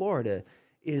someone in Florida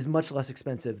is much less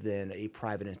expensive than a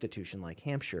private institution like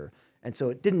Hampshire. And so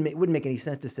wouldn't make any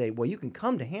sense to say, well, you can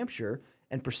come to Hampshire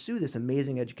and pursue this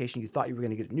amazing education you thought you were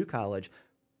going to get at New College,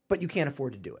 but you can't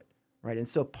afford to do it, right? And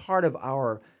so part of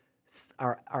our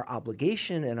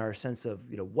obligation and our sense of,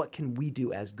 what can we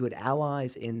do as good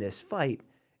allies in this fight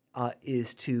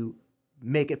is to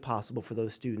make it possible for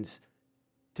those students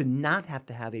to not have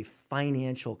to have a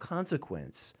financial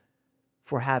consequence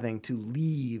for having to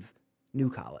leave New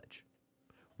College.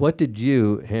 What did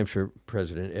you, Hampshire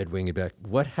President Ed Wingenbeck,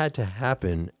 what had to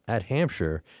happen at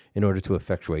Hampshire in order to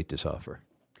effectuate this offer?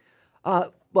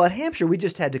 Well, at Hampshire, we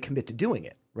just had to commit to doing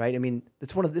it, right? I mean,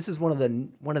 this is one of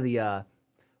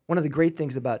the great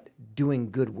things about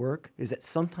doing good work is that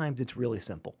sometimes it's really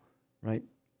simple, right?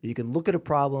 You can look at a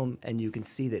problem and you can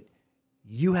see that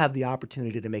you have the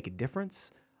opportunity to make a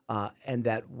difference, and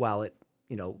that while it,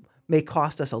 may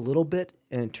cost us a little bit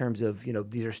in terms of,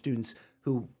 these are students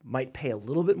who might pay a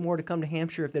little bit more to come to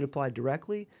Hampshire if they'd applied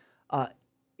directly,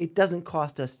 it doesn't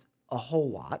cost us a whole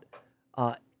lot.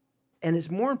 And it's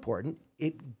more important,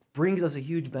 it brings us a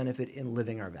huge benefit in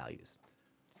living our values.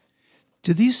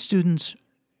 Do these students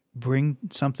bring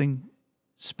something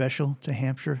special to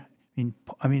Hampshire?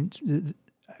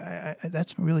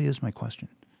 That really is my question.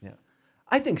 Yeah,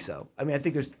 I think so. I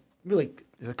think there's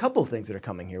a couple of things that are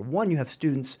coming here. One, you have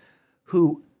students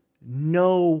who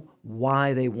know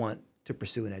why they want to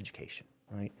pursue an education,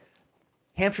 right?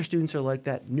 Hampshire students are like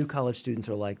that. New College students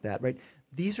are like that, right?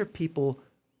 These are people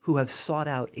who have sought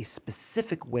out a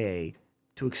specific way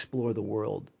to explore the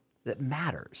world that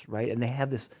matters, right? And they have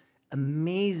this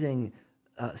amazing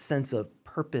sense of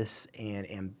purpose and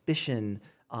ambition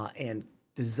and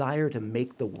desire to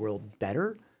make the world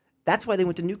better. That's why they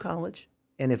went to New College.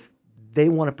 And if they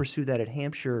want to pursue that at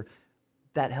Hampshire,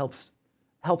 that helps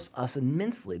us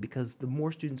immensely, because the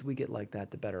more students we get like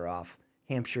that, the better off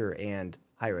Hampshire and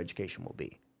higher education will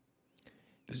be.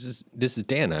 This is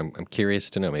Dan. I'm curious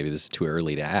to know, maybe this is too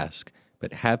early to ask,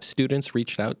 but have students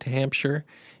reached out to Hampshire?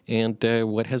 And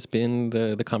what has been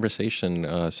the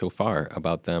conversation so far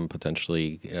about them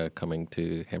potentially coming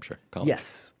to Hampshire College?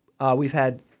 Yes. We've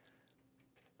had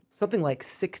something like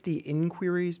 60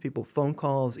 inquiries, phone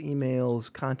calls,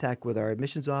 emails, contact with our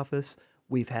admissions office.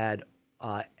 We've had,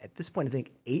 at this point, I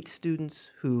think 8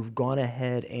 students who've gone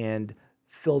ahead and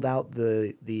filled out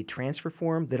the transfer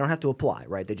form. They don't have to apply,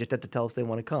 right? They just have to tell us they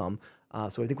want to come.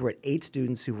 So I think we're at 8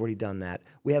 students who've already done that.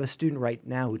 We have a student right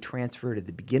now who transferred at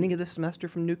the beginning of the semester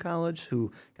from New College,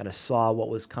 who kind of saw what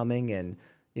was coming and,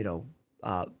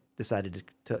 decided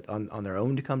to on their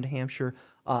own to come to Hampshire.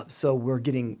 So we're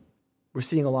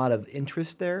seeing a lot of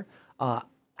interest there.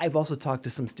 I've also talked to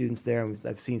some students there, and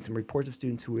I've seen some reports of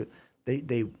students who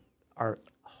they are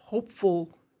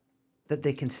hopeful that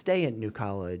they can stay at New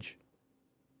College,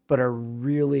 but are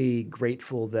really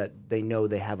grateful that they know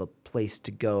they have a place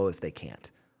to go if they can't.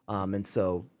 And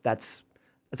so that's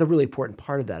a really important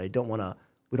part of that. We don't want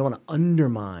to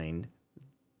undermine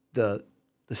the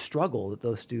struggle that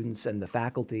those students and the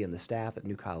faculty and the staff at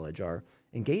New College are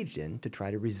engaged in to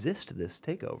try to resist this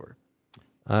takeover.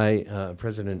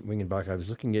 President Wingenbach, I was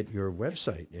looking at your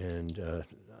website, and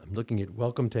I'm looking at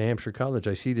Welcome to Hampshire College.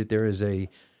 I see that there is a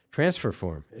transfer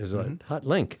form, a hot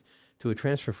link to a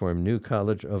transfer form, New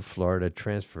College of Florida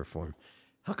transfer form.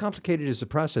 How complicated is the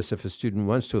process if a student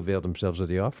wants to avail themselves of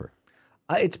the offer?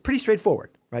 It's pretty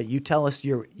straightforward, right? You tell us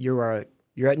you're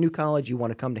at New College, you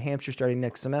want to come to Hampshire starting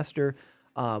next semester.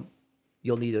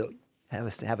 You'll need to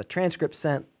have a transcript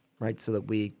sent, right, so that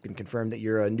we can confirm that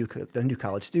you're a New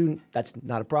College student. That's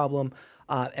not a problem.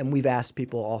 And we've asked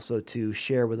people also to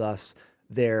share with us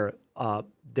their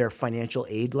financial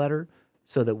aid letter,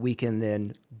 so that we can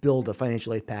then build a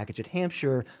financial aid package at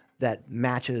Hampshire that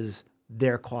matches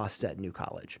their costs at New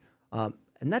College. And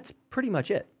that's pretty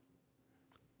much it.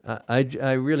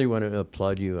 I really want to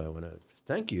applaud you. I want to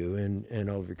thank you and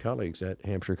all of your colleagues at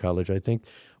Hampshire College. I think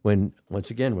when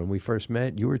we first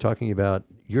met, you were talking about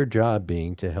your job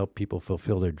being to help people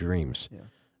fulfill their dreams. Yeah.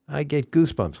 I get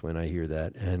goosebumps when I hear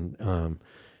that.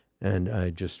 And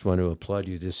I just want to applaud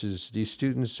you. These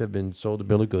students have been sold a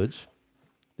bill of goods.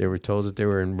 They were told that they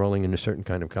were enrolling in a certain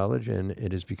kind of college, and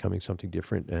it is becoming something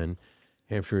different. And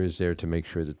Hampshire is there to make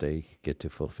sure that they get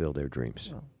to fulfill their dreams.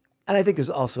 Well, and I think this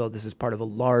is part of a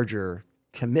larger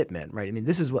commitment, right? I mean,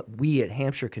 this is what we at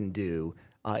Hampshire can do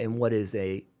in what is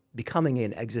becoming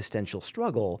an existential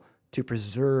struggle to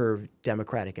preserve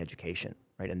democratic education,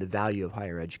 right, and the value of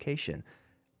higher education.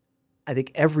 I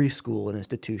think every school and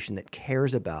institution that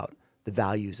cares about the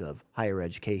values of higher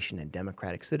education and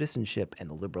democratic citizenship and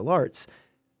the liberal arts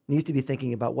needs to be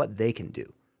thinking about what they can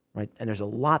do, right? And there's a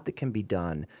lot that can be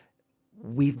done.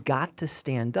 we've got to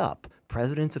stand up.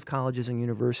 Presidents of colleges and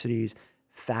universities,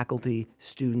 faculty,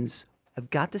 students have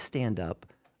got to stand up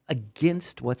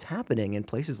against what's happening in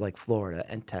places like Florida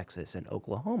and Texas and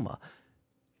Oklahoma,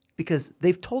 because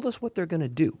they've told us what they're going to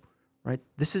do, right?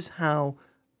 This is how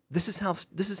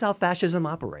fascism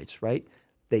operates, right?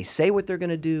 They say what they're going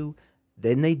to do,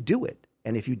 then they do it.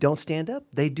 And if you don't stand up,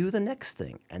 they do the next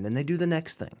thing, and then they do the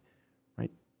next thing,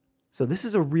 right? So this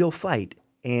is a real fight,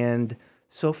 and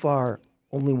so far,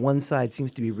 only one side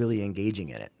seems to be really engaging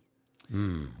in it.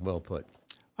 Well put.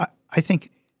 I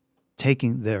think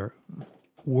taking their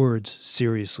words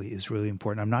seriously is really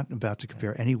important. I'm not about to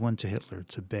compare anyone to Hitler.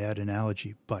 It's a bad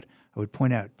analogy, but I would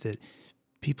point out that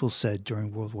people said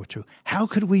during World War II, how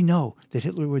could we know that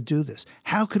Hitler would do this?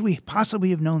 How could we possibly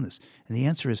have known this? And the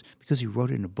answer is because he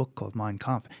wrote it in a book called Mein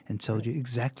Kampf and told you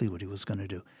exactly what he was going to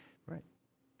do. Right.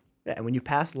 Yeah, and when you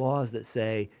pass laws that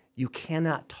say you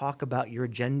cannot talk about your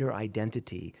gender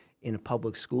identity in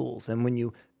public schools, and when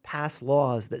you pass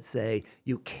laws that say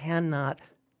you cannot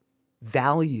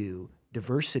value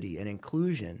diversity and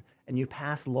inclusion, and you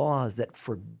pass laws that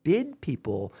forbid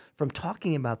people from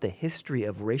talking about the history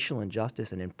of racial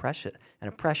injustice and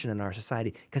oppression in our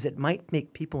society because it might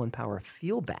make people in power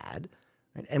feel bad,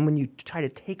 right? And when you try to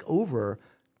take over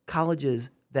colleges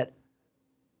that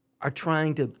are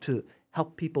trying to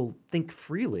help people think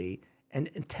freely and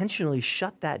intentionally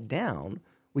shut that down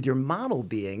with your model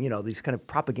being, these kind of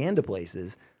propaganda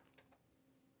places,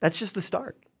 that's just the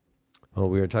start. Well,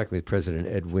 we were talking with President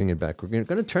Ed Wingenbeck. We're going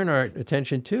to turn our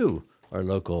attention to our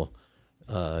local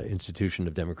institution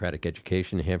of democratic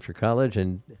education, Hampshire College,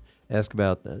 and ask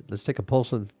about, let's take a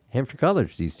pulse of Hampshire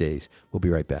College these days. We'll be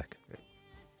right back.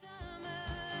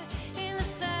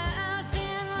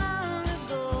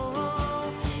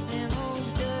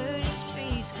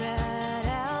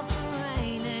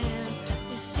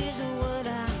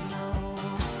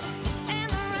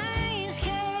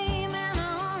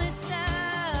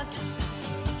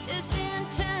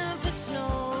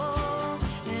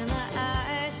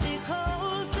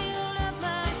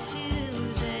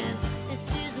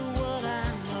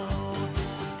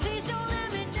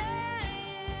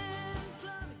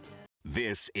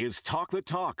 This is Talk the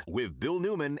Talk with Bill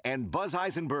Newman and Buzz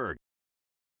Eisenberg.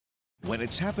 When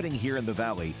it's happening here in the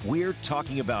Valley, we're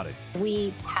talking about it.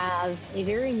 We have a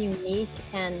very unique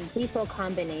and lethal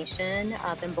combination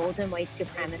of emboldened white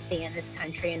supremacy in this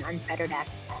country and unfettered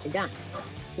access to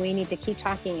guns. We need to keep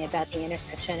talking about the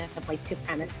intersection of white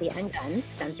supremacy and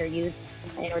guns. Guns are used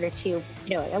in order to,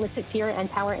 elicit fear and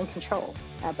power and control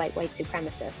by white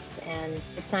supremacists. And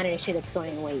it's not an issue that's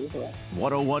going away easily.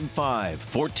 1015,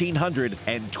 1400,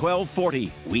 and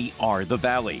 1240. We are the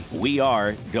Valley. We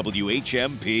are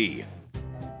WHMP.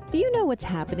 Do you know what's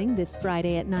happening this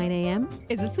Friday at 9 a.m.?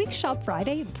 Is this week's Shop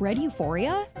Friday Bread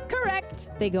Euphoria? Correct!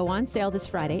 They go on sale this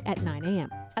Friday at 9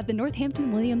 a.m. At the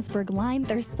Northampton Williamsburg line,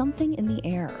 there's something in the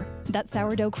air. That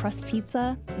sourdough crust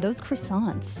pizza, those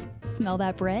croissants. Smell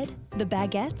that bread? The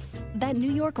baguettes? That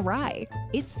New York rye?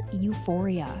 It's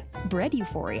euphoria. Bread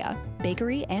Euphoria.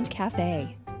 Bakery and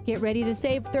cafe. Get ready to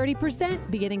save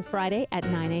 30% beginning Friday at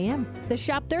 9 a.m. The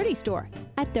Shop 30 store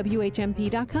at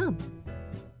WHMP.com.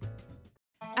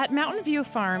 At Mountain View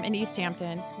Farm in East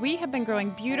Hampton, we have been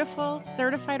growing beautiful,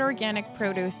 certified organic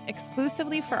produce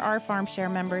exclusively for our farm share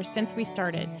members since we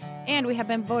started, and we have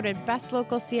been voted best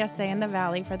local CSA in the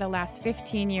Valley for the last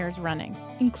 15 years running.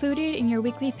 Included in your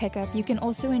weekly pickup, you can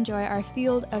also enjoy our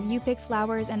field of you-pick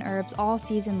flowers and herbs all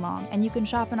season long, and you can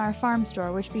shop in our farm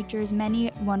store, which features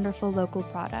many wonderful local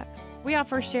products. We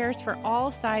offer shares for all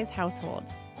size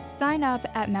households. Sign up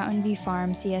at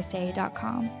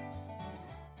mountainviewfarmcsa.com.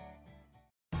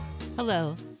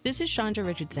 Hello, this is Chandra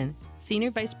Richardson,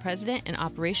 Senior Vice President and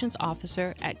Operations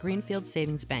Officer at Greenfield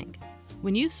Savings Bank.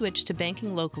 When you switch to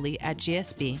banking locally at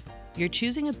GSB, you're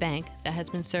choosing a bank that has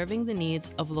been serving the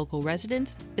needs of local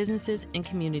residents, businesses, and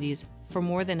communities for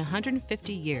more than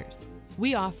 150 years.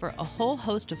 We offer a whole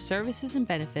host of services and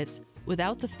benefits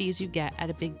without the fees you get at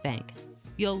a big bank.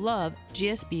 You'll love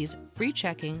GSB's free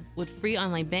checking with free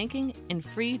online banking and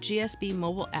free GSB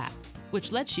mobile app,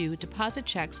 which lets you deposit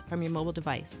checks from your mobile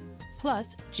device.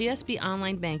 Plus, GSB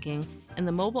Online Banking and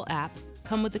the mobile app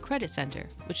come with the Credit Center,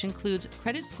 which includes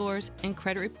credit scores and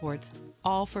credit reports,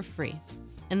 all for free.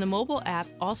 And the mobile app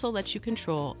also lets you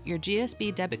control your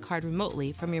GSB debit card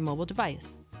remotely from your mobile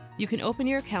device. You can open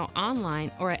your account online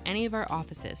or at any of our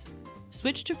offices.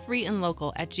 Switch to free and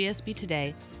local at GSB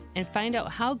today and find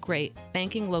out how great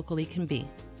banking locally can be.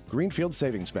 Greenfield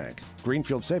Savings Bank.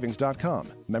 GreenfieldSavings.com.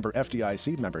 Member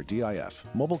FDIC, member DIF.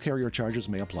 Mobile carrier charges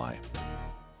may apply.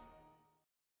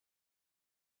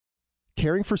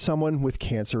 Caring for someone with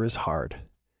cancer is hard.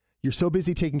 You're so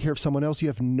busy taking care of someone else, you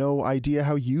have no idea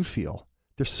how you feel.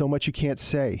 There's so much you can't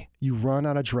say. You run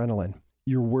on adrenaline.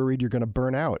 You're worried you're going to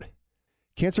burn out.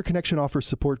 Cancer Connection offers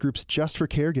support groups just for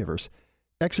caregivers,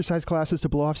 exercise classes to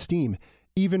blow off steam,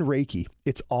 even Reiki.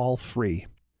 It's all free.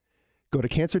 Go to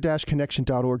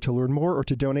cancer-connection.org to learn more or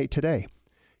to donate today.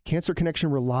 Cancer Connection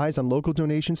relies on local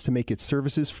donations to make its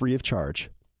services free of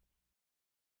charge.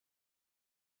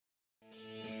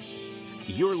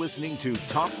 You're listening to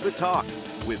Talk the Talk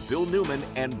with Bill Newman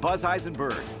and Buzz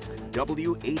Eisenberg,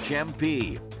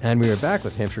 WHMP. And we are back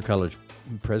with Hampshire College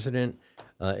President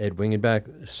Ed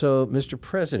Wingenbach. So, Mr.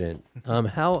 President,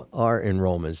 how are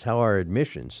enrollments, how are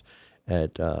admissions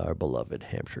at our beloved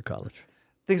Hampshire College?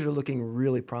 Things are looking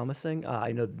really promising.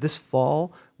 I know this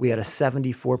fall we had a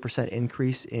 74%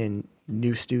 increase in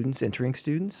new students, entering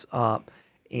students.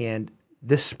 And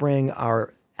this spring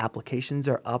our applications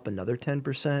are up another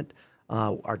 10%.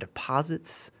 Our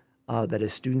deposits, that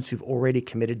is students who've already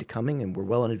committed to coming, and we're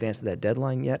well in advance of that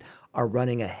deadline yet, are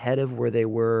running ahead of where they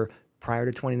were prior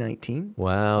to 2019.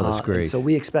 Wow, that's great. So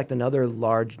we expect another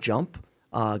large jump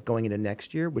going into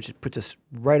next year, which puts us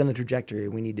right on the trajectory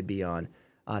we need to be on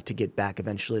to get back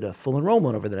eventually to full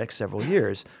enrollment over the next several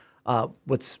years.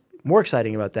 What's more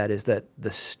exciting about that is that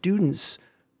the students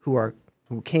who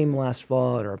came last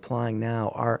fall and are applying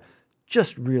now are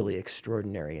just really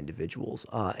extraordinary individuals.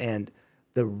 And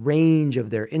the range of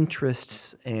their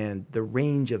interests and the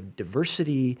range of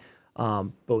diversity,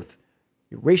 both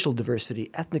racial diversity,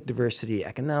 ethnic diversity,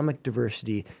 economic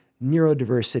diversity,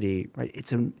 neurodiversity, right?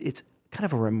 It's kind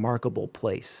of a remarkable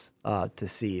place to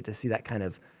see that kind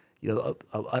of,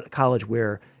 a college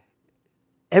where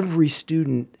every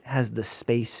student has the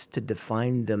space to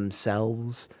define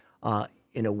themselves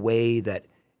in a way that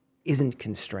isn't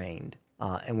constrained.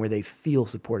 And where they feel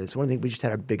supported. So one of the things, we just had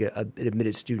our big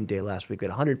admitted student day last week. We had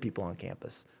 100 people on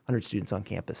campus, 100 students on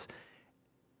campus.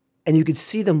 And you could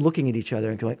see them looking at each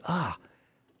other and going,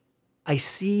 I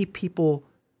see people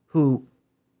who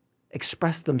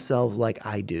express themselves like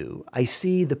I do. I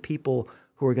see the people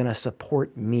who are going to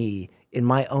support me in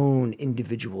my own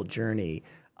individual journey.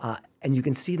 And you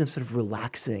can see them sort of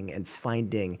relaxing and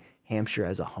finding Hampshire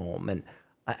as a home. And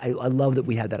I love that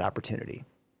we had that opportunity.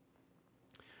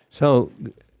 So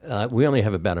we only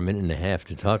have about a minute and a half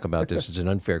to talk about this. It's an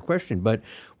unfair question, but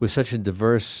with such a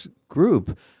diverse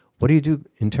group, what do you do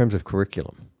in terms of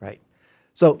curriculum? Right.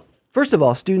 So first of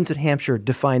all, students at Hampshire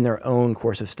define their own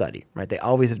course of study, right? They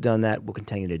always have done that. We'll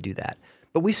continue to do that.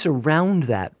 But we surround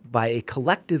that by a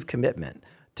collective commitment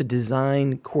to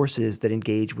design courses that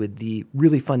engage with the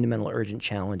really fundamental urgent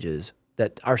challenges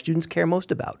that our students care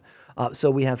most about.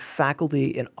 So we have faculty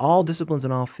in all disciplines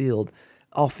and all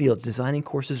fields designing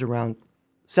courses around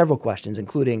several questions,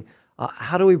 including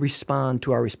how do we respond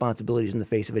to our responsibilities in the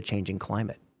face of a changing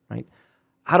climate, right?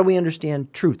 How do we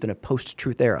understand truth in a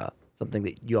post-truth era, something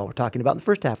that you all were talking about in the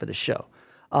first half of the show?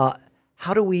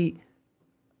 How do we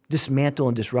dismantle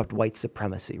and disrupt white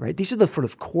supremacy, right? These are the sort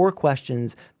of core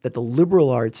questions that the liberal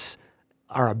arts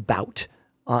are about.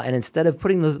 And instead of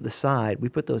putting those at the side, we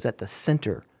put those at the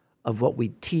center of what we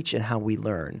teach and how we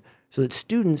learn, so that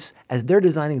students, as they're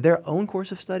designing their own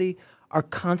course of study, are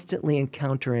constantly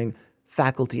encountering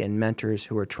faculty and mentors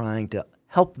who are trying to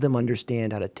help them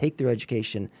understand how to take their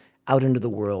education out into the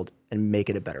world and make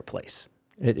it a better place.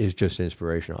 It is just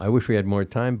inspirational. I wish we had more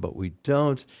time, but we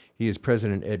don't. He is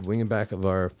President Ed Wingenbach of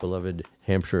our beloved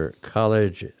Hampshire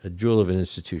College, a jewel of an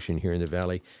institution here in the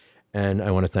Valley. And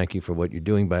I want to thank you for what you're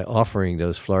doing by offering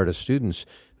those Florida students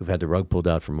who've had the rug pulled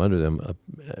out from under them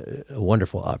a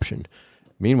wonderful option.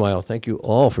 Meanwhile, thank you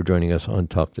all for joining us on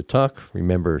Talk the Talk.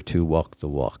 Remember to walk the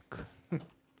walk.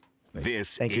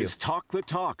 This is Talk the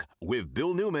Talk with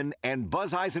Bill Newman and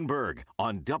Buzz Eisenberg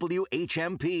on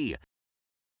WHMP.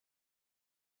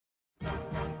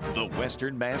 The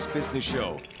Western Mass Business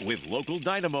Show with local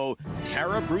dynamo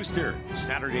Tara Brewster,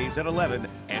 Saturdays at 11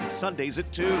 and Sundays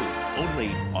at 2, only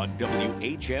on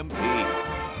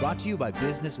WHMP. Brought to you by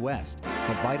Business West.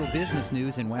 The vital business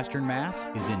news in Western Mass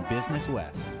is in Business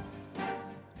West.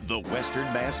 The Western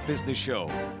Mass Business Show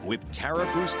with Tara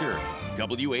Brewster,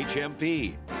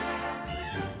 WHMP.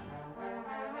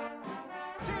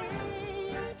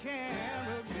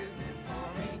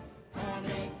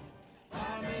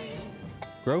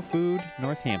 Grow Food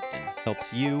Northampton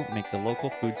helps you make the local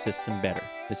food system better.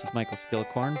 This is Michael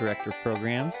Skillicorn, Director of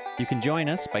Programs. You can join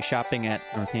us by shopping at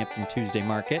Northampton Tuesday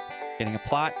Market, getting a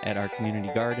plot at our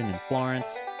community garden in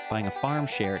Florence, buying a farm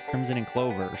share at Crimson and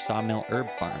Clover or Sawmill Herb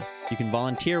Farm. You can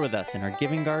volunteer with us in our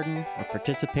giving garden or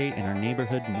participate in our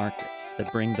neighborhood markets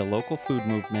that bring the local food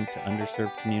movement to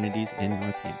underserved communities in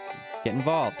Northampton. Get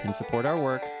involved and support our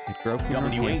work at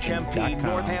WHMP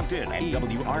Northampton and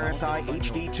WRSI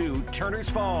HD2 Turners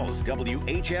Falls,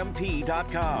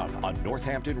 WHMP.com, a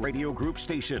Northampton Radio Group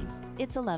station. It's 11.